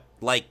 but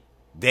like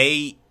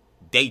they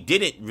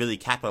didn't really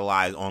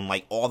capitalize on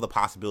like all the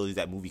possibilities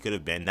that movie could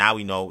have been. Now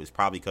we know it's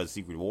probably because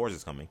Secret Wars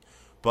is coming,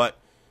 but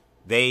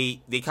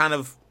they kind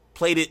of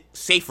played it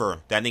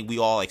safer than I think we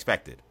all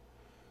expected.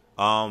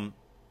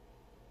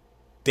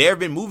 There have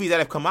been movies that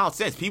have come out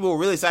since. People were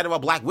really excited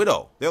about Black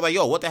Widow. They're like,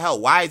 yo, what the hell?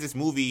 Why is this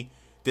movie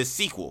this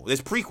sequel,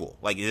 this prequel?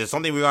 Like, is there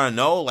something we're gonna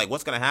know? Like,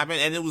 what's gonna happen?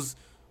 And it was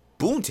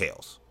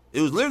Boomtails.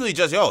 It was literally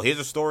just, yo, here's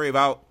a story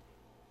about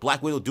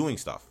Black Widow doing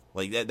stuff.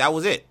 Like, that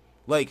was it.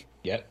 Like,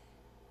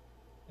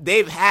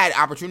 they've had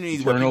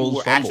opportunities where people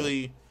were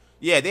actually,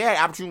 they had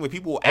opportunities where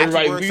people were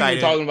actually excited.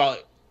 We were talking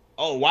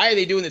about, why are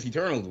they doing this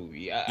Eternals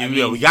movie? I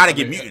mean, we gotta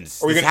get mutants.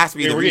 This has to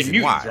be the reason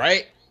mutants, why,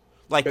 right?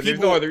 Like, there's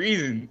no other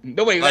reason.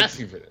 Nobody's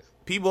asking for this.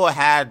 People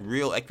had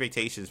real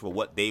expectations for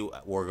what they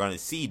were going to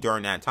see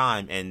during that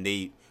time, and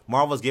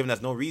Marvel's giving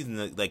us no reason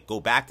to like go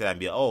back to that and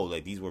be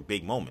like, these were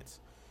big moments.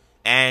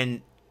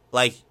 And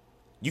like,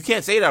 you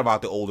can't say that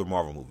about the older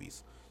Marvel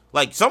movies.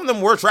 Like, some of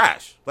them were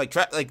trash. Like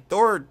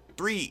Thor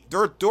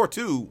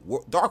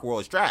 2, Dark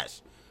World is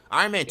trash.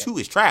 Iron Man 2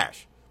 is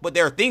trash. But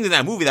there are things in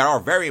that movie that are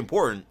very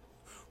important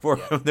for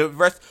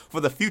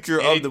the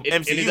future of the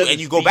MCU, and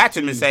you go back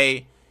to them and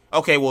say,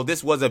 okay, well,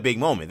 this was a big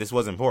moment. This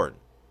was important.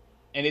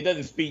 And it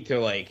doesn't speak to,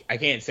 like, I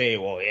can't say,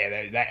 well,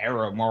 yeah, that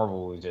era of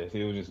Marvel was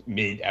just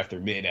mid after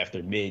mid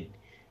after mid.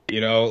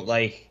 You know,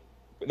 like,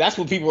 that's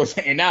what people are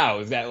saying now,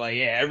 is that, like,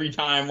 every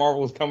time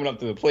Marvel's coming up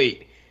to the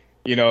plate,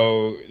 you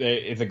know,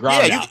 it's a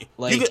ground out.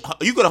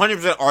 You could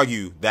 100%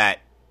 argue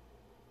that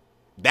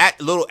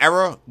little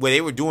era where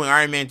they were doing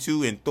Iron Man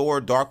 2 and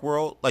Thor Dark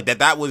World, like,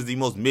 that was the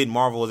most mid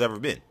Marvel has ever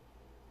been.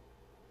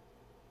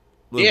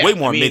 Way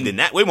more mid than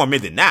that. Way more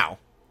mid than now.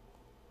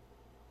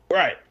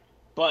 Right.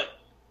 But,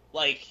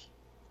 like,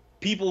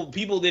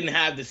 people didn't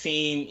have the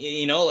same,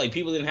 you know, like,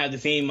 people didn't have the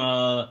same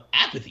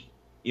apathy,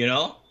 you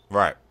know?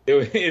 Right.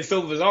 It's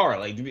so bizarre.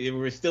 Like,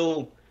 we're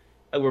still,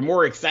 like, we're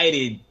more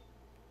excited.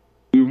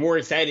 We were more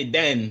excited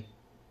then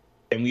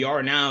than we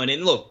are now. And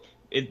then, look,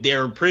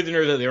 they're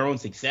prisoners of their own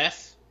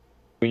success.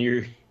 When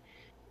you're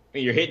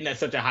hitting at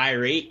such a high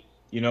rate,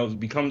 you know, it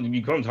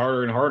becomes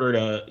harder and harder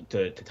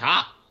to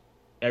top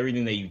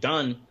everything that you've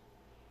done.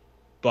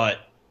 But,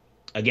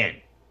 again,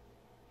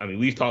 I mean,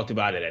 we've talked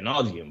about it ad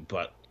nauseum,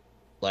 but,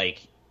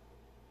 like,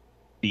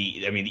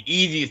 the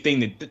easiest thing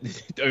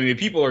that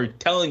people are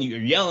telling you or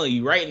yelling at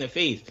you right in the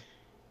face,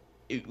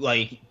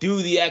 like,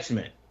 do the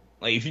X-Men.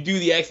 Like, if you do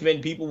the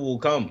X-Men, people will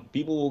come.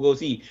 People will go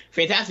see.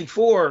 Fantastic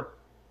Four,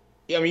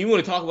 I mean, you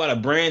want to talk about a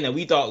brand that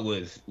we thought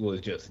was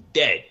just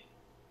dead.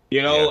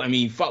 You know, Yeah. I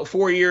mean,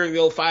 4 years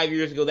ago, 5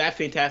 years ago, that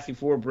Fantastic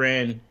Four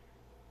brand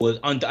was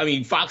I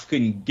mean, Fox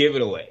couldn't give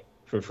it away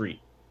for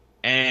free,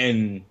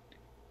 and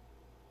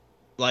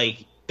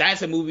like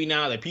that's a movie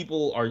now that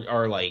people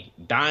are like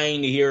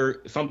dying to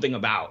hear something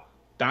about,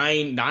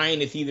 dying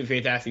to see the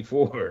Fantastic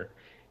Four,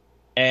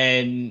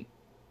 and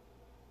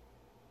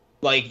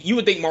like you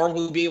would think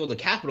Marvel would be able to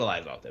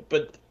capitalize off that,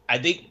 but I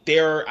think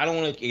they're. I don't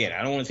want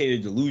to say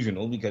they're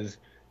delusional because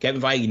Kevin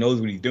Feige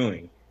knows what he's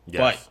doing, Yes.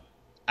 but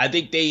I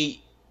think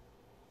they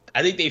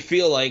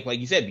feel like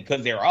you said,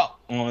 because they're up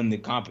on the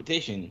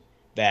competition,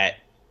 that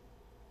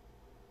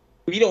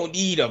we don't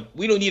need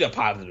a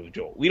positive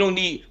jolt. We don't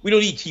need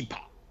cheap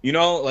pop. You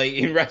know, like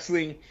in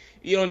wrestling,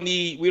 we don't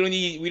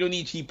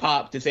need cheap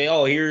pop to say,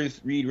 oh,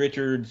 here's Reed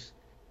Richards,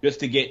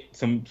 just to get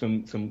some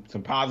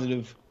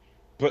positive,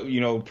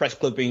 press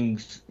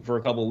clippings for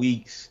a couple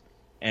weeks,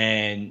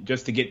 and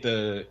just to get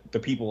the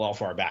people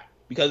off our back.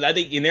 Because I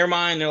think in their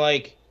mind they're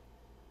like,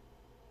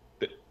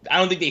 I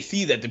don't think they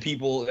see that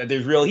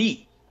there's real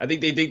heat. I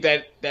think they think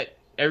that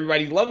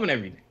everybody's loving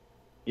everything,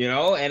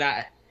 and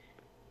I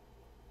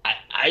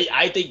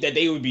think that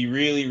they would be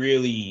really,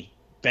 really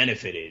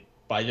benefited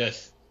by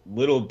just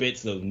little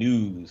bits of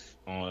news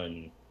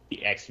on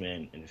the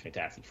X-Men and the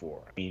Fantastic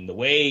Four. I mean, the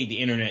way the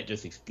internet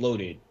just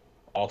exploded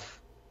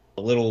off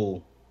a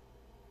little,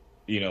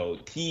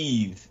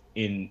 tease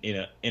in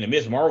a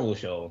Miss Marvel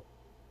show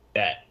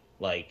that,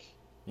 like,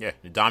 yeah,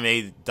 it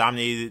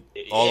dominated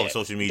all of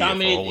social media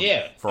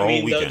for a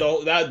whole weekend.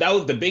 That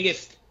was the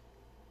biggest.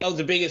 That was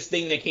the biggest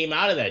thing that came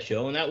out of that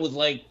show, and that was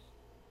like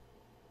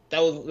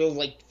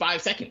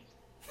 5 seconds.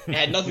 It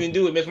had nothing to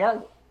do with Miss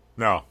Marvel.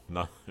 No,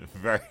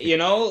 very.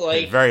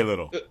 Very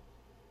little.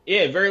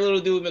 Yeah, very little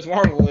to do with Miss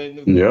Marvel, and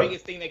it was the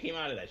biggest thing that came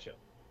out of that show.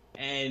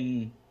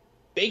 And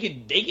they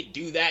could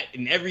do that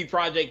in every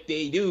project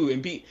they do.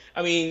 And we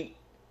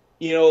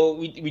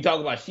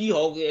talk about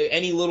She-Hulk.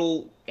 Any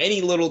little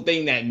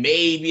thing that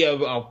may be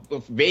a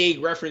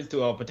vague reference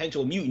to a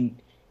potential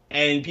mutant,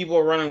 and people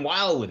are running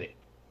wild with it.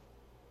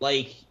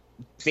 Like,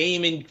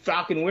 same in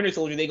Falcon and Winter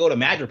Soldier, they go to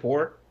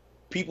Madripoor,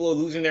 people are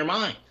losing their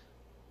minds.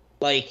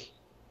 Like,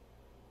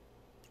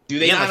 do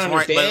they not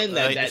understand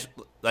that?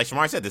 Like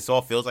Shamar said, this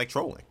all feels like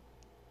trolling.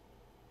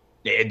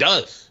 It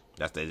does.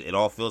 It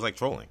all feels like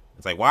trolling.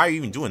 It's like, why are you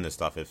even doing this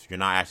stuff if you're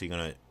not actually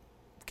going to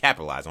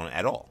capitalize on it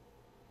at all?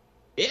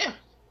 Yeah.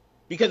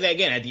 Because,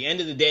 again, at the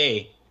end of the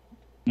day,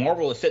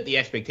 Marvel has set the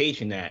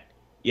expectation that,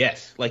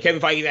 yes, like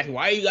Kevin Feige is asking,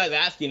 why are you guys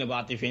asking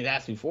about the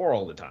Fantastic Four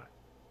all the time?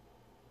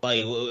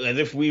 Like, as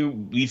if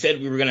we said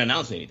we were going to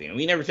announce anything.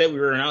 We never said we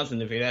were announcing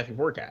the Fantastic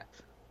Four cast.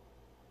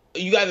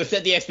 You guys have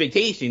set the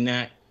expectation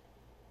that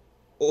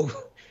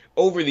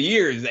over the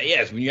years that,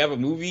 yes, when you have a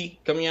movie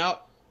coming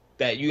out,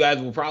 that you guys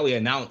will probably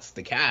announce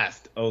the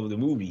cast of the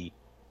movie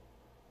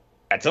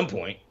at some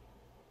point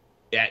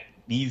at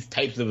these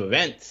types of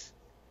events.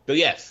 So,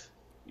 yes,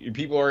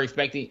 people are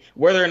expecting,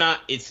 whether or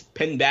not it's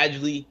Penn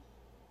Badgley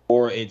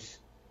or it's,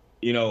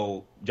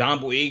 John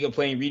Boyega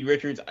playing Reed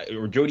Richards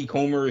or Jodie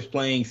Comer is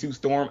playing Sue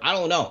Storm. I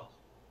don't know.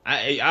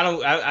 I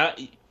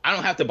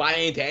don't have to buy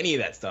into any of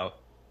that stuff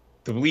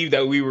to believe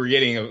that we were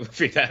getting a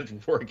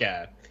Fantastic Four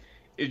cast.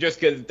 It's just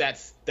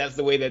because that's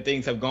the way that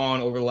things have gone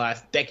over the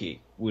last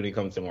decade when it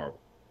comes to Marvel.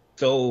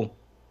 So,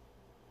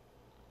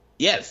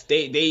 yes,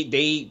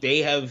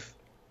 they have.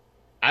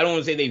 I don't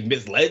want to say they've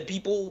misled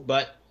people,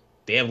 but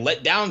they have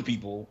let down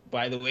people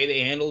by the way they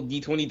handled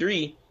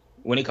D23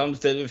 when it comes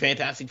to the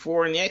Fantastic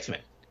Four and the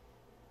X-Men.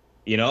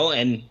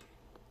 And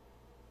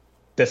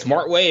the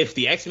smart way, if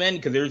the X-Men,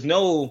 because there's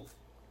no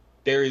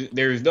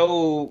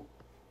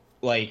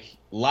like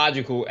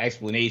logical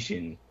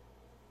explanation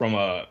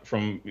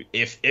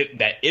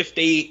if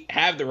they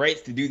have the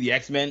rights to do the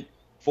X-Men,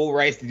 full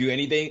rights to do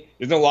anything,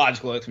 there's no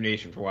logical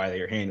explanation for why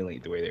they're handling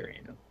it the way they're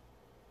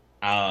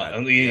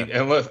handling it.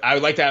 Unless I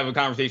would like to have a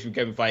conversation with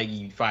Kevin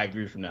Feige 5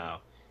 years from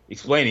now,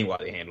 explaining why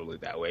they handled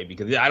it that way,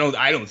 because I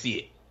don't see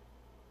it.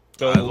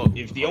 So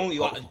if the only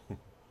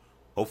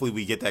hopefully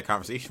we get that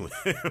conversation with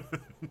him.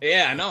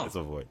 Yeah, I know. At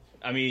some point.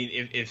 I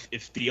mean,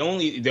 if the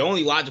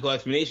only logical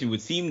explanation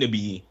would seem to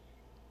be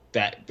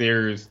that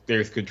there's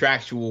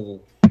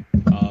contractual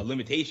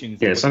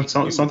limitations. Yeah,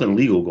 something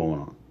legal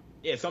going on.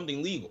 Yeah,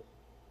 something legal.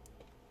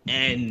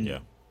 And yeah.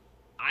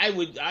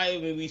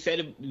 we said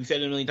it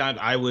a million times.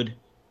 I would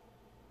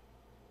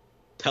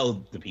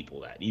tell the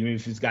people that, even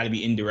if it's got to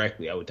be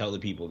indirectly, I would tell the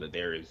people that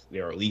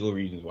there are legal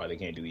reasons why they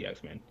can't do the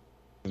X-Men.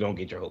 Don't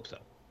get your hopes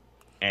up.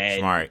 And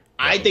Smart.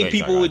 Yeah, I think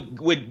people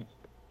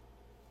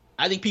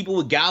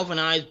would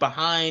galvanize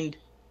behind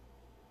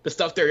the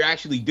stuff they're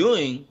actually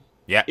doing.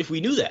 Yeah. If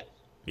we knew that.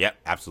 Yep,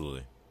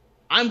 absolutely.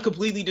 I'm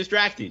completely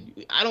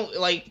distracted. I don't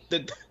like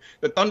the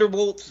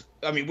Thunderbolts.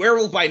 I mean,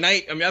 Werewolf by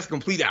Night. I mean, that's a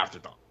complete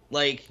afterthought.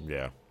 Like,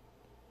 yeah.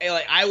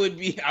 Like I would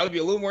be a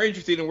little more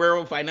interested in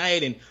Werewolf by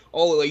Night, and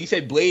like you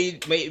said,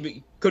 Blade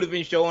could have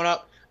been showing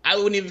up. I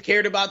wouldn't even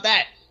cared about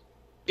that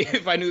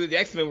if I knew that the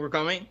X-Men were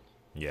coming.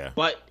 Yeah.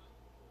 But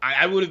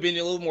I would have been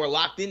a little more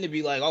locked in to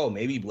be like, oh,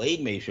 maybe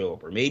Blade may show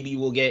up, or maybe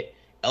we'll get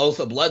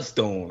Elsa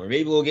Bloodstone, or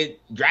maybe we'll get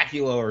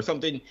Dracula or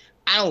something.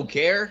 I don't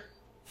care.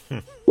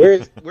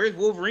 Where's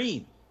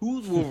Wolverine?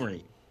 Who's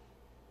Wolverine?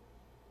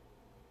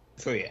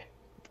 So yeah,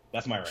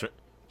 that's my right.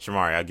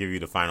 Shamari, I'll give you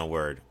the final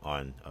word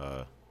on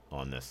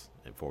this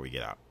before we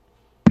get out.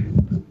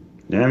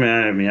 Yeah,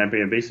 man. I mean, I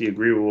basically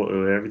agree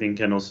with everything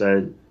Kendall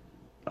said.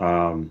 They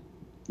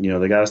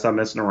got to stop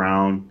messing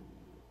around.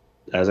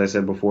 As I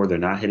said before, they're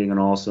not hitting on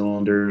all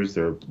cylinders.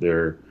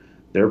 Their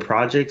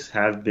projects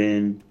have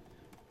been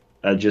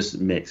just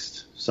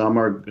mixed. Some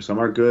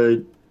are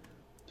good.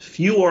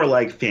 Few are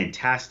like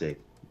fantastic.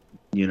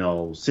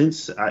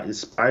 Since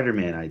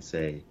Spider-Man, I'd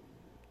say.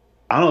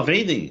 I don't know if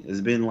anything has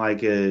been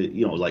like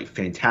like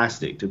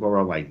fantastic to go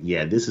around like,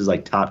 yeah, this is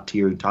like top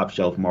tier, top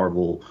shelf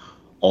Marvel,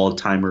 all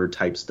timer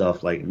type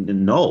stuff. Like,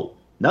 no,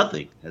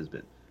 nothing has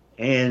been,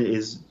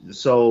 and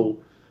so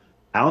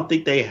I don't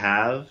think they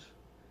have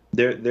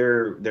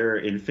their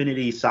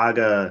Infinity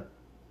Saga,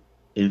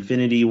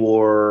 Infinity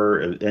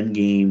War,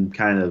 Endgame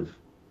kind of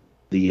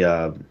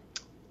the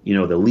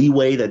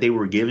leeway that they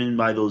were given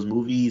by those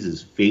movies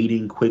is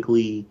fading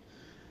quickly,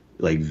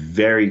 like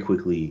very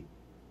quickly.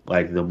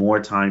 Like the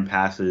more time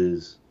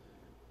passes,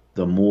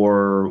 the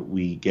more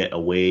we get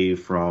away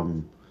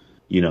from,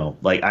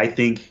 like I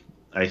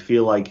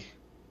feel like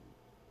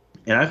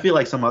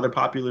some other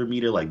popular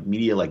media like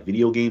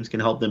video games can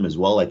help them as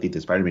well. I think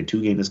the Spider-Man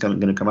 2 game that's going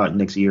to come out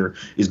next year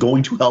is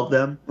going to help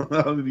them. I'm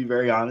going to be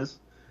very honest.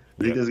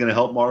 I think that's going to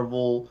help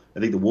Marvel.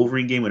 I think the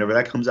Wolverine game, whenever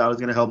that comes out, is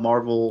going to help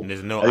Marvel. And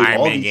there's no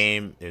Iron Man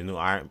game. There's no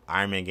Iron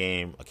Man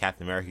game, a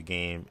Captain America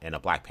game, and a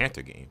Black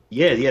Panther game.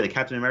 Yeah, the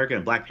Captain America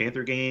and Black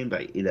Panther game.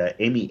 Like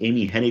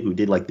Amy Hennig, who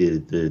did like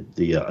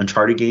the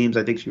Uncharted games.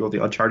 I think she wrote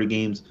the Uncharted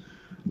games.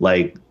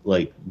 Like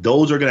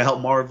those are going to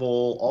help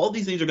Marvel. All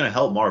these things are going to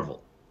help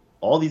Marvel.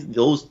 All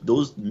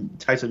those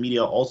types of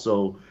media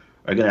also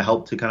are going to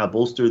help to kind of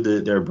bolster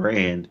their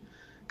brand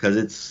because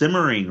it's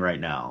simmering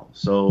right now.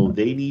 So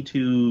they need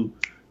to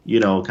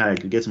kind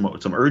of get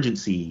some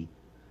urgency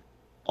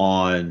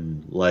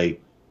on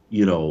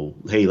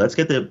hey, let's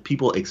get the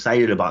people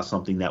excited about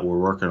something that we're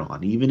working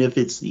on, even if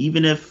we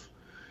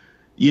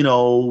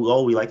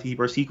like to keep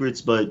our secrets,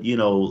 but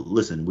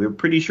listen, we're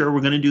pretty sure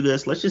we're going to do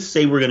this. Let's just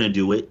say we're going to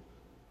do it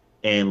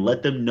and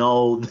let them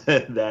know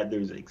that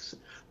there's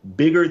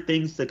bigger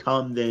things to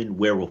come than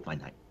Werewolf by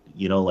Night,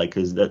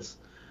 because that's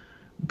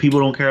people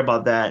don't care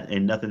about that,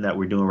 and nothing that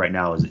we're doing right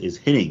now is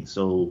hitting.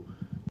 So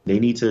they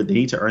need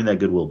to earn that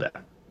goodwill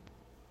back.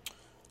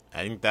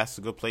 I think that's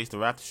a good place to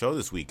wrap the show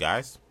this week,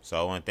 guys. So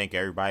I want to thank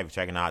everybody for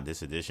checking out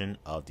this edition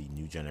of the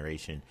New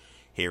Generation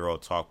Hero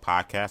Talk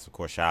podcast. Of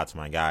course, shout out to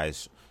my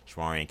guys,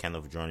 Shmari and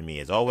Kendall, for joining me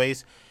as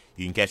always.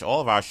 You can catch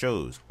all of our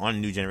shows on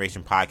the New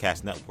Generation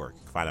Podcast Network.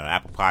 You can find it on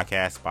Apple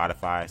Podcasts,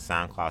 Spotify,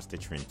 SoundCloud,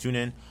 Stitcher, and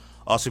TuneIn.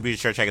 Also, be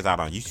sure to check us out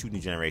on YouTube,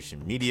 New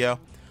Generation Media.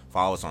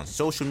 Follow us on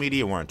social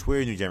media. We're on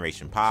Twitter, New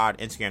Generation Pod,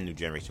 Instagram, New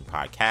Generation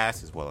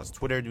Podcast, as well as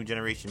Twitter, New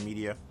Generation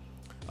Media.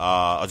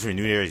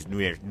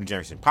 New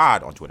Generation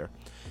Pod on Twitter.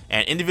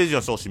 And individually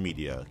on social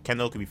media,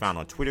 Kendall can be found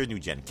on Twitter, New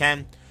Gen Ken.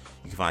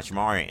 You can find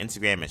Shamari on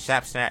Instagram and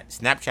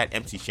Snapchat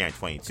MC Sharon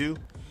 22.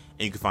 And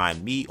you can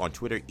find me on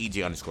Twitter,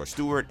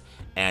 EJ_Stewart,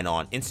 and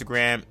on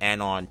Instagram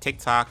and on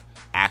TikTok,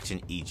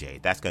 Action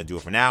EJ. That's going to do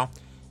it for now.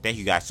 Thank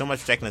you guys so much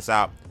for checking us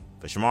out.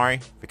 For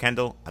Shamari, for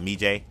Kendall, I'm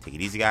EJ. Take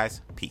it easy,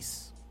 guys.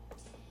 Peace.